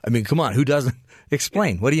Crimea. Come on, who doesn't?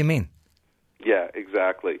 Explain. What do you mean? Yeah,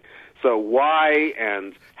 exactly. So why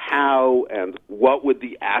and how and what would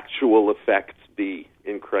the actual effects be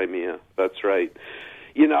in Crimea? That's right.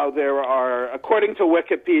 There are, according to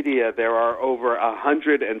Wikipedia, there are over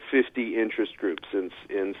 150 interest groups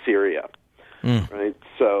in Syria. Right?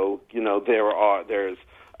 So, there's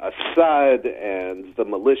Assad and the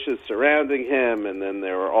militias surrounding him, and then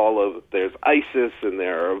there's ISIS, and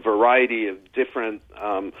there are a variety of different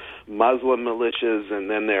Muslim militias, and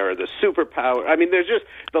then there are the superpower. There's just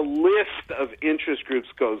the list of interest groups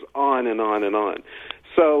goes on and on and on.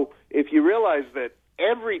 So if you realize that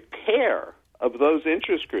every pair of those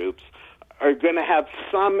interest groups are going to have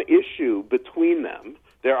some issue between them,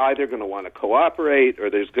 they're either going to want to cooperate or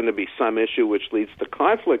there's going to be some issue which leads to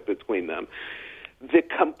conflict between them. The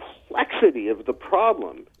complexity of the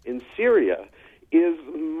problem in Syria is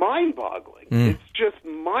mind-boggling. It's just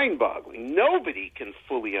mind-boggling. Nobody can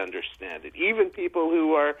fully understand it, even people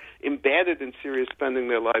who are embedded in Syria spending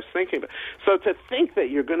their lives thinking about it. So to think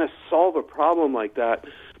that you're going to solve a problem like that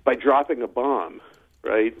by dropping a bomb,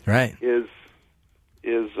 right? Right. Is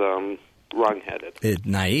wrong-headed.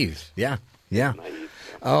 Naive, yeah. Naive.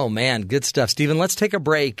 Oh, man, good stuff. Stephen, let's take a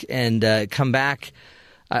break and come back.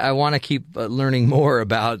 I want to keep learning more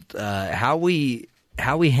about how we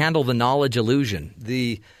handle the knowledge illusion.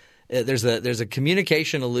 There's a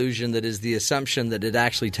communication illusion that is the assumption that it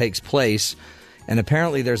actually takes place, and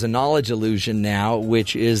apparently there's a knowledge illusion now,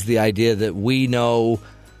 which is the idea that we know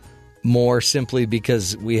more simply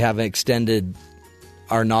because we have extended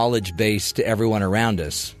our knowledge base to everyone around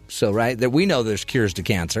us. So, right, that we know there's cures to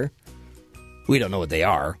cancer. We don't know what they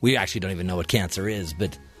are. We actually don't even know what cancer is,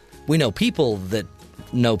 but we know people that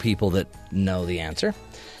know the answer.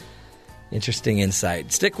 Interesting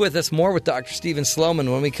insight. Stick with us. More with Dr. Stephen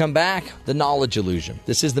Sloman when we come back. The knowledge illusion.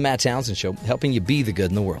 This is the Matt Townsend Show, helping you be the good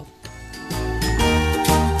in the world.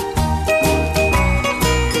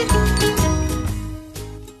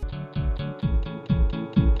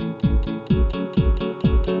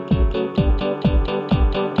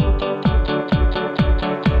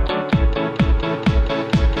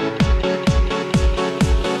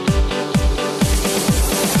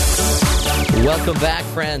 Welcome back,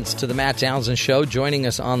 friends, to the Matt Townsend Show. Joining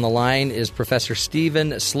us on the line is Professor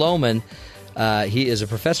Stephen Sloman. He is a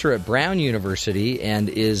professor at Brown University and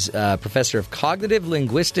is a professor of cognitive,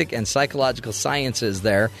 linguistic, and psychological sciences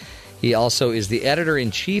there. He also is the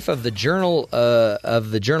editor-in-chief of the journal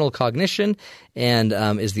Cognition and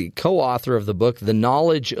is the co-author of the book The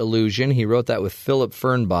Knowledge Illusion. He wrote that with Philip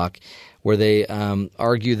Fernbach, where they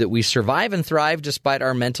argue that we survive and thrive despite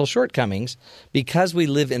our mental shortcomings because we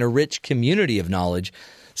live in a rich community of knowledge.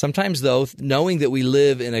 Sometimes, though, knowing that we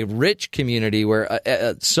live in a rich community where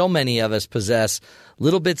so many of us possess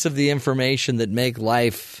little bits of the information that make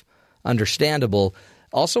life understandable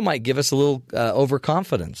also might give us a little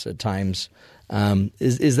overconfidence at times.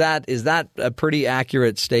 Is that a pretty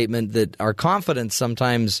accurate statement, that our confidence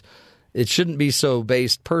sometimes, it shouldn't be so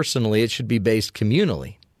based personally, it should be based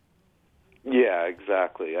communally? Yeah,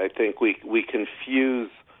 exactly. I think we confuse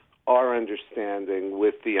our understanding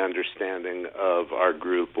with the understanding of our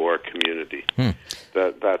group or community.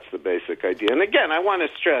 That's the basic idea. And again, I want to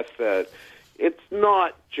stress that it's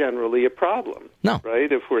not generally a problem. No.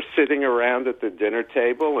 Right? If we're sitting around at the dinner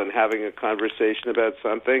table and having a conversation about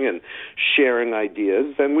something and sharing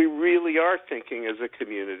ideas, then we really are thinking as a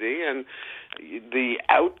community, and the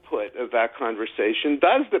output of that conversation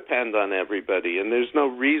does depend on everybody, and there's no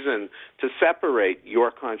reason to separate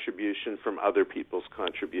your contribution from other people's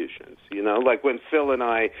contributions. You know, like when Phil and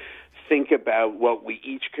I think about what we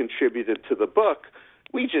each contributed to the book,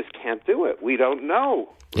 we just can't do it. We don't know.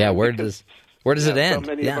 Yeah, where does it end?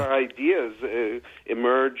 So many of our ideas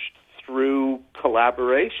emerged through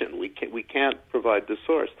collaboration. We can't provide the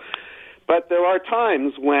source. But there are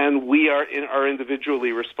times when we are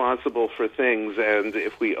individually responsible for things, and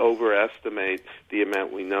if we overestimate the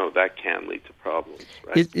amount we know, that can lead to problems.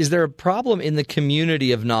 Right? Is there a problem in the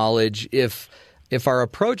community of knowledge if our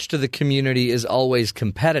approach to the community is always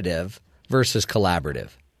competitive versus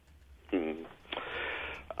collaborative?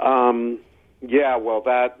 Yeah, well,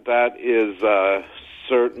 that is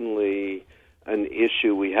certainly an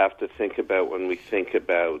issue we have to think about when we think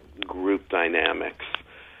about group dynamics.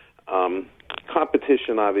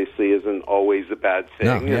 Competition obviously isn't always a bad thing.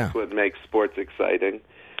 No, yeah. That's what makes sports exciting.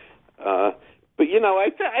 But, you know,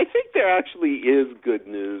 I think there actually is good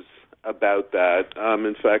news about that.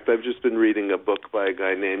 In fact, I've just been reading a book by a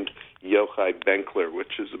guy named Yochai Benkler,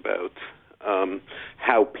 which is about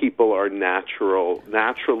how people are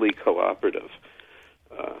naturally cooperative.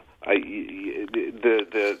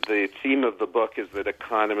 The theme of the book is that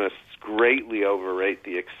economists greatly overrate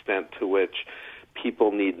the extent to which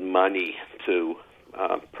people need money to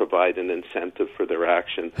provide an incentive for their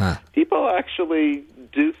action. People actually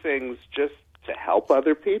do things just to help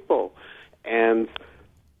other people and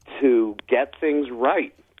to get things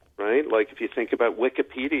right, right? Like if you think about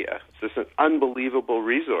Wikipedia, it's just an unbelievable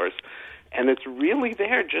resource. And it's really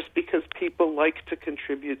there just because people like to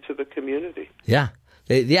contribute to the community. Yeah.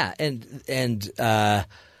 Yeah, and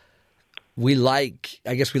we like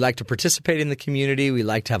to participate in the community. We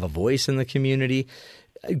like to have a voice in the community.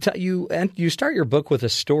 You start your book with a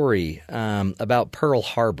story about Pearl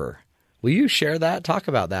Harbor. Will you share that? Talk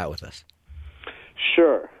about that with us.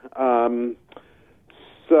 Sure.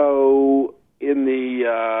 So in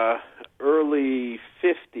the early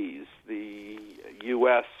 50s, the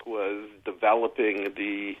U.S. was developing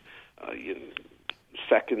the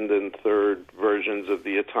second and third versions of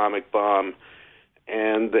the atomic bomb,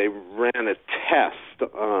 and they ran a test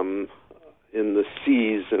in the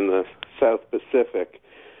seas in the South Pacific,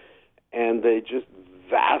 and they just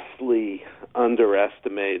vastly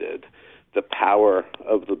underestimated the power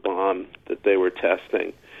of the bomb that they were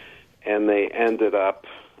testing. and they ended up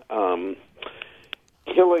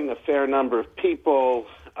killing a fair number of people,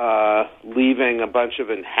 leaving a bunch of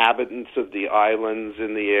inhabitants of the islands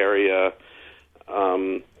in the area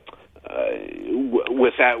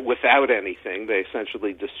without anything. They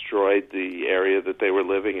essentially destroyed the area that they were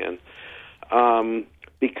living in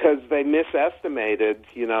because they misestimated,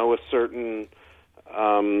 a certain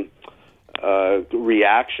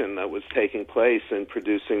reaction that was taking place in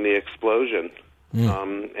producing the explosion.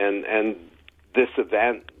 And this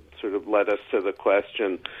event sort of led us to the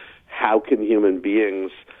question, how can human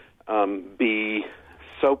beings be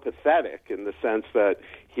so pathetic, in the sense that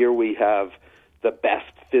here we have the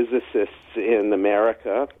best physicists in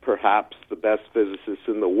America, perhaps the best physicists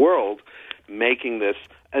in the world, making this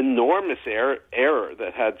enormous error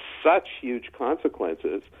that had such huge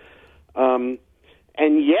consequences.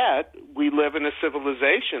 And yet, we live in a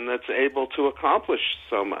civilization that's able to accomplish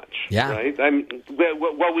so much. Yeah. Right?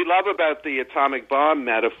 What we love about the atomic bomb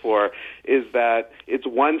metaphor is that it's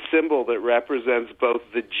one symbol that represents both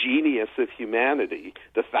the genius of humanity,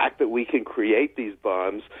 the fact that we can create these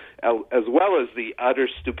bombs, as well as the utter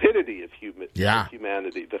stupidity of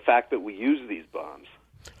humanity, the fact that we use these bombs.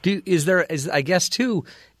 I guess, too,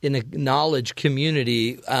 in a knowledge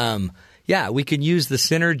community, we can use the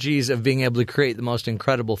synergies of being able to create the most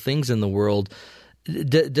incredible things in the world.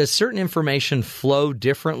 Does certain information flow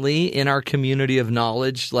differently in our community of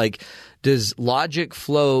knowledge? Like, does logic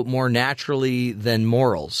flow more naturally than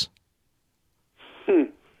morals?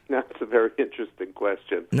 That's a very interesting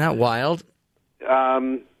question. Isn't that wild?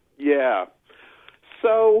 Yeah.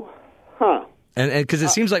 So, And because it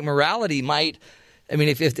seems like morality might – I mean,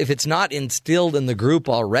 if it's not instilled in the group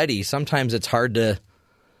already, sometimes it's hard to –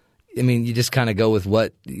 I mean, you just kind of go with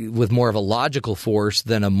more of a logical force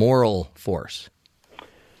than a moral force.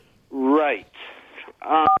 Right.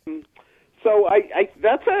 So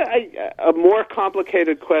that's a more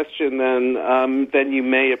complicated question than you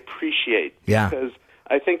may appreciate. Yeah. Because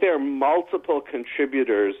I think there are multiple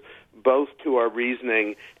contributors both to our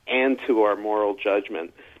reasoning and to our moral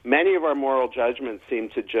judgment. Many of our moral judgments seem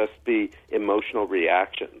to just be emotional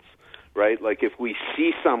reactions. Right? Like if we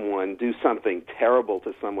see someone do something terrible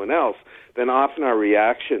to someone else, then often our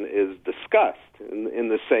reaction is disgust in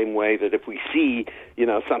the same way that if we see,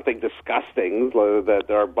 something disgusting that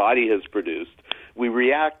our body has produced, we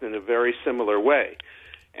react in a very similar way.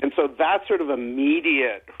 And so that sort of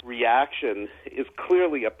immediate reaction is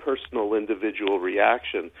clearly a personal, individual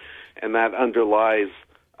reaction, and that underlies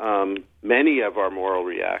many of our moral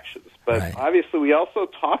reactions. But obviously we also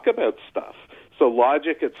talk about stuff. So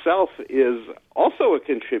logic itself is also a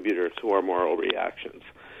contributor to our moral reactions.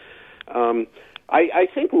 I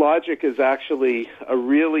think logic is actually a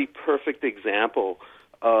really perfect example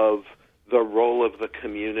of the role of the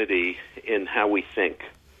community in how we think.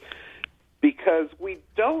 Because we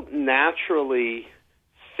don't naturally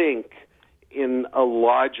think in a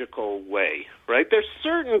logical way, right? There's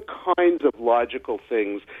certain kinds of logical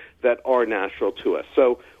things that are natural to us.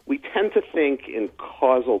 So we tend to think in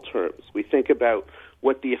causal terms. We think about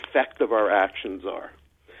what the effect of our actions are.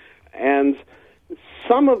 And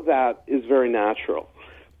some of that is very natural.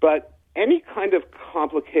 But any kind of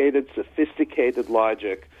complicated, sophisticated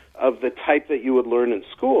logic of the type that you would learn in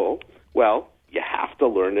school, well, you have to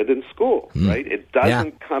learn it in school, right? It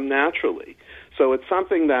doesn't come naturally. So it's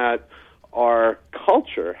something that our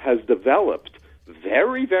culture has developed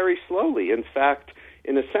very, very slowly. In fact,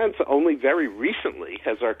 in a sense, only very recently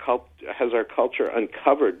has our culture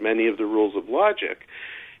uncovered many of the rules of logic.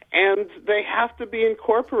 And they have to be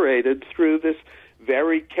incorporated through this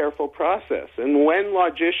very careful process. And when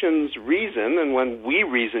logicians reason, and when we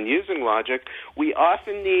reason using logic, we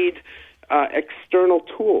often need external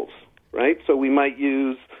tools, right? So we might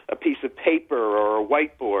use a piece of paper or a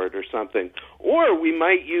whiteboard or something, or we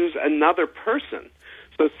might use another person.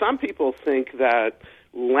 So some people think that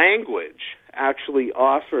language actually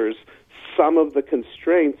offers some of the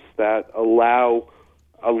constraints that allow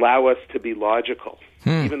us to be logical.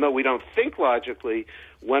 Even though we don't think logically,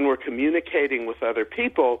 when we're communicating with other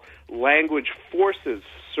people, language forces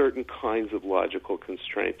certain kinds of logical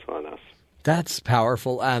constraints on us. That's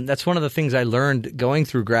powerful. That's one of the things I learned going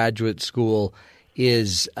through graduate school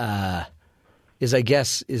is how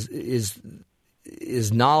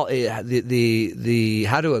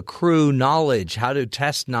to accrue knowledge, how to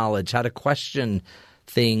test knowledge, how to question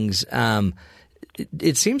things.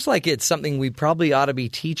 It seems like it's something we probably ought to be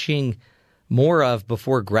teaching more of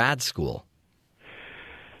before grad school.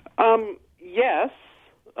 Yes.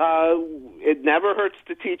 It never hurts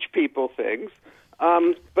to teach people things.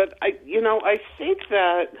 But I think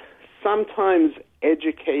that sometimes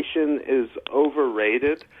education is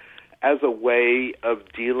overrated as a way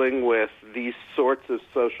of dealing with these sorts of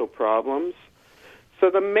social problems. So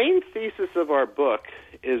the main thesis of our book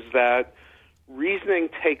is that reasoning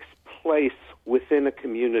takes place within a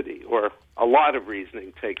community, or a lot of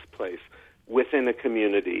reasoning takes place within a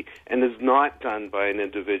community and is not done by an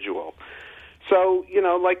individual. So,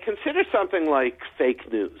 consider something like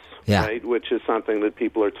fake news, right, which is something that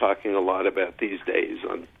people are talking a lot about these days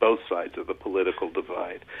on both sides of the political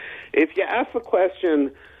divide. If you ask the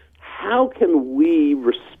question, how can we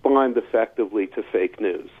respond effectively to fake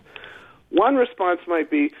news? One response might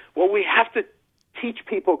be, well, we have to teach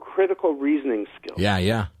people critical reasoning skills.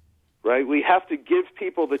 Yeah. Right? We have to give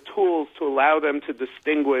people the tools to allow them to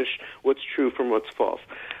distinguish what's true from what's false.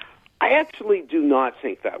 I actually do not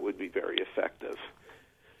think that would be very effective,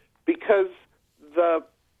 because the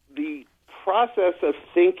process of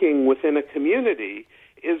thinking within a community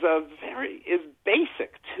is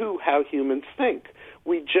basic to how humans think.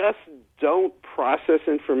 We just don't process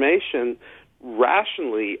information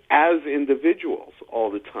rationally as individuals all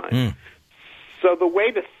the time. So the way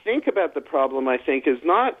to think about the problem, I think, is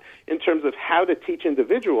not in terms of how to teach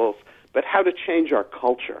individuals, but how to change our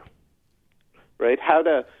culture, right? How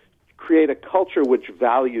to create a culture which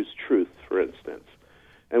values truth, for instance,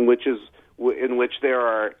 and in which there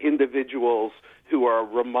are individuals who are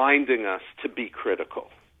reminding us to be critical.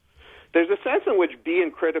 There's a sense in which being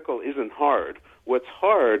critical isn't hard. What's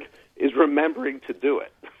hard is remembering to do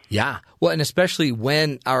it. Yeah. Well, and especially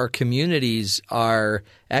when our communities are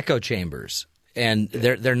echo chambers, and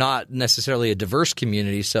they're not necessarily a diverse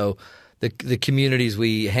community. So the communities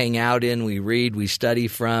we hang out in, we read, we study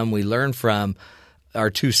from, we learn from, are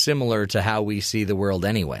too similar to how we see the world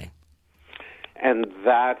anyway. And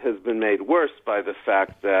that has been made worse by the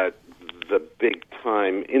fact that the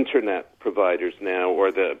big-time Internet providers now, or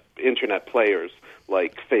the Internet players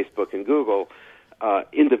like Facebook and Google,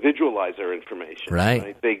 individualize our information.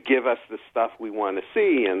 Right. They give us the stuff we want to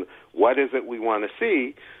see, and what is it we want to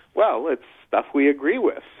see? Well, it's stuff we agree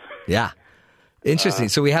with. Yeah. Interesting.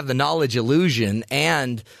 So we have the knowledge illusion,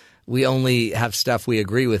 and we only have stuff we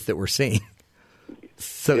agree with that we're seeing.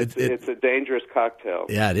 So it's a dangerous cocktail.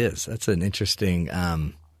 Yeah, it is. That's an interesting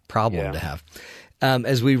problem to have.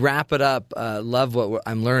 As we wrap it up, love what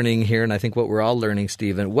I'm learning here, and I think what we're all learning,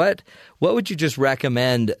 Stephen. What would you just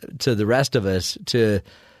recommend to the rest of us to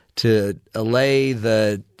allay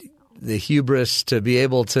the hubris, to be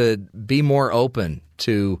able to be more open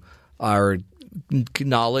to our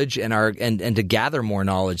knowledge and to gather more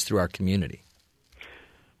knowledge through our community?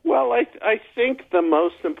 Well, I think the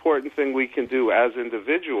most important thing we can do as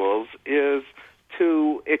individuals is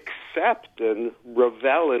to accept and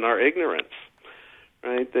revel in our ignorance.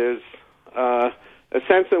 Right? There's a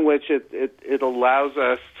sense in which it allows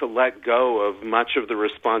us to let go of much of the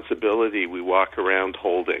responsibility we walk around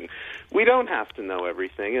holding. We don't have to know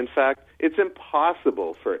everything. In fact, it's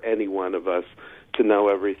impossible for any one of us to know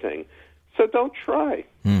everything. So don't try.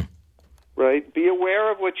 Right? Be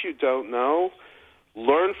aware of what you don't know.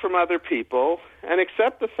 Learn from other people, and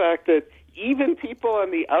accept the fact that even people on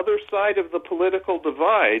the other side of the political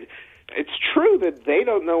divide, it's true that they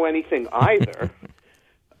don't know anything either,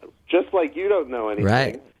 just like you don't know anything.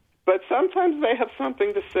 Right. But sometimes they have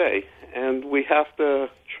something to say, and we have to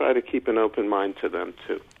try to keep an open mind to them,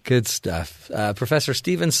 too. Good stuff. Professor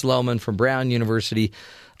Stephen Sloman from Brown University,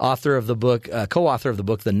 author of the book, co-author of the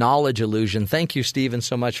book, The Knowledge Illusion. Thank you, Stephen,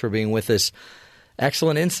 so much for being with us.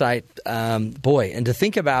 Excellent insight. Boy, and to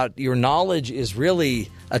think about your knowledge is really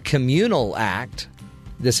a communal act.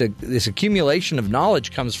 This accumulation of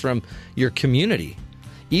knowledge comes from your community.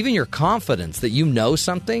 Even your confidence that you know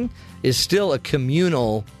something is still a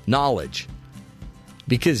communal knowledge,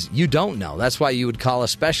 because you don't know. That's why you would call a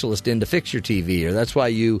specialist in to fix your TV, or that's why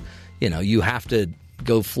you have to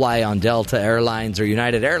go fly on Delta Airlines or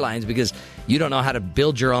United Airlines, because you don't know how to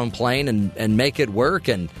build your own plane and make it work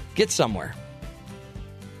and get somewhere.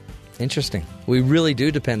 Interesting. We really do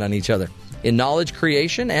depend on each other in knowledge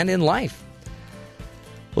creation and in life.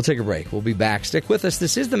 We'll take a break. We'll be back. Stick with us.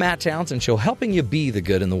 This is the Matt Townsend Show, helping you be the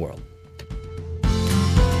good in the world.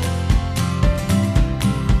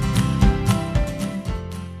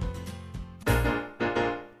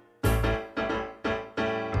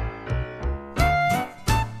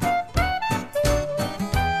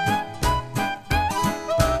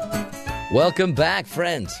 Welcome back,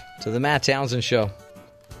 friends, to the Matt Townsend Show.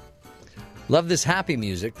 Love this happy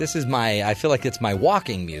music. This is I feel like it's my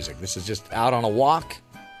walking music. This is just out on a walk.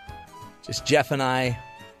 Just Jeff and I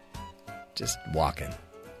just walking.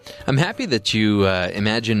 I'm happy that you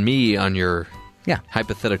imagine me on your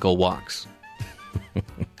hypothetical walks.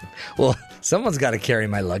 Well, someone's got to carry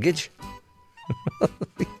my luggage.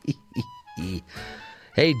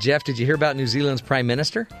 Hey, Jeff, did you hear about New Zealand's Prime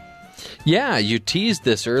Minister? Yeah, you teased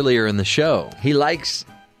this earlier in the show. He likes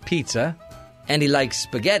pizza, and he likes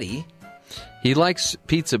spaghetti. He likes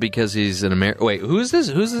pizza because he's an American. Wait, who's this?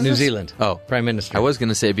 New Zealand. Oh, Prime Minister. I was going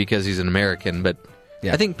to say because he's an American, but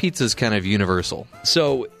Yeah. I think pizza's kind of universal.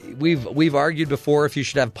 So we've argued before if you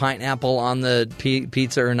should have pineapple on the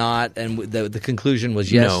pizza or not, and the conclusion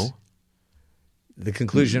was yes. No. The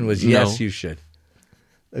conclusion was yes, No. you should.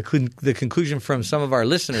 The conclusion from some of our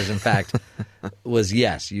listeners, in fact, was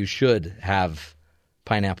yes, you should have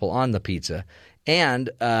pineapple on the pizza. And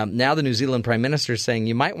now the New Zealand Prime Minister is saying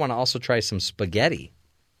you might want to also try some spaghetti.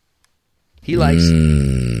 He likes...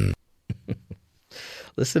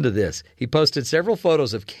 Listen to this. He posted several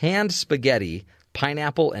photos of canned spaghetti,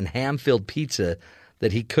 pineapple, and ham-filled pizza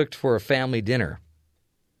that he cooked for a family dinner.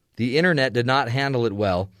 The internet did not handle it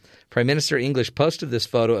well. Prime Minister English posted this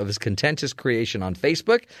photo of his contentious creation on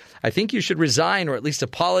Facebook. I think you should resign or at least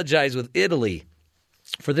apologize with Italy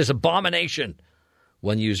for this abomination,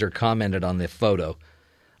 one user commented on the photo.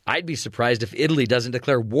 I'd be surprised if Italy doesn't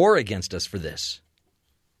declare war against us for this.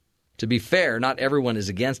 To be fair, not everyone is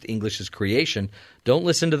against English's creation. Don't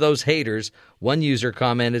listen to those haters. One user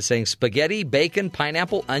commented saying, spaghetti, bacon,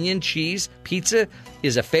 pineapple, onion, cheese, pizza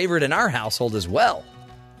is a favorite in our household as well.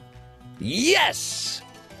 Yes!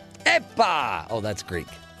 Epa! Oh, that's Greek.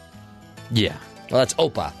 Yeah. Well, that's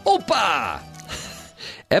Opa. Opa!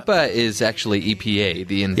 EPA is actually EPA,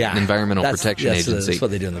 the Environmental Protection Agency. That's what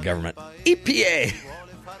they do in the government. EPA!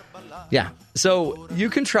 Yeah. So you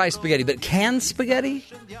can try spaghetti, but canned spaghetti?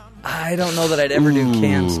 I don't know that I'd ever do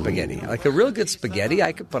canned spaghetti. Like a real good spaghetti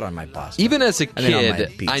I could put on my pasta. Even as a And then on my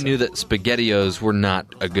kid, pizza. I knew that SpaghettiOs were not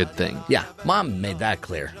a good thing. Yeah, Mom made that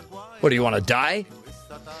clear. What, do you want to die?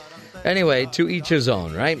 Anyway, to each his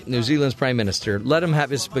own, right? New Zealand's Prime Minister, let him have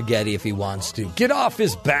his spaghetti if he wants to. Get off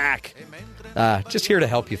his back! Just here to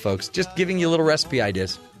help you folks. Just giving you little recipe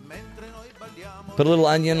ideas. Put a little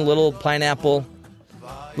onion, a little pineapple,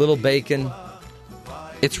 little bacon.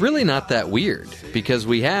 It's really not that weird because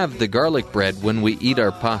we have the garlic bread when we eat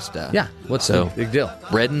our pasta. Yeah, what's the big deal?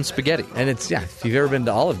 Bread and spaghetti. And it's, if you've ever been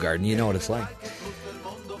to Olive Garden, you know what it's like.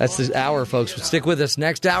 That's this hour, folks. Stick with us.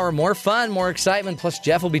 Next hour, more fun, more excitement. Plus,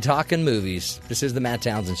 Jeff will be talking movies. This is the Matt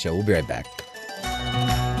Townsend Show. We'll be right back.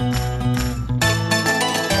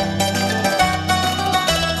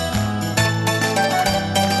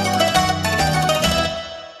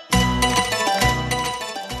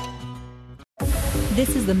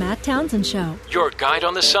 This is the Matt Townsend Show. Your guide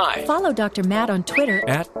on the side. Follow Dr. Matt on Twitter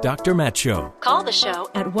At Dr. Matt Show. Call the show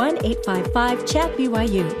at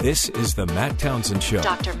 1-855-CHAT-BYU. This is the Matt Townsend Show.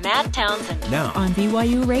 Dr. Matt Townsend Now on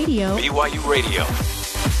BYU Radio. BYU Radio.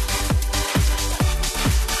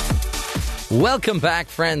 Welcome back,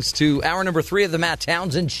 friends, to hour number 3 of the Matt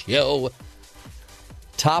Townsend Show.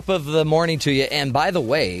 Top of the morning to you. And by the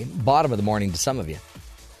way, bottom of the morning to some of you.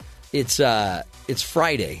 It's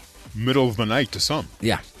Friday. Middle of the night to some.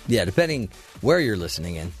 Yeah, depending where you're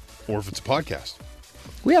listening in. Or if it's a podcast.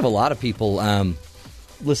 We have a lot of people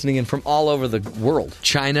listening in from all over the world.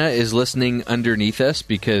 China is listening underneath us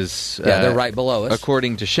because... they're right below us.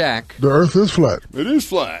 According to Shaq. The earth is flat. It is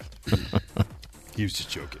flat. He was just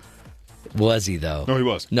joking. Was he, though? No, he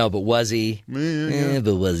was. No, but was he? Yeah.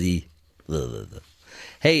 But was he? Blah, blah, blah.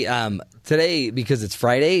 Hey, today, because it's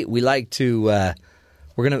Friday, we like to...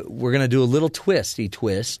 we're gonna do a little twisty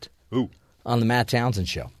twist on the Matt Townsend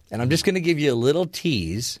Show. And I'm just going to give you a little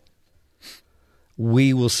tease.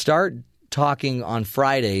 We will start talking on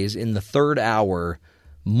Fridays in the third hour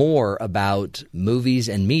more about movies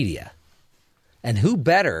and media. And who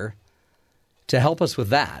better to help us with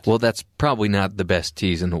that? Well, that's probably not the best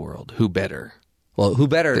tease in the world. Who better? Well, who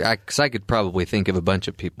better? Because I could probably think of a bunch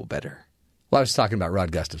of people better. Well, I was talking about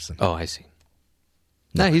Rod Gustafson. Oh, I see.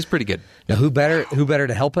 No, he's pretty good. Now, who better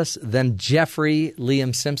to help us than Jeffrey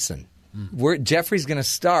Liam Simpson? Jeffrey's going to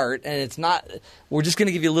start, and it's not. We're just going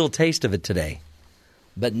to give you a little taste of it today.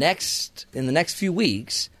 But in the next few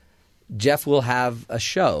weeks, Jeff will have a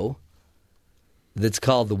show that's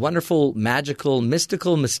called the Wonderful, Magical,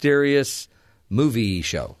 Mystical, Mysterious Movie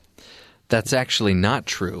Show. That's actually not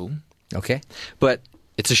true. Okay, but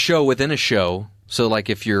it's a show within a show. So, like,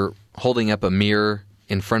 if you're holding up a mirror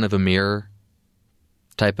in front of a mirror.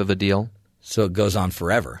 Type of a deal. So it goes on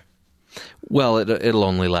forever. Well, it'll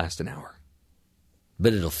only last an hour.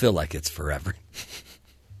 But it'll feel like it's forever.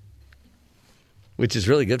 Which is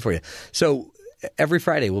really good for you. So every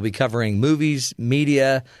Friday we'll be covering movies,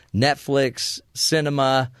 media, Netflix,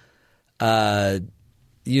 cinema,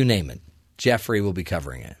 you name it. Jeffrey will be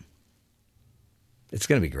covering it. It's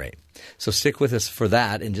going to be great. So stick with us for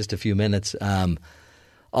that in just a few minutes.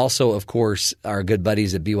 Also, of course, our good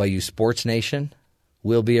buddies at BYU Sports Nation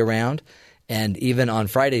will be around. And even on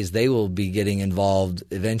Fridays, they will be getting involved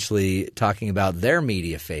eventually talking about their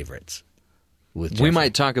media favorites. We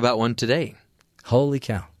might talk about one today. Holy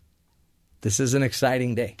cow. This is an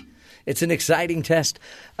exciting day. It's an exciting test.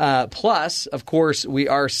 Plus, of course, we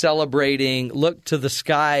are celebrating Look to the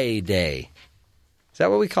Sky Day. Is that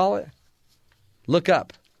what we call it? Look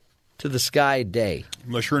up to the sky day.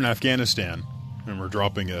 Unless you're in Afghanistan and we're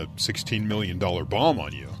dropping a $16 million bomb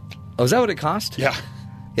on you. Oh, is that what it cost? Yeah.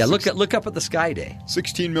 Yeah, look up at the sky day.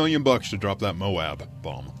 $16 million to drop that Moab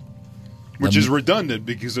bomb. Which is redundant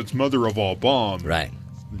because it's mother of all bombs. Right.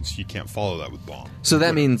 So you can't follow that with bomb. So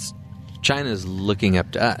that means China's looking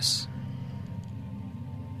up to us.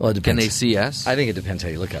 Well, it depends. Can they see us? I think it depends how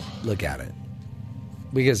you look at it.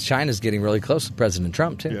 Because China's getting really close to President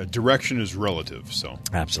Trump, too. Yeah, direction is relative, so.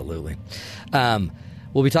 Absolutely.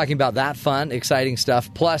 We'll be talking about that fun, exciting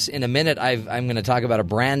stuff. Plus, in a minute, I'm going to talk about a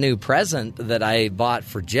brand new present that I bought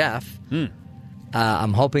for Jeff.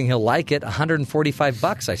 I'm hoping he'll like it.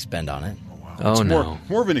 $145 I spend on it. Oh, wow. Oh, it's no.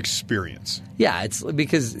 More of an experience. Yeah, it's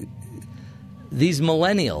because these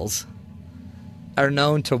millennials are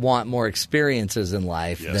known to want more experiences in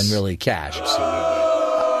life than really cash. Absolutely.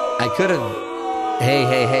 I could have...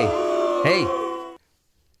 Hey.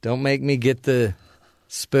 Don't make me get the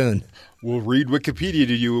spoon. We'll read Wikipedia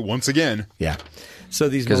to you once again. Yeah. So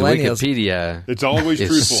these Because millennials... Wikipedia it's always is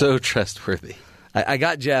truthful. so trustworthy. I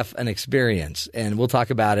got Jeff an experience, and we'll talk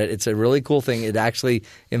about it. It's a really cool thing. It actually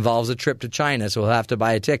involves a trip to China, so he'll have to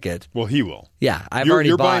buy a ticket. Well, he will. Yeah,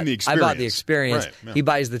 You're buying the experience. I bought the experience. Right, yeah. He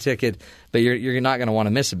buys the ticket, but you're not going to want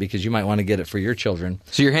to miss it because you might want to get it for your children.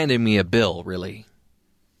 So you're handing me a bill, really.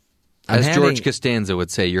 As George Costanza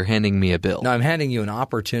would say, you're handing me a bill. No, I'm handing you an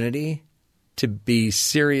opportunity to be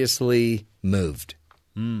seriously moved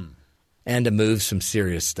and to move some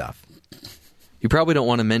serious stuff. You probably don't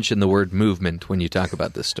want to mention the word movement when you talk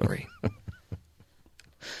about this story.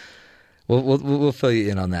 We'll fill you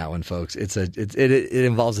in on that one, folks. It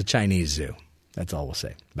involves a Chinese zoo. That's all we'll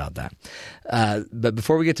say about that. But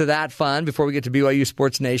before we get to that fun, before we get to BYU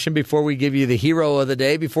Sports Nation, before we give you the hero of the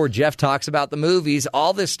day, before Jeff talks about the movies,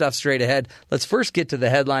 all this stuff straight ahead, let's first get to the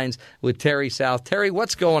headlines with Terry South. Terry,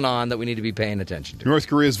 what's going on that we need to be paying attention to? North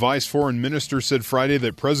Korea's vice foreign minister said Friday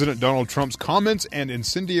that President Donald Trump's comments and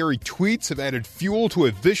incendiary tweets have added fuel to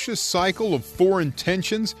a vicious cycle of foreign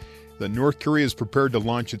tensions, that North Korea is prepared to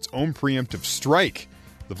launch its own preemptive strike.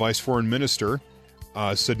 The vice foreign minister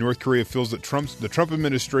said North Korea feels that the Trump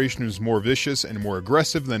administration is more vicious and more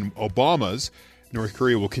aggressive than Obama's. North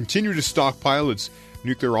Korea will continue to stockpile its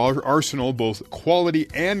nuclear arsenal, both quality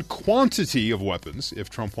and quantity of weapons, if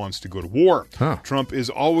Trump wants to go to war. Trump is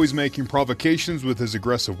always making provocations with his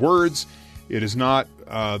aggressive words. It is not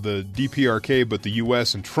the DPRK, but the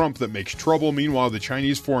U.S. and Trump that makes trouble. Meanwhile, the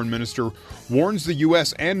Chinese foreign minister warns the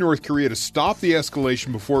U.S. and North Korea to stop the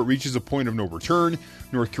escalation before it reaches a point of no return.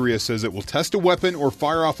 North Korea says it will test a weapon or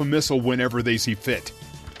fire off a missile whenever they see fit.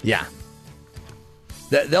 Yeah.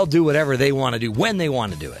 They'll do whatever they want to do when they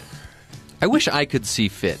want to do it. I wish I could see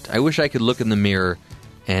fit. I wish I could look in the mirror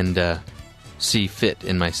and see fit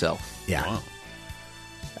in myself. Yeah. Wow.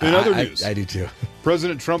 In other news, I do too.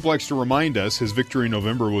 President Trump likes to remind us his victory in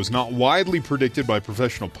November was not widely predicted by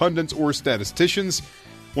professional pundits or statisticians.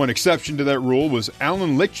 One exception to that rule was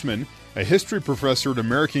Alan Lichtman, a history professor at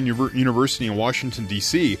American University in Washington,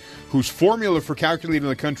 D.C., whose formula for calculating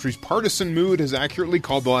the country's partisan mood has accurately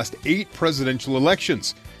called the last 8 presidential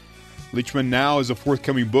elections. Lichtman now has a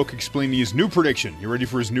forthcoming book explaining his new prediction. You ready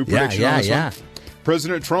for his new prediction on this one?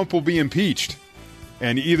 President Trump will be impeached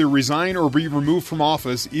and either resign or be removed from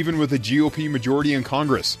office, even with a GOP majority in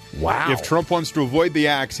Congress. Wow. If Trump wants to avoid the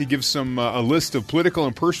axe, he gives a list of political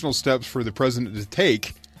and personal steps for the president to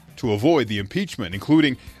take to avoid the impeachment,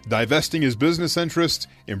 including divesting his business interests,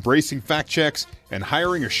 embracing fact checks, and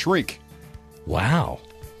hiring a shrink. Wow.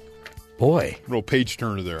 Boy. Real page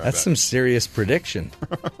turner there. That's some serious prediction.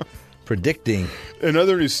 Predicting. In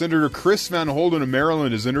other news, Senator Chris Van Holden of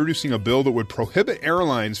Maryland is introducing a bill that would prohibit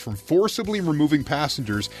airlines from forcibly removing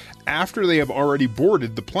passengers after they have already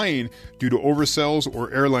boarded the plane due to oversells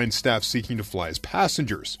or airline staff seeking to fly as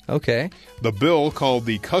passengers. Okay. The bill, called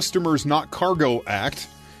the Customers Not Cargo Act,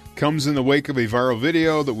 comes in the wake of a viral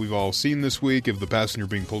video that we've all seen this week of the passenger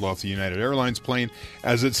being pulled off the United Airlines plane.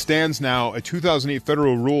 As it stands now, a 2008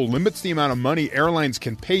 federal rule limits the amount of money airlines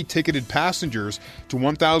can pay ticketed passengers to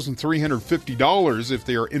 $1,350 if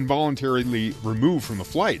they are involuntarily removed from the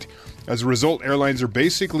flight. As a result, airlines are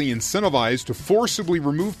basically incentivized to forcibly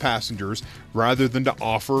remove passengers rather than to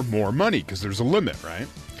offer more money, because there's a limit, right?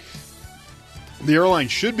 The airline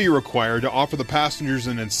should be required to offer the passengers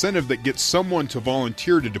an incentive that gets someone to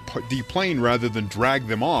volunteer to deplane rather than drag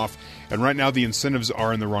them off. And right now the incentives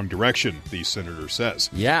are in the wrong direction, the senator says.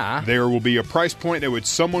 Yeah. There will be a price point at which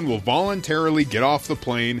someone will voluntarily get off the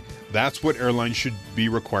plane. That's what airlines should be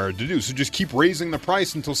required to do. So just keep raising the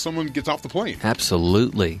price until someone gets off the plane.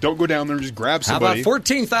 Absolutely. Don't go down there and just grab somebody. How about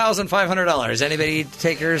 $14,500? Anybody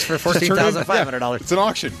takers for $14,500? It's an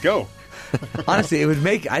auction. Go. Honestly,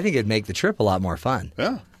 I think it'd make the trip a lot more fun.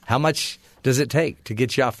 Yeah. How much does it take to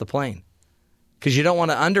get you off the plane? Because you don't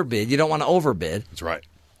want to underbid. You don't want to overbid. That's right.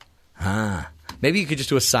 Maybe you could just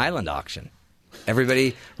do a silent auction.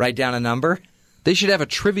 Everybody write down a number. They should have a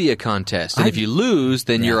trivia contest, and if you lose,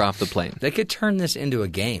 then you're off the plane. They could turn this into a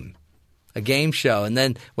game show, and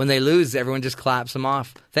then when they lose, everyone just claps them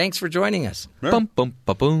off. Thanks for joining us. Yeah. Bum, bum,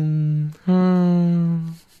 ba-boom.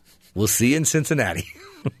 We'll see you in Cincinnati.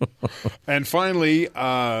 And finally,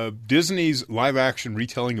 Disney's live-action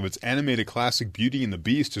retelling of its animated classic Beauty and the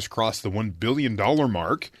Beast has crossed the $1 billion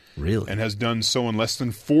mark. Really? And has done so in less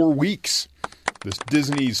than 4 weeks. This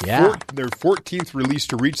Disney's Yeah. their 14th release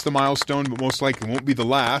to reach the milestone, but most likely won't be the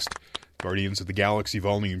last. Guardians of the Galaxy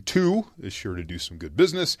Volume 2 is sure to do some good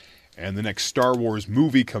business. And the next Star Wars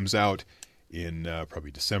movie comes out in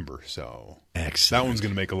probably December. So Excellent. that one's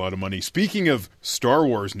going to make a lot of money. Speaking of Star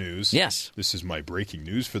Wars news, Yes. this is my breaking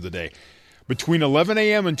news for the day. Between 11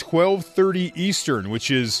 a.m. and 12:30 Eastern,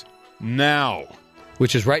 which is now,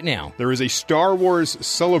 Which is right now. there is a Star Wars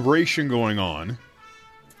celebration going on.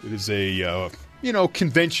 It is a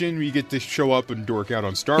convention where you get to show up and dork out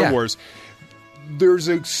on Star Yeah. Wars. There's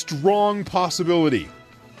a strong possibility,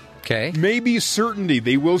 Okay. maybe certainty,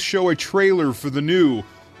 they will show a trailer for the new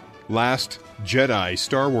Last Jedi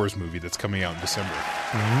Star Wars movie that's coming out in December.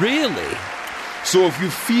 Really? So if you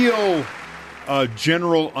feel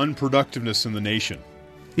general unproductiveness in the nation,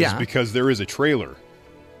 it's because there is a trailer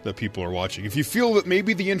that people are watching. If you feel that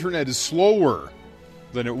maybe the internet is slower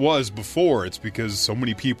than it was before, it's because so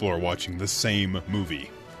many people are watching the same movie.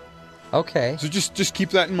 Okay. So just keep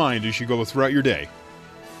that in mind as you go throughout your day.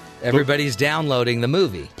 Everybody's downloading the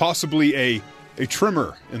movie. Possibly a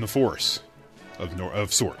trimmer in the force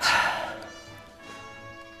of sorts.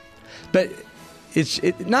 But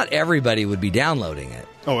not everybody would be downloading it.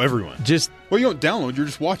 Oh, everyone. Well, you don't download, you're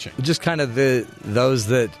just watching. Just kind of those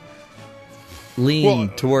that lean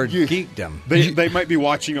toward geekdom. They might be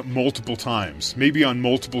watching it multiple times, maybe on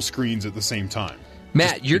multiple screens at the same time.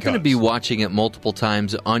 Matt, you're going to be watching it multiple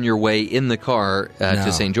times on your way in the car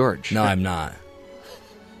to St. George. No, I'm not.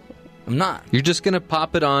 I'm not. You're just going to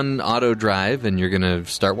pop it on auto drive and you're going to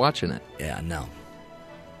start watching it. Yeah, no.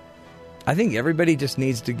 I think everybody just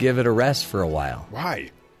needs to give it a rest for a while.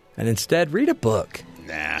 Why? And instead, read a book.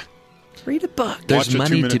 Nah. Read a book. There's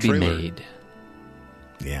money to be trailer. made.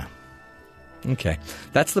 Yeah. Okay.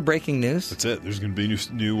 That's the breaking news. That's it. There's going to be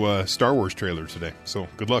a new Star Wars trailer today. So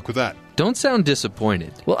good luck with that. Don't sound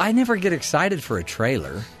disappointed. Well, I never get excited for a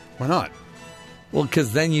trailer. Why not? Well,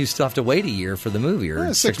 because then you still have to wait a year for the movie,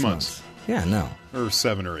 or 6 months. Yeah, no. Or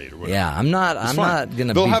 7 or 8 or whatever. Yeah, I'm not going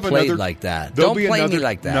to be played like that. There'll Don't be play me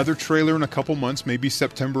like that. Another trailer in a couple months, maybe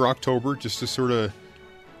September, October, just to sort of...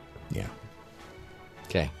 Yeah.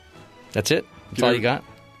 Okay. That's it? That's all you got?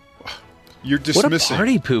 What You're a dismissing...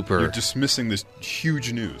 party pooper. You're dismissing this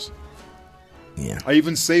huge news. Yeah. I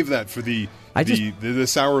even saved that for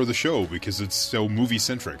this hour of the show because it's so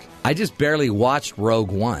movie-centric. I just barely watched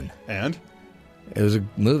Rogue One. And? It was a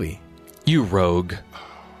movie. You rogue.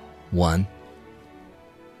 One.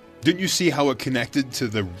 Didn't you see how it connected to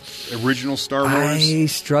the original Star Wars? I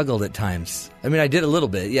struggled at times. I mean, I did a little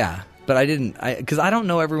bit, yeah. But I didn't, because I don't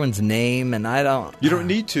know everyone's name, and I don't... You don't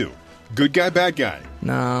need to. Good guy, bad guy.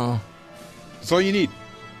 No. That's all you need.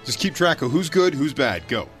 Just keep track of who's good, who's bad.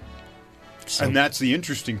 Go. So, and that's the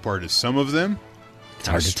interesting part is some of them it's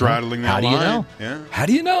hard to straddling tell. that How line. do you know? Yeah. How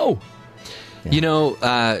do you know? Yeah. You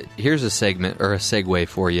know, here's a segment or a segue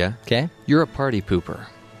for you. Okay. You're a party pooper.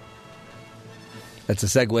 That's a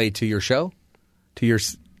segue to your show? To your...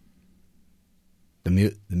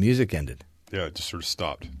 The music ended. Yeah, it just sort of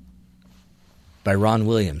stopped. By Ron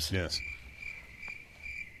Williams. Yes.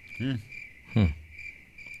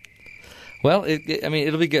 Well,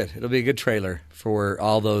 it'll be good. It'll be a good trailer for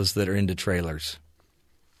all those that are into trailers.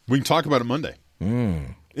 We can talk about it Monday.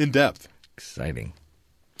 In depth. Exciting.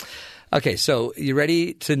 Okay, so you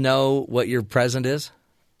ready to know what your present is,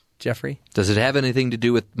 Jeffrey? Does it have anything to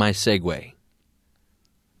do with my segue?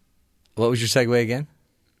 What was your segue again?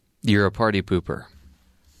 You're a party pooper.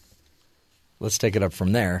 Let's take it up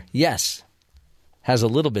from there. Yes, has a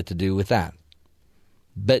little bit to do with that.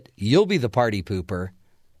 But you'll be the party pooper,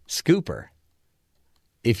 scooper,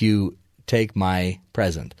 if you take my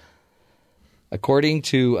present. According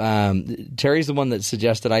to Terry's the one that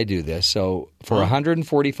suggested I do this. So for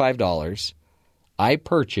 $145, I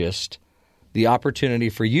purchased the opportunity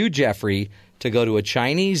for you, Jeffrey, to go to a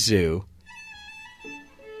Chinese zoo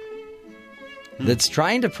that's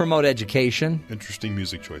trying to promote education. Interesting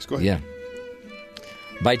music choice. Go ahead. Yeah.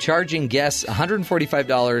 By charging guests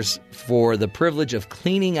 $145 for the privilege of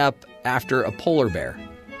cleaning up after a polar bear.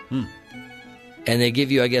 And they give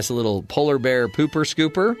you, I guess, a little polar bear pooper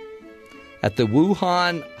scooper at the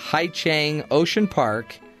Wuhan Haichang Ocean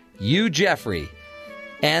Park. You, Jeffrey,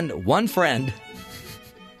 and one friend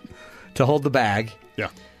to hold the bag. Yeah.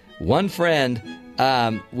 One friend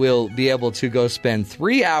will be able to go spend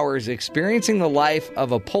 3 hours experiencing the life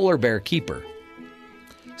of a polar bear keeper.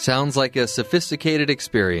 Sounds like a sophisticated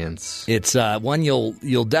experience. It's one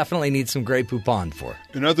you'll definitely need some Grey Poupon for.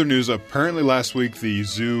 In other news, apparently last week the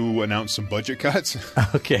zoo announced some budget cuts.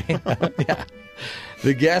 Okay. Yeah.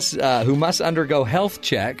 The guests who must undergo health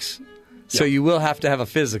checks, so you will have to have a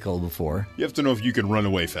physical before. You have to know if you can run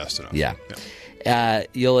away fast enough. Yeah.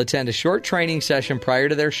 You'll attend a short training session prior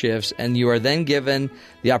to their shifts, and you are then given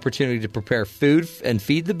the opportunity to prepare food and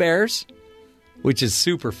feed the bears, which is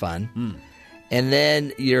super fun. And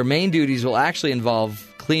then your main duties will actually involve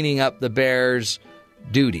cleaning up the bears'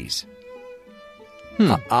 duties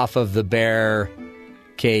off of the bear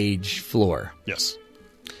cage floor. Yes.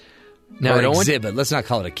 Now, Or exhibit. Let's not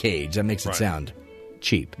call it a cage. That makes it Right. sound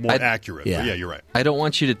cheap. More accurate. Yeah. But yeah, you're right. I don't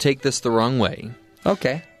want you to take this the wrong way,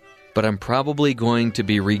 Okay. but I'm probably going to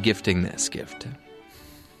be regifting this gift.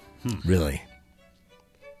 Really?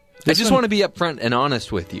 I just want to be upfront and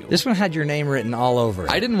honest with you. This one had your name written all over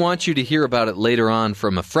it. I didn't want you to hear about it later on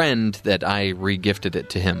from a friend that I regifted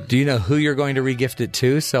it to him. Do you know who you're going to regift it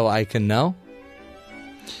to so I can know?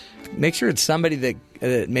 Make sure it's somebody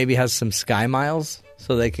that maybe has some sky miles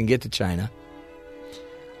so they can get to China.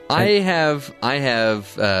 I have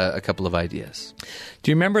a couple of ideas.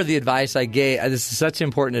 Do you remember the advice I gave? This is such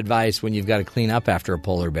important advice when you've got to clean up after a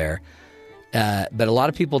polar bear. But a lot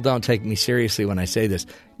of people don't take me seriously when I say this.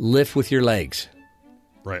 Lift with your legs,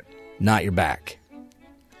 Right. not your back.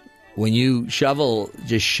 When you shovel,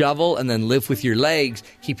 just shovel and then lift with your legs.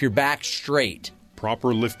 Keep your back straight.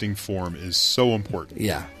 Proper lifting form is so important.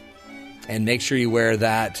 Yeah. And make sure you wear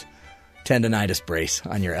that tendonitis brace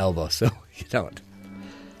on your elbow so you don't.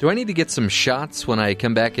 Do I need to get some shots when I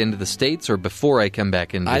come back into the States or before I come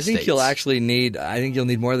back into the States? I think you'll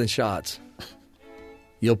need more than shots.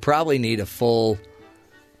 You'll probably need a full,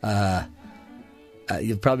 what's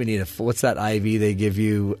that IV they give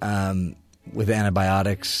you with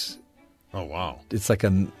antibiotics? Oh, wow. It's like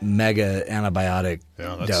a mega antibiotic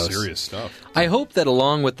Yeah, that's dose. serious stuff. I hope that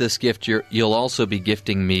along with this gift, you'll also be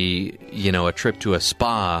gifting me, a trip to a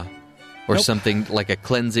spa or something like a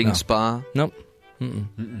cleansing spa. Nope.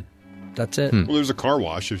 Mm-mm. That's it. Well, there's a car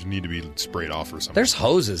wash if you need to be sprayed off or something. There's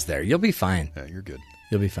hoses there. You'll be fine. Yeah, you're good.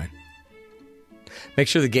 You'll be fine. Make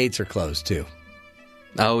sure the gates are closed, too.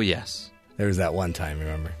 Oh, yes. There was that one time,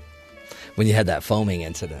 remember? When you had that foaming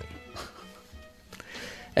incident.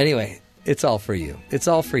 Anyway, it's all for you. It's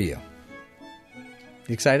all for you.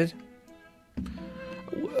 You excited?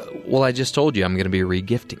 Well, I just told you I'm going to be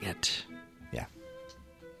regifting it. Yeah.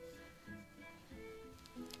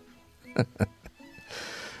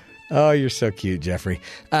 Oh, you're so cute, Jeffrey.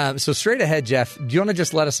 So straight ahead, Jeff, do you want to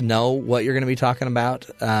just let us know what you're going to be talking about?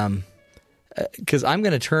 Because I'm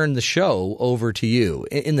going to turn the show over to you.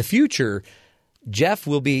 In the future, Jeff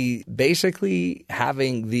will be basically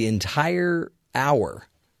having the entire hour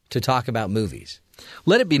to talk about movies.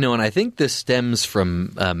 Let it be known, I think this stems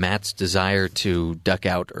from Matt's desire to duck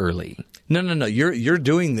out early. No. You're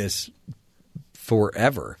doing this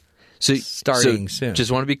forever. Starting soon.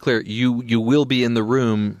 Just want to be clear, you will be in the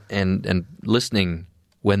room and listening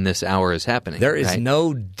when this hour is happening. There is right?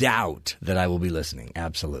 no doubt that I will be listening.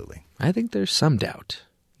 Absolutely. I think there's some doubt.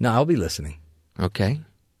 No, I'll be listening. Okay.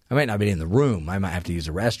 I might not be in the room. I might have to use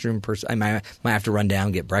a restroom. I might have to run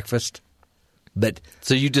down, get breakfast.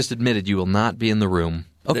 So you just admitted you will not be in the room.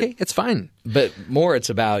 Okay, it's fine. But more it's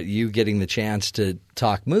about you getting the chance to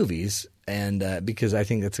talk movies, and because I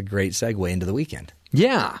think that's a great segue into the weekend.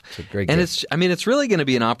 Yeah. It's a great and gift. it's really going to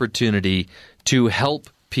be an opportunity to help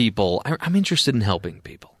people. I'm interested in helping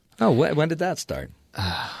people. Oh, when did that start?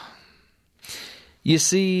 You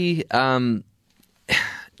see,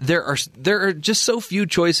 there are just so few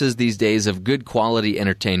choices these days of good quality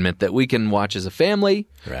entertainment that we can watch as a family,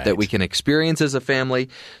 Right. that we can experience as a family.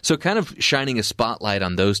 So kind of shining a spotlight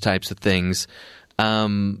on those types of things.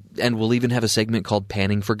 And we'll even have a segment called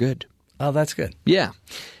Panning for Good. Oh, that's good. Yeah.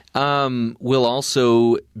 We'll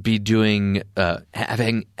also be doing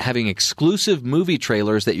having exclusive movie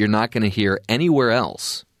trailers that you're not going to hear anywhere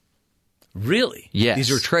else. Really? Yes.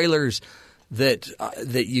 These are trailers that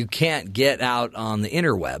you can't get out on the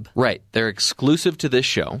interweb. Right. They're exclusive to this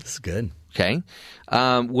show. That's good. Okay.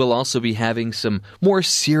 We'll also be having some more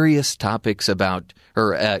serious topics about,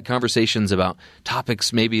 or conversations about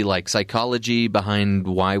topics maybe like psychology behind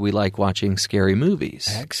why we like watching scary movies.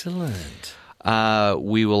 Excellent.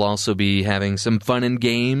 We will also be having some fun and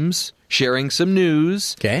games, sharing some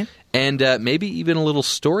news, okay, and maybe even a little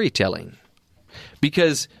storytelling.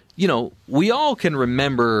 Because, we all can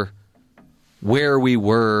remember where we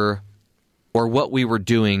were or what we were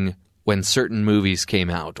doing when certain movies came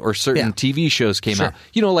out or certain TV shows came out.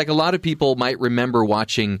 Like a lot of people might remember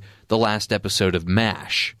watching the last episode of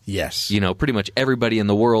MASH. Yes. Pretty much everybody in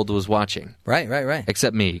the world was watching. Right.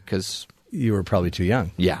 Except me, because... You were probably too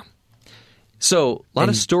young. Yeah. So, a lot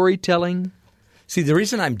of storytelling. See, the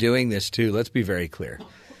reason I'm doing this, too, let's be very clear.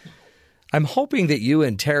 I'm hoping that you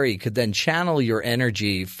and Terry could then channel your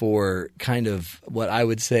energy for kind of what I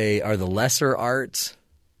would say are the lesser arts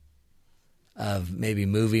of maybe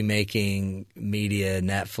movie making, media,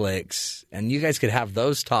 Netflix, and you guys could have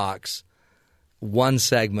those talks one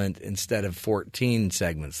segment instead of 14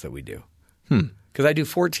 segments that we do. Because I do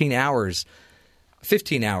 14 hours,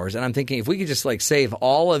 15 hours, and I'm thinking if we could just save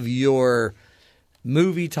all of your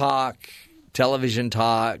movie talk, television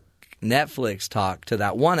talk, Netflix talk to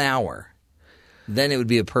that 1 hour, then it would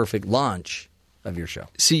be a perfect launch of your show.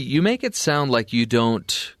 See, you make it sound like you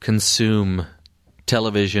don't consume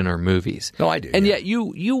television or movies. No, I do. And yet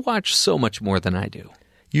you watch so much more than I do.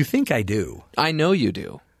 You think I do. I know you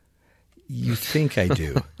do. You think I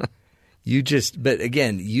do. But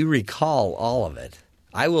again, you recall all of it.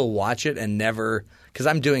 I will watch it and never, because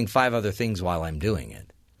I'm doing 5 other things while I'm doing it.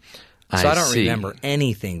 So I don't remember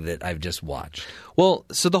anything that I've just watched. Well,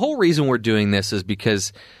 so the whole reason we're doing this is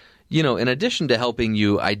because, in addition to helping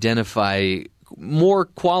you identify more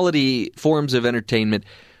quality forms of entertainment,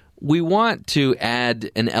 we want to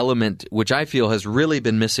add an element which I feel has really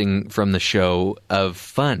been missing from the show of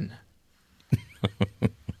fun.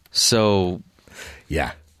 So,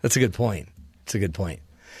 yeah, that's a good point. It's a good point.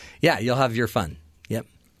 Yeah, you'll have your fun. Yep.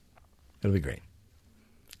 It'll be great.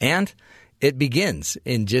 And it begins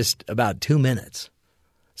in just about 2 minutes.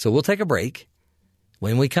 So we'll take a break.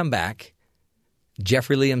 When we come back,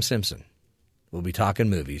 Jeffrey Liam Simpson will be talking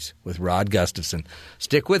movies with Rod Gustafson.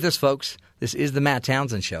 Stick with us, folks. This is the Matt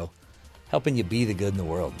Townsend Show, helping you be the good in the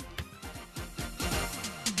world.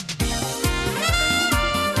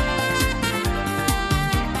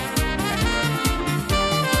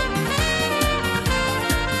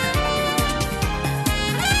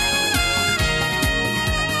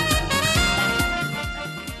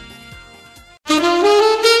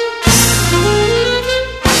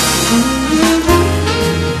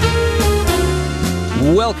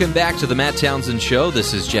 Welcome back to the Matt Townsend Show.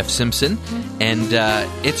 This is Jeff Simpson, and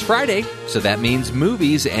it's Friday, so that means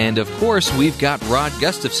movies, and of course, we've got Rod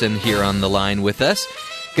Gustafson here on the line with us.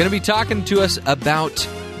 Going to be talking to us about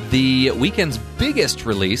the weekend's biggest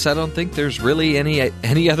release. I don't think there's really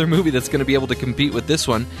any other movie that's going to be able to compete with this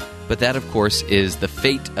one, but that, of course, is The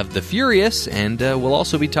Fate of the Furious, and we'll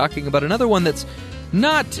also be talking about another one that's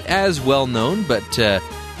not as well known, but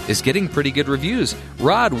is getting pretty good reviews.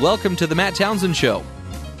 Rod, welcome to the Matt Townsend Show.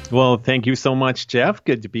 Well, thank you so much, Jeff.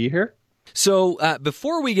 Good to be here. So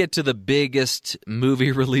before we get to the biggest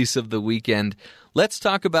movie release of the weekend, let's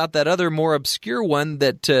talk about that other more obscure one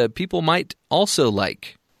that people might also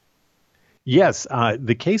like. Yes,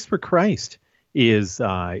 The Case for Christ is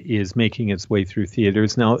making its way through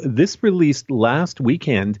theaters. Now, this released last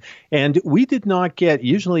weekend, and we did not get,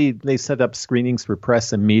 usually they set up screenings for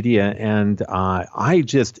press and media, and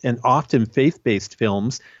often faith-based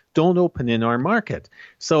films don't open in our market.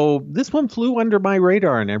 So this one flew under my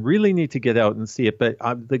radar, and I really need to get out and see it. But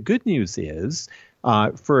the good news is,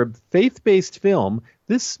 for a faith-based film,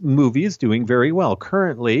 this movie is doing very well.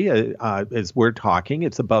 Currently, as we're talking,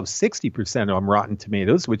 it's above 60% on Rotten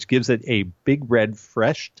Tomatoes, which gives it a big red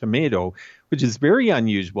fresh tomato, which is very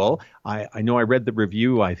unusual. I know I read the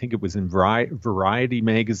review. I think it was in Variety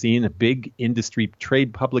magazine, a big industry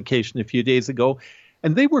trade publication a few days ago.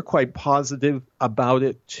 And they were quite positive about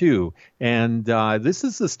it, too. And this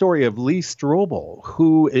is the story of Lee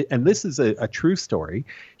Strobel, and this is a true story.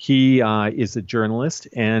 He is a journalist,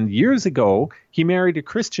 and years ago, he married a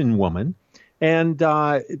Christian woman. And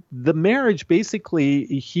the marriage, basically,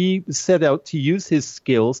 he set out to use his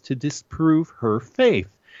skills to disprove her faith.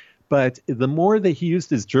 But the more that he used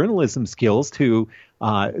his journalism skills to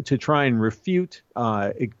try and refute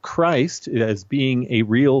Christ as being a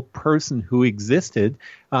real person who existed,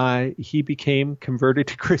 he became converted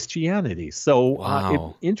to Christianity. So,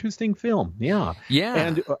 wow. Interesting film, yeah.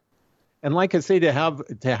 And like I say, to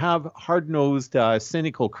have hard-nosed,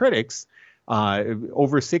 cynical critics,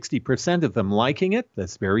 over 60% of them liking it,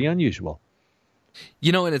 that's very unusual.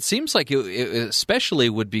 You know, and it seems like it especially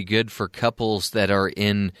would be good for couples that are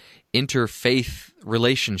in interfaith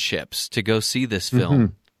relationships to go see this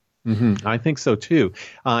film. Mm-hmm. I think so too.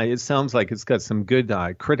 It sounds like it's got some good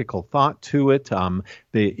critical thought to it.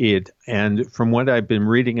 And from what I've been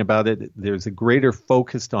reading about it, there's a greater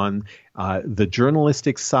focus on the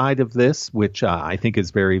journalistic side of this, which I think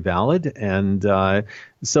is very valid. And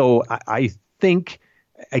so I think,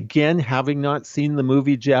 again, having not seen the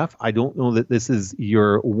movie, Jeff, I don't know that this is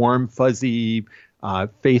your warm, fuzzy,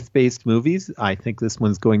 faith-based movies. I think this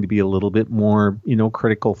one's going to be a little bit more,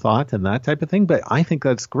 critical thought and that type of thing. But I think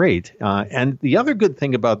that's great. And the other good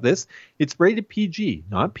thing about this, it's rated PG,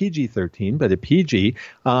 not PG-13, but a PG,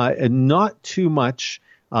 and not too much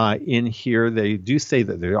in here. They do say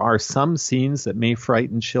that there are some scenes that may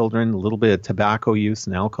frighten children, a little bit of tobacco use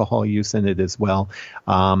and alcohol use in it as well,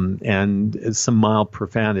 and some mild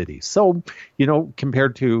profanity. So,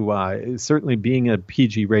 compared to certainly being a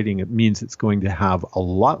PG rating, it means it's going to have a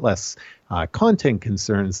lot less content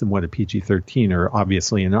concerns than what a PG-13 or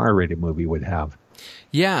obviously an R-rated movie would have.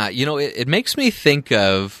 Yeah, it makes me think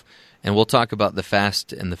of, and we'll talk about the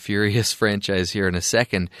Fast and the Furious franchise here in a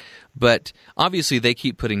second, but obviously they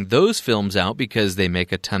keep putting those films out because they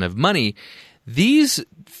make a ton of money. These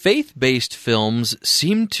faith-based films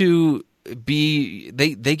seem to be,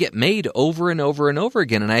 they get made over and over and over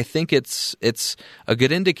again, and I think it's a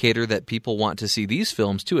good indicator that people want to see these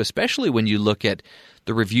films too, especially when you look at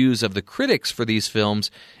the reviews of the critics for these films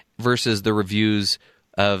versus the reviews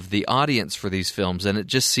of the audience for these films. And it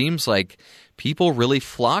just seems like people really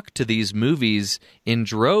flock to these movies in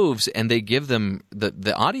droves, and they give them,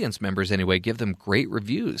 the audience members anyway, give them great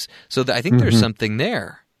reviews. So I think there's something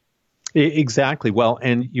there. Exactly. Well,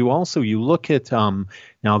 and you look at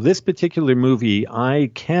now this particular movie.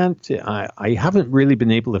 I haven't really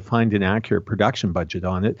been able to find an accurate production budget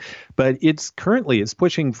on it, but it's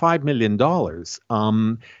pushing $5 million,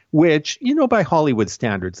 which, by Hollywood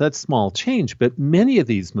standards, that's small change. But many of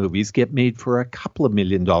these movies get made for a couple of $1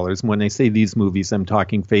 million. And when I say these movies, I'm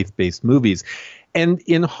talking faith-based movies. And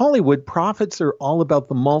in Hollywood, profits are all about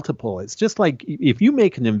the multiple. It's just like if you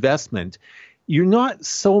make an investment, you're not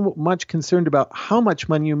so much concerned about how much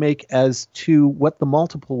money you make as to what the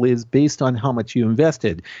multiple is based on how much you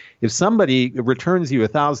invested. If somebody returns you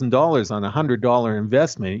 $1,000 on a $100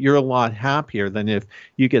 investment, you're a lot happier than if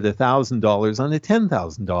you get $1,000 on a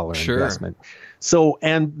 $10,000 investment. So,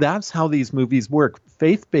 and that's how these movies work.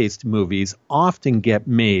 Faith-based movies often get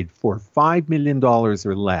made for $5 million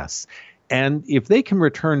or less. And if they can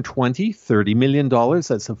return $20, $30 million,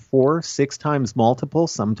 that's a 4-6 times multiple.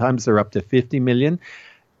 Sometimes they're up to $50 million.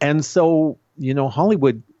 And so,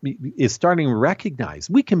 Hollywood is starting to recognize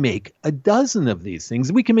we can make a dozen of these things.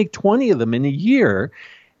 We can make 20 of them in a year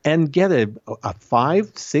and get a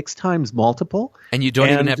 5-6 times multiple. And you don't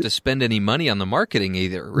even have to spend any money on the marketing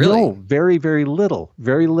either, really. No, very, very little,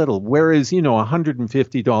 very little. Whereas,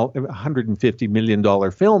 $150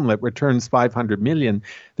 million film that returns $500 million,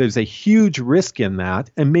 there's a huge risk in that,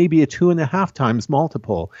 and maybe a 2.5 times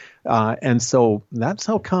multiple. And so that's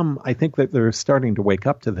how come I think that they're starting to wake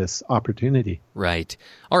up to this opportunity. Right.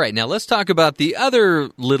 All right. Now let's talk about the other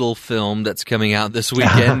little film that's coming out this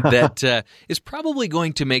weekend that is probably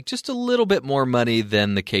going to make just a little bit more money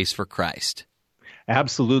than The Case for Christ.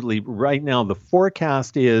 Absolutely. Right now, the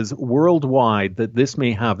forecast is worldwide that this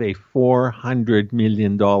may have a $400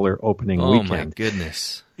 million opening weekend. Oh, my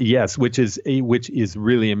goodness. Yes, which is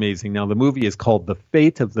really amazing. Now, the movie is called The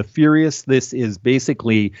Fate of the Furious. This is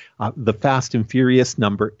basically the Fast and Furious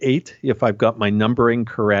number 8, if I've got my numbering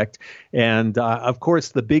correct. And, of course,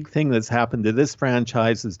 the big thing that's happened to this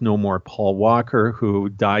franchise is no more Paul Walker, who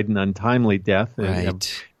died an untimely death.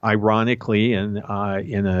 Right. Ironically, in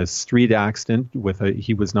a street accident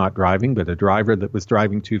he was not driving, but a driver that was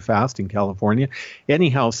driving too fast in California.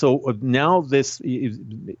 Anyhow, so now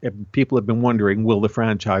people have been wondering, will the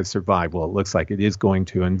franchise survive? Well, it looks like it is going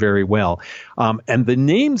to, and very well. And the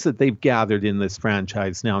names that they've gathered in this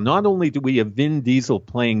franchise now, not only do we have Vin Diesel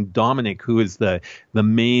playing Dominic, who is the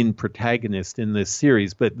main protagonist in this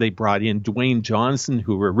series, but they brought in Dwayne Johnson,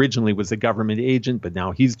 who originally was a government agent, but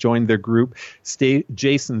now he's joined their group.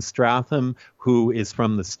 Jason Jason Stratham, who is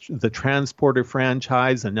from the Transporter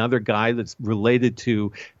franchise, another guy that's related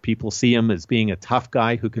to, people see him as being a tough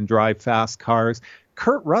guy who can drive fast cars.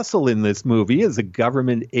 Kurt Russell in this movie is a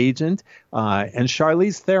government agent, and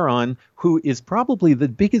Charlize Theron, who is probably the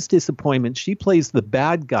biggest disappointment. She plays the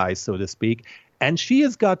bad guy, so to speak, and she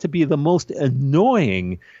has got to be the most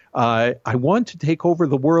annoying I want to take over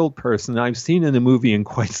the world person I've seen in a movie in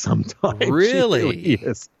quite some time. Really?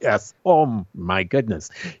 Yes. Oh, my goodness.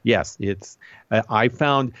 Yes, it's. I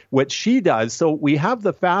found what she does. So we have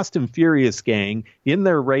the Fast and Furious gang in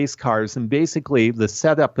their race cars, and basically the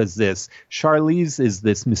setup is this. Charlize is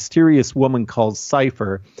this mysterious woman called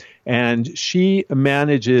Cypher, and she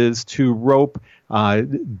manages to rope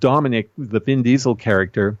Dominic, the Vin Diesel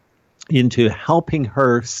character, into helping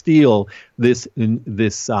her steal this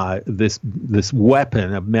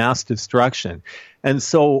weapon of mass destruction. And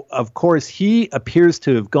so, of course, he appears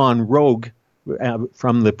to have gone rogue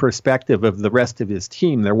from the perspective of the rest of his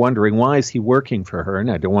team. They're wondering, why is he working for her?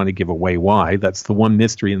 And I don't want to give away why. That's the one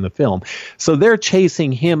mystery in the film. So they're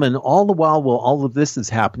chasing him, and all the while all of this is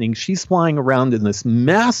happening, she's flying around in this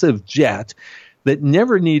massive jet that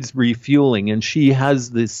never needs refueling, and she has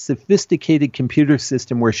this sophisticated computer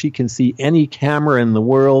system where she can see any camera in the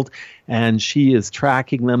world, and she is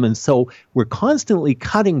tracking them. And so we're constantly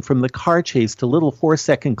cutting from the car chase to little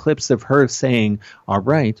 4-second clips of her saying, all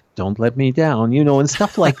right, don't let me down, and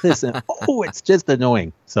stuff like this. And it's just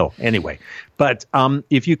annoying. So anyway, but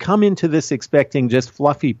if you come into this expecting just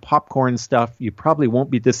fluffy popcorn stuff, you probably won't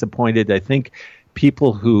be disappointed. I think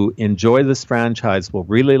people who enjoy this franchise will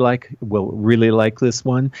really like this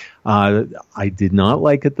one. I did not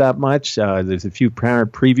like it that much. There's a few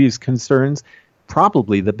previews concerns.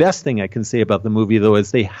 Probably the best thing I can say about the movie, though,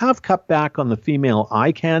 is they have cut back on the female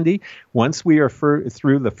eye candy. Once we are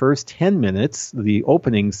through the first 10 minutes, the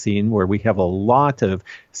opening scene where we have a lot of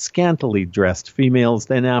scantily dressed females,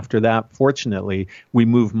 then after that, fortunately, we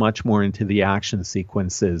move much more into the action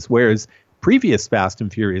sequences. Whereas previous Fast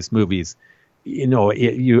and Furious movies,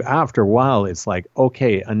 you after a while, it's like,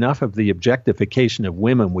 okay, enough of the objectification of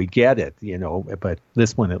women. We get it, but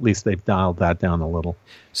this one, at least they've dialed that down a little.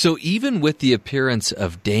 So even with the appearance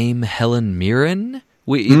of Dame Helen Mirren,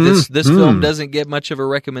 this film doesn't get much of a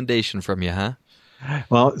recommendation from you, huh?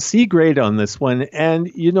 Well, C grade on this one,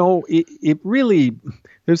 and it really,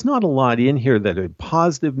 there's not a lot in here that are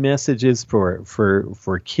positive messages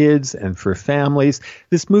for kids and for families.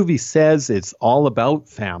 This movie says it's all about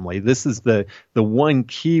family. This is the one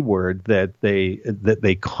key word that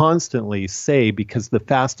they constantly say, because the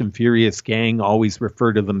Fast and Furious gang always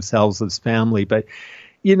refer to themselves as family, but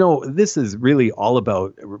this is really all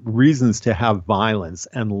about reasons to have violence,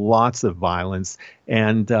 and lots of violence.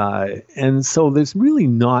 And so there's really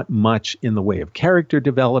not much in the way of character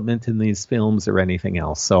development in these films or anything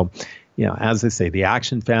else. So, as I say, the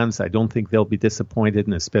action fans, I don't think they'll be disappointed,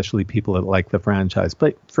 and especially people that like the franchise.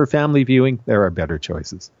 But for family viewing, there are better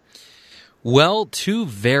choices. Well, two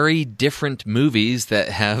very different movies that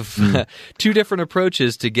have two different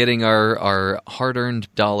approaches to getting our hard-earned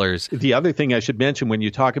dollars. The other thing I should mention, when you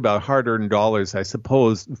talk about hard-earned dollars, I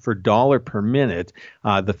suppose for dollar per minute,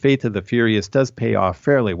 The Fate of the Furious does pay off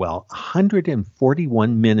fairly well.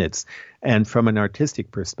 141 minutes. And from an artistic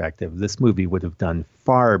perspective, this movie would have done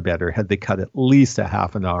far better had they cut at least a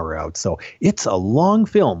half an hour out. So it's a long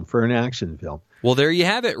film for an action film. Well, there you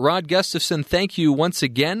have it. Rod Gustafson, thank you once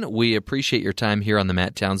again. We appreciate your time here on The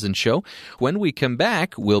Matt Townsend Show. When we come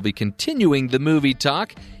back, we'll be continuing the movie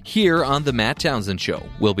talk here on The Matt Townsend Show.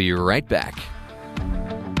 We'll be right back.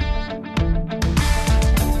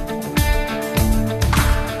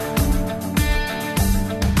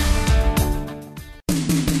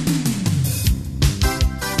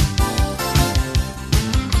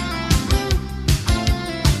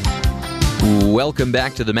 Welcome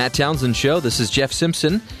back to the Matt Townsend Show. This is Jeff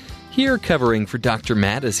Simpson here covering for Dr.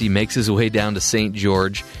 Matt as he makes his way down to St.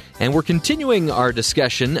 George. And we're continuing our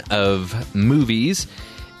discussion of movies.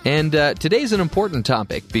 And today's an important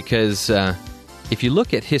topic because if you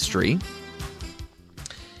look at history,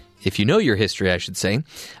 if you know your history, I should say,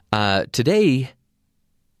 today,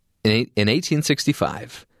 in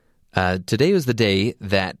 1865, today was the day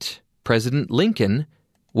that President Lincoln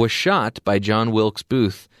was shot by John Wilkes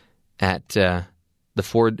Booth at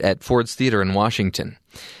Ford's Theater in Washington.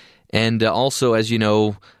 And also, as you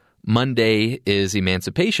know, Monday is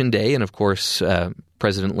Emancipation Day, and of course,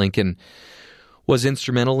 President Lincoln was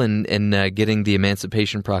instrumental in getting the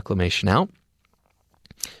Emancipation Proclamation out.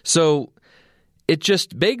 So it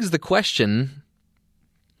just begs the question,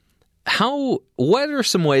 what are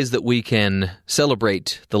some ways that we can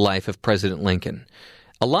celebrate the life of President Lincoln?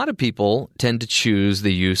 a lot of people tend to choose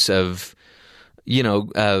the use of,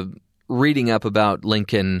 reading up about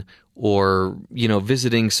Lincoln or,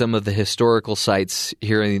 visiting some of the historical sites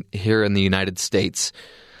here in the United States.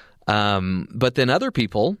 But then other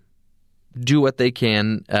people do what they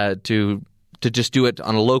can to just do it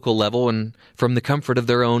on a local level and from the comfort of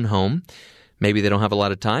their own home. Maybe they don't have a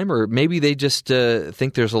lot of time, or maybe they just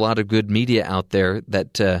think there's a lot of good media out there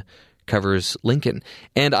that covers Lincoln.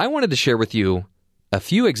 And I wanted to share with you a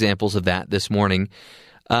few examples of that this morning.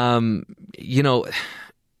 The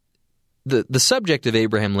subject of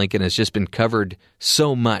Abraham Lincoln has just been covered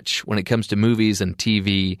so much when it comes to movies and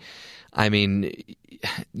TV. I mean,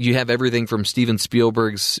 you have everything from Steven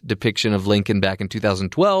Spielberg's depiction of Lincoln back in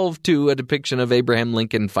 2012 to a depiction of Abraham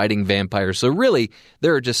Lincoln fighting vampires. So really,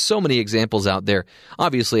 there are just so many examples out there.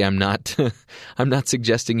 Obviously, I'm not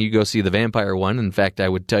suggesting you go see the vampire one. In fact, I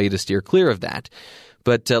would tell you to steer clear of that.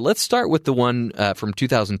 But let's start with the one from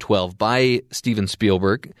 2012 by Steven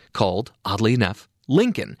Spielberg called, oddly enough,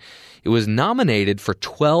 Lincoln. It was nominated for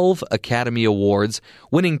 12 Academy Awards,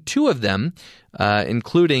 winning 2 of them,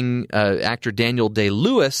 including actor Daniel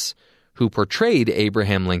Day-Lewis, who portrayed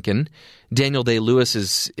Abraham Lincoln. Daniel Day-Lewis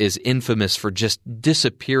is infamous for just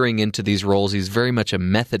disappearing into these roles. He's very much a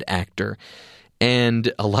method actor.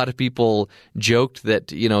 And a lot of people joked that,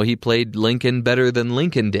 he played Lincoln better than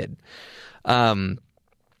Lincoln did.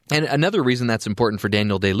 And another reason that's important for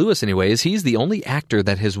Daniel Day-Lewis anyway is he's the only actor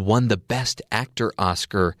that has won the Best Actor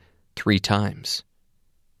Oscar 3 times.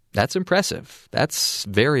 That's impressive. That's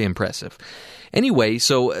very impressive. Anyway,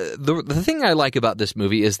 so the thing I like about this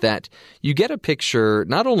movie is that you get a picture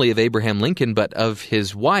not only of Abraham Lincoln but of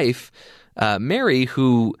his wife, Mary,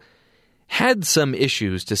 who had some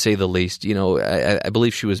issues, to say the least. I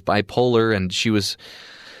believe she was bipolar, and she was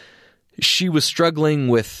struggling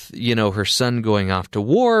with, her son going off to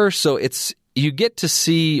war. So you get to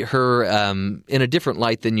see her in a different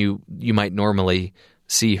light than you might normally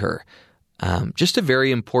see her. Just a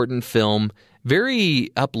very important film,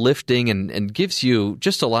 very uplifting, and gives you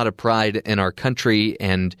just a lot of pride in our country,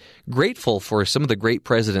 and grateful for some of the great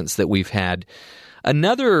presidents that we've had.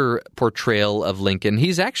 Another portrayal of Lincoln,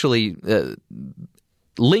 he's actually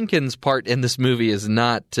Lincoln's part in this movie is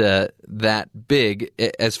not that big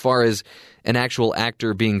as far as an actual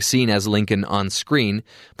actor being seen as Lincoln on screen,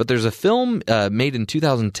 but there's a film made in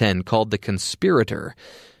 2010 called The Conspirator,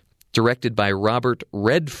 directed by Robert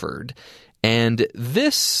Redford, and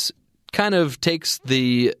this kind of takes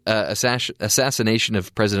the assassination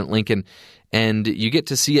of President Lincoln, and you get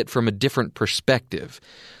to see it from a different perspective.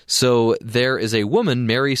 So there is a woman,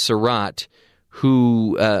 Mary Surratt,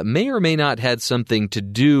 who may or may not had something to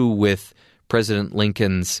do with President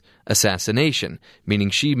Lincoln's assassination, meaning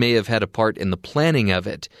she may have had a part in the planning of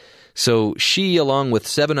it. So she, along with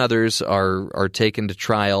 7 others, are taken to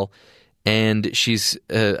trial, and she's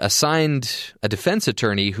assigned a defense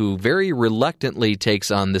attorney who very reluctantly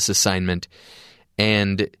takes on this assignment,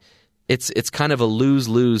 and it's kind of a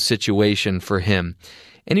lose-lose situation for him.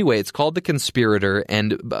 Anyway, it's called The Conspirator,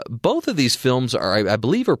 and both of these films I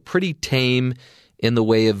believe are pretty tame in the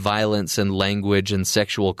way of violence and language and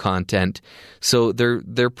sexual content. So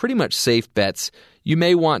they're pretty much safe bets. You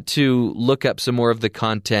may want to look up some more of the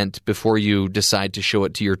content before you decide to show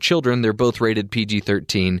it to your children. They're both rated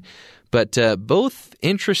PG-13, but both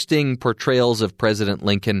interesting portrayals of President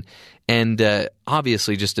Lincoln, and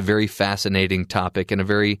obviously just a very fascinating topic and a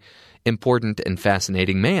very important and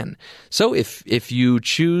fascinating man. So if you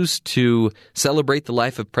choose to celebrate the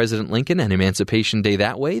life of President Lincoln and Emancipation Day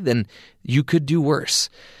that way, then you could do worse.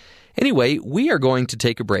 Anyway, we are going to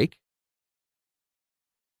take a break.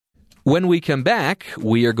 When we come back,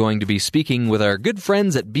 we are going to be speaking with our good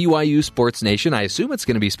friends at BYU Sports Nation. I assume it's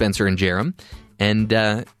going to be Spencer and Jerem, and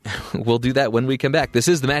we'll do that when we come back. This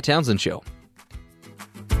is the Matt Townsend Show.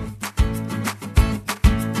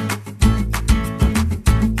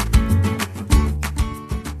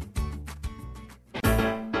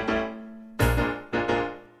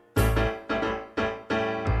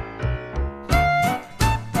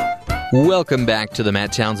 Welcome back to the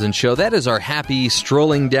Matt Townsend Show. That is our happy,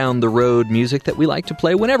 strolling down the road music that we like to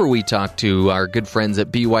play whenever we talk to our good friends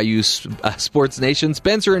at BYU Sports Nation.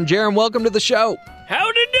 Spencer and Jerem, welcome to the show.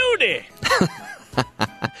 Howdy doody.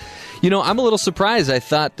 I'm a little surprised. I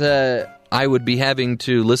thought I would be having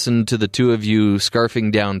to listen to the two of you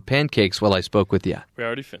scarfing down pancakes while I spoke with you. We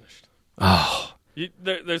already finished. Oh.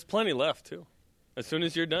 There's plenty left, too. As soon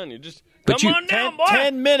as you're done, you just... But Come on down, boy.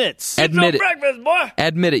 10 minutes. Admit it. Breakfast, boy.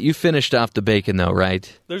 Admit it. You finished off the bacon, though,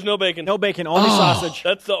 right? There's no bacon. No bacon, only sausage.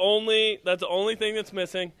 That's the only thing that's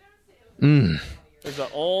missing. Mm. There's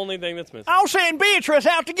the only thing that's missing. I'll send Beatrice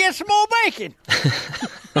out to get some more bacon.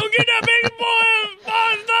 Don't get that big boy.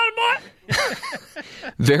 Oh, it's not a boy.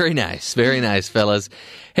 Very nice, fellas.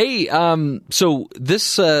 Hey, so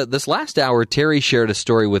this last hour, Terry shared a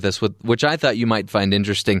story with us, which I thought you might find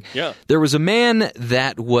interesting. Yeah. There was a man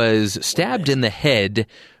that was stabbed in the head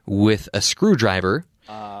with a screwdriver.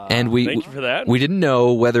 And thank you for that. We didn't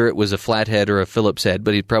know whether it was a flathead or a Phillips head,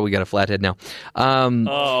 but he'd probably got a flathead now.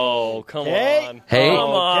 Oh, come on. Hey. Come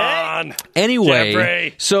on. Anyway,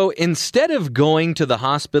 Jeffrey. so instead of going to the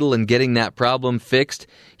hospital and getting that problem fixed,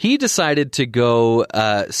 he decided to go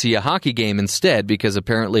see a hockey game instead because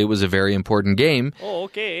apparently it was a very important game. Oh,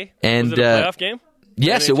 okay. And, was it a playoff game?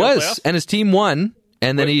 Yes, it NHL was. playoffs? And his team won,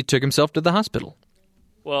 and then he took himself to the hospital.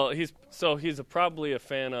 Well, he's probably a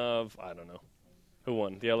fan of, I don't know. Who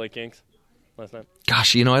won? The LA Kings last night?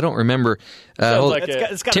 Gosh, I don't remember. Sounds like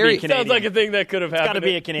it's gotta Terry, be a Canadian. Sounds like a thing that could have happened. It's got to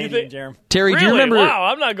be a Canadian, Jeremy. Terry, really? do you remember? Wow,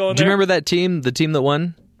 I'm not going Do you there. remember that team, the team that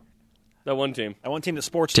won? That one team. That one team that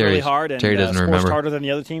sports Terry- really hard and Terry doesn't sports remember. harder than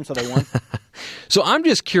the other team, so they won. So I'm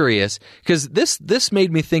just curious because this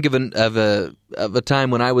made me think of a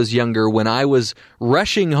time when I was younger, when I was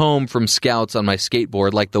rushing home from Scouts on my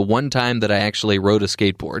skateboard, like the one time that I actually rode a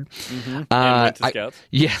skateboard. And went to Scouts?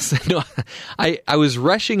 Yes, no, I was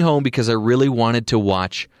rushing home because I really wanted to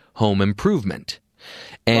watch Home Improvement,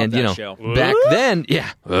 and Love that show.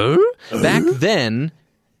 back then.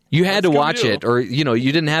 You had to watch it, or, you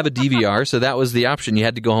didn't have a DVR, so that was the option. You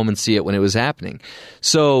had to go home and see it when it was happening.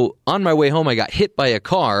 So on my way home, I got hit by a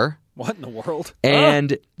car. What in the world?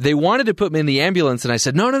 And they wanted to put me in the ambulance, and I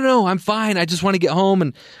said, no, I'm fine. I just want to get home.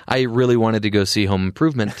 And I really wanted to go see Home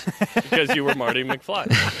Improvement. Because you were Marty McFly.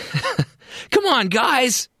 Come on,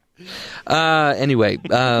 guys. Anyway,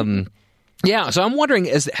 yeah, so I'm wondering,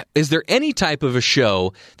 is there any type of a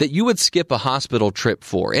show that you would skip a hospital trip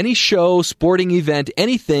for? Any show, sporting event,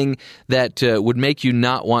 anything that would make you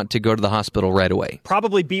not want to go to the hospital right away?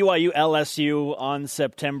 Probably BYU LSU on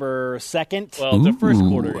September 2nd. Well, the first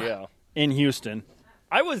quarter, yeah. In Houston.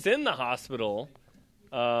 I was in the hospital,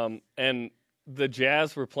 and the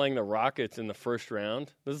Jazz were playing the Rockets in the first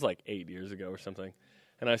round. This is like 8 years ago or something.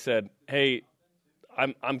 And I said, hey,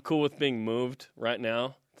 I'm cool with being moved right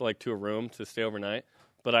now to a room to stay overnight,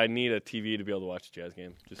 but I need a TV to be able to watch a Jazz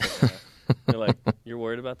game. Just like that. They're like, you're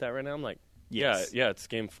worried about that right now? I'm like, Yes. yeah, it's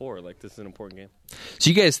game 4. Like, this is an important game. So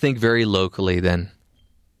you guys think very locally then?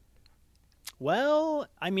 Well,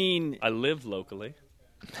 I mean, I live locally.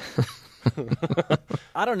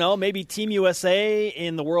 I don't know. Maybe Team USA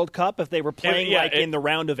in the World Cup if they were playing in the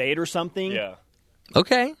round of 8 or something. Yeah.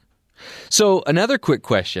 Okay. So another quick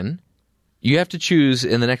question. You have to choose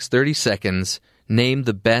in the next 30 seconds, name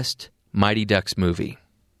the best Mighty Ducks movie.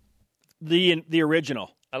 The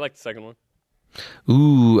original. I like the second one.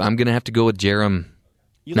 Ooh, I'm going to have to go with Jerem.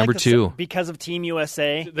 You Number like 2. Because of Team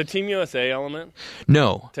USA? The Team USA element?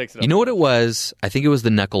 No. Takes it up. You know what it was? I think it was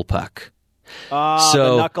the Knuckle Puck.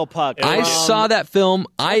 The Knuckle Puck. I saw that film.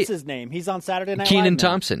 What's his name? He's on Saturday Night Live Keenan now.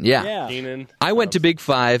 Thompson, yeah. Keenan. I went to Big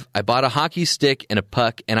 5. I bought a hockey stick and a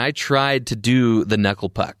puck, and I tried to do the Knuckle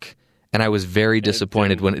Puck. And I was very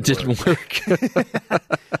disappointed when it didn't work.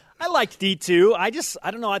 I liked D2. I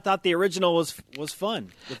don't know. I thought the original was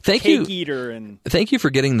fun. With Thank Cake you. Eater and Thank you for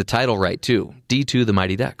getting the title right, too. D2, The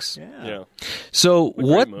Mighty Ducks. Yeah. So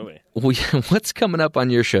What a great movie. what's coming up on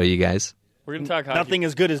your show, you guys? We're going to talk hockey. nothing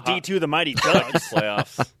as good as D2, The Mighty Hockey Ducks.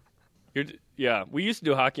 playoffs. Yeah, we used to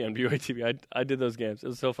do hockey on BYU TV. I did those games. It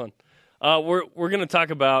was so fun. We're going to talk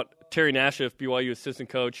about Terry Nashif, BYU assistant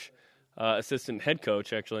coach, assistant head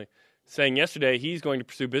coach, actually, saying yesterday he's going to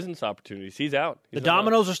pursue business opportunities. He's out. The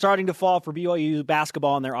dominoes are starting to fall for BYU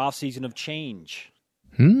basketball in their offseason of change.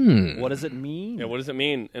 What does it mean? Yeah, what does it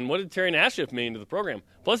mean? And what did Terry Nashif mean to the program?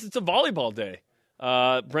 Plus, it's a volleyball day.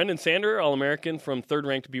 Brendan Sander, All-American from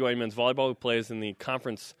third-ranked BYU men's volleyball, who plays in the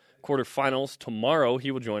conference quarterfinals tomorrow.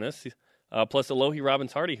 He will join us. Plus, Alohi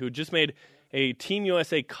Robbins-Hardy, who just made a Team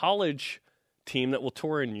USA college team that will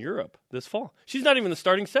tour in Europe this fall. She's not even the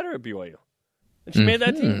starting setter at BYU. And she made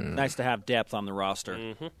that team. Nice to have depth on the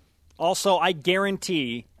roster. Also, I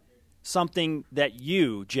guarantee something that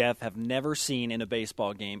you, Jeff, have never seen in a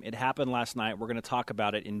baseball game. It happened last night. We're going to talk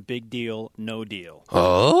about it in Big Deal, No Deal.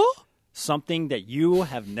 Oh? Something that you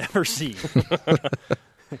have never seen.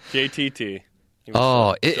 JTT.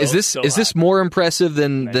 Oh, is this more impressive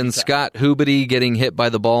than Scott Hubity getting hit by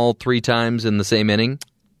the ball 3 times in the same inning?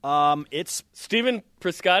 It's Steven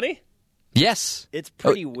Piscotty? Yes. It's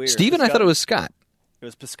pretty weird. Steven, I thought it was Scott. It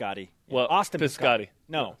was Piscotty. Well, Austin Piscotty.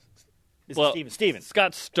 No. It's Well, Steven.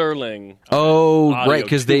 Scott Sterling. Oh, audio right,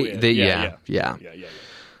 because to they it. yeah.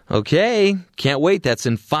 Okay, can't wait. That's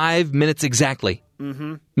in 5 minutes exactly.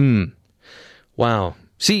 Mm-hmm. Wow.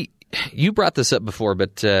 See, you brought this up before,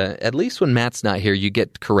 but at least when Matt's not here, you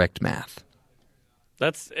get correct math.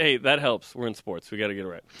 That helps. We're in sports. We got to get it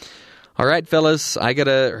right. All right, fellas, I got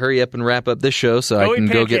to hurry up and wrap up this show so I can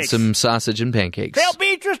go get some sausage and pancakes. Tell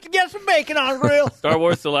Beatrice to get some bacon on the grill. Star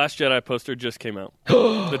Wars The Last Jedi poster just came out.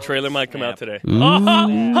 The trailer might come out today.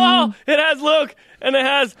 Oh, it has Luke, and it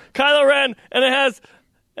has Kylo Ren, and it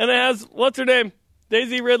has what's her name?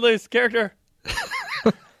 Daisy Ridley's character.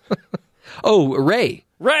 Oh, Rey.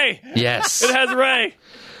 Rey. Yes. It has Rey.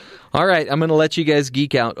 All right, I'm going to let you guys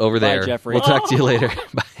geek out over there. Bye, Jeffrey. We'll talk to you later.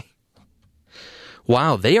 Bye.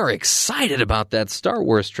 Wow, they are excited about that Star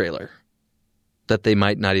Wars trailer that they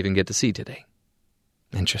might not even get to see today.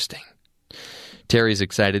 Interesting. Terry's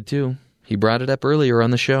excited too. He brought it up earlier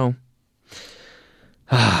on the show.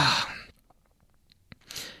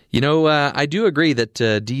 You know, I do agree that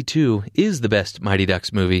D2 is the best Mighty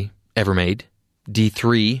Ducks movie ever made.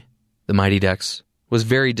 D3, The Mighty Ducks, was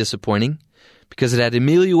very disappointing because it had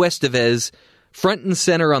Emilio Estevez front and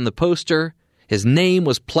center on the poster. His name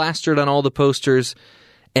was plastered on all the posters,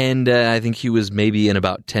 and I think he was maybe in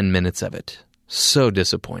about 10 minutes of it. So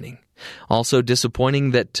disappointing. Also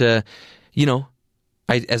disappointing that,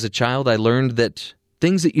 as a child, I learned that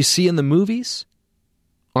things that you see in the movies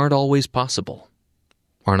aren't always possible,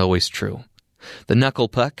 aren't always true. The knuckle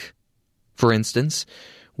puck, for instance,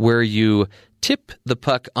 where you tip the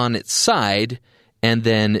puck on its side and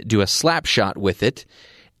then do a slap shot with it,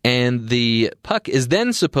 and the puck is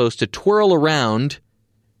then supposed to twirl around,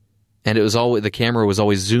 and the camera was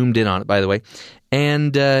always zoomed in on it, by the way.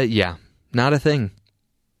 And not a thing.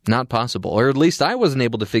 Not possible. Or at least I wasn't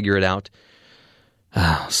able to figure it out.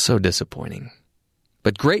 Oh, so disappointing.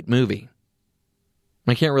 But great movie.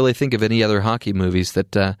 I can't really think of any other hockey movies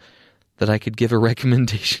that I could give a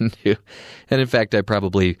recommendation to. And in fact, I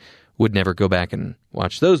probably would never go back and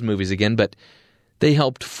watch those movies again, but they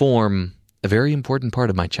helped form a very important part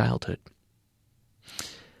of my childhood.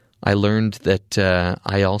 I learned that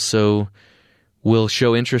I also will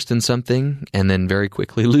show interest in something and then very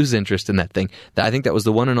quickly lose interest in that thing. I think that was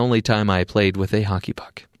the one and only time I played with a hockey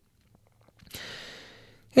puck.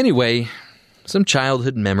 Anyway, some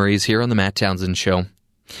childhood memories here on the Matt Townsend Show.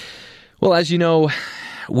 Well, as you know,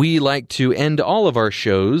 we like to end all of our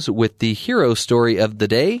shows with the hero story of the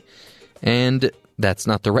day, and that's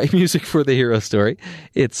not the right music for the hero story.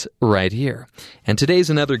 It's right here. And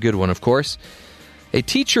today's another good one, of course. A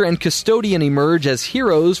teacher and custodian emerge as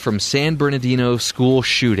heroes from San Bernardino school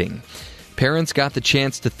shooting. Parents got the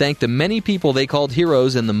chance to thank the many people they called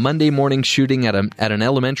heroes in the Monday morning shooting at an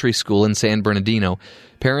elementary school in San Bernardino.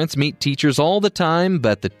 Parents meet teachers all the time,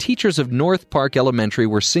 but the teachers of North Park Elementary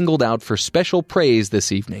were singled out for special praise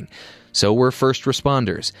this evening. So were first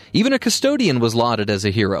responders. Even a custodian was lauded as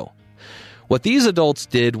a hero. What these adults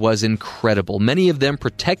did was incredible, many of them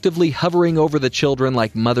protectively hovering over the children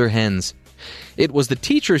like mother hens. It was the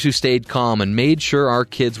teachers who stayed calm and made sure our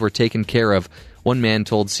kids were taken care of, one man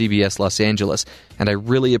told CBS Los Angeles, and I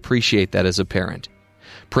really appreciate that as a parent.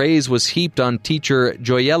 Praise was heaped on teacher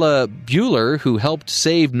Joyella Bueller, who helped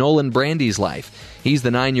save Nolan Brandy's life. He's the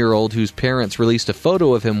 9-year-old whose parents released a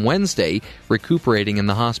photo of him Wednesday recuperating in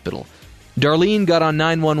the hospital. Darlene got on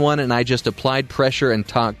 911 and I just applied pressure and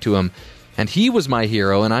talked to him. And he was my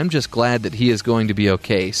hero, and I'm just glad that he is going to be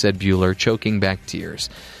okay, said Bueller, choking back tears.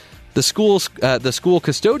 The school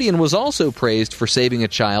custodian was also praised for saving a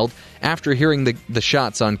child after hearing the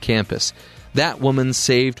shots on campus. That woman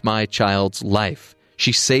saved my child's life.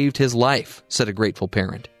 She saved his life, said a grateful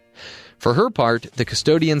parent. For her part, the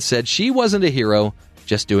custodian said she wasn't a hero,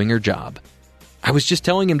 just doing her job. I was just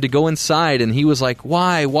telling him to go inside, and he was like,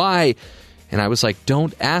 why? And I was like,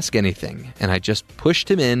 don't ask anything. And I just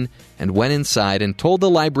pushed him in and went inside and told the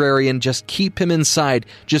librarian, just keep him inside.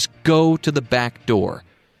 Just go to the back door.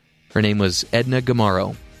 Her name was Edna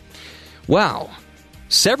Gamaro. Wow.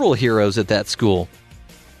 Several heroes at that school.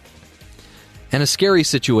 And a scary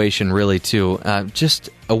situation, really, too. Just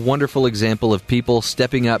a wonderful example of people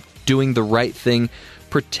stepping up, doing the right thing,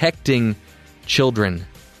 protecting children.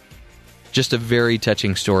 Just a very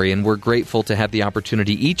touching story, and we're grateful to have the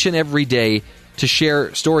opportunity each and every day to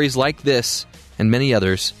share stories like this and many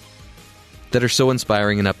others that are so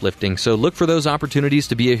inspiring and uplifting. So look for those opportunities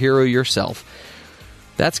to be a hero yourself.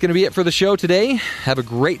 That's going to be it for the show today. Have a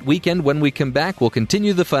great weekend. When we come back, we'll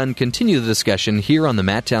continue the fun, continue the discussion here on The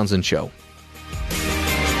Matt Townsend Show.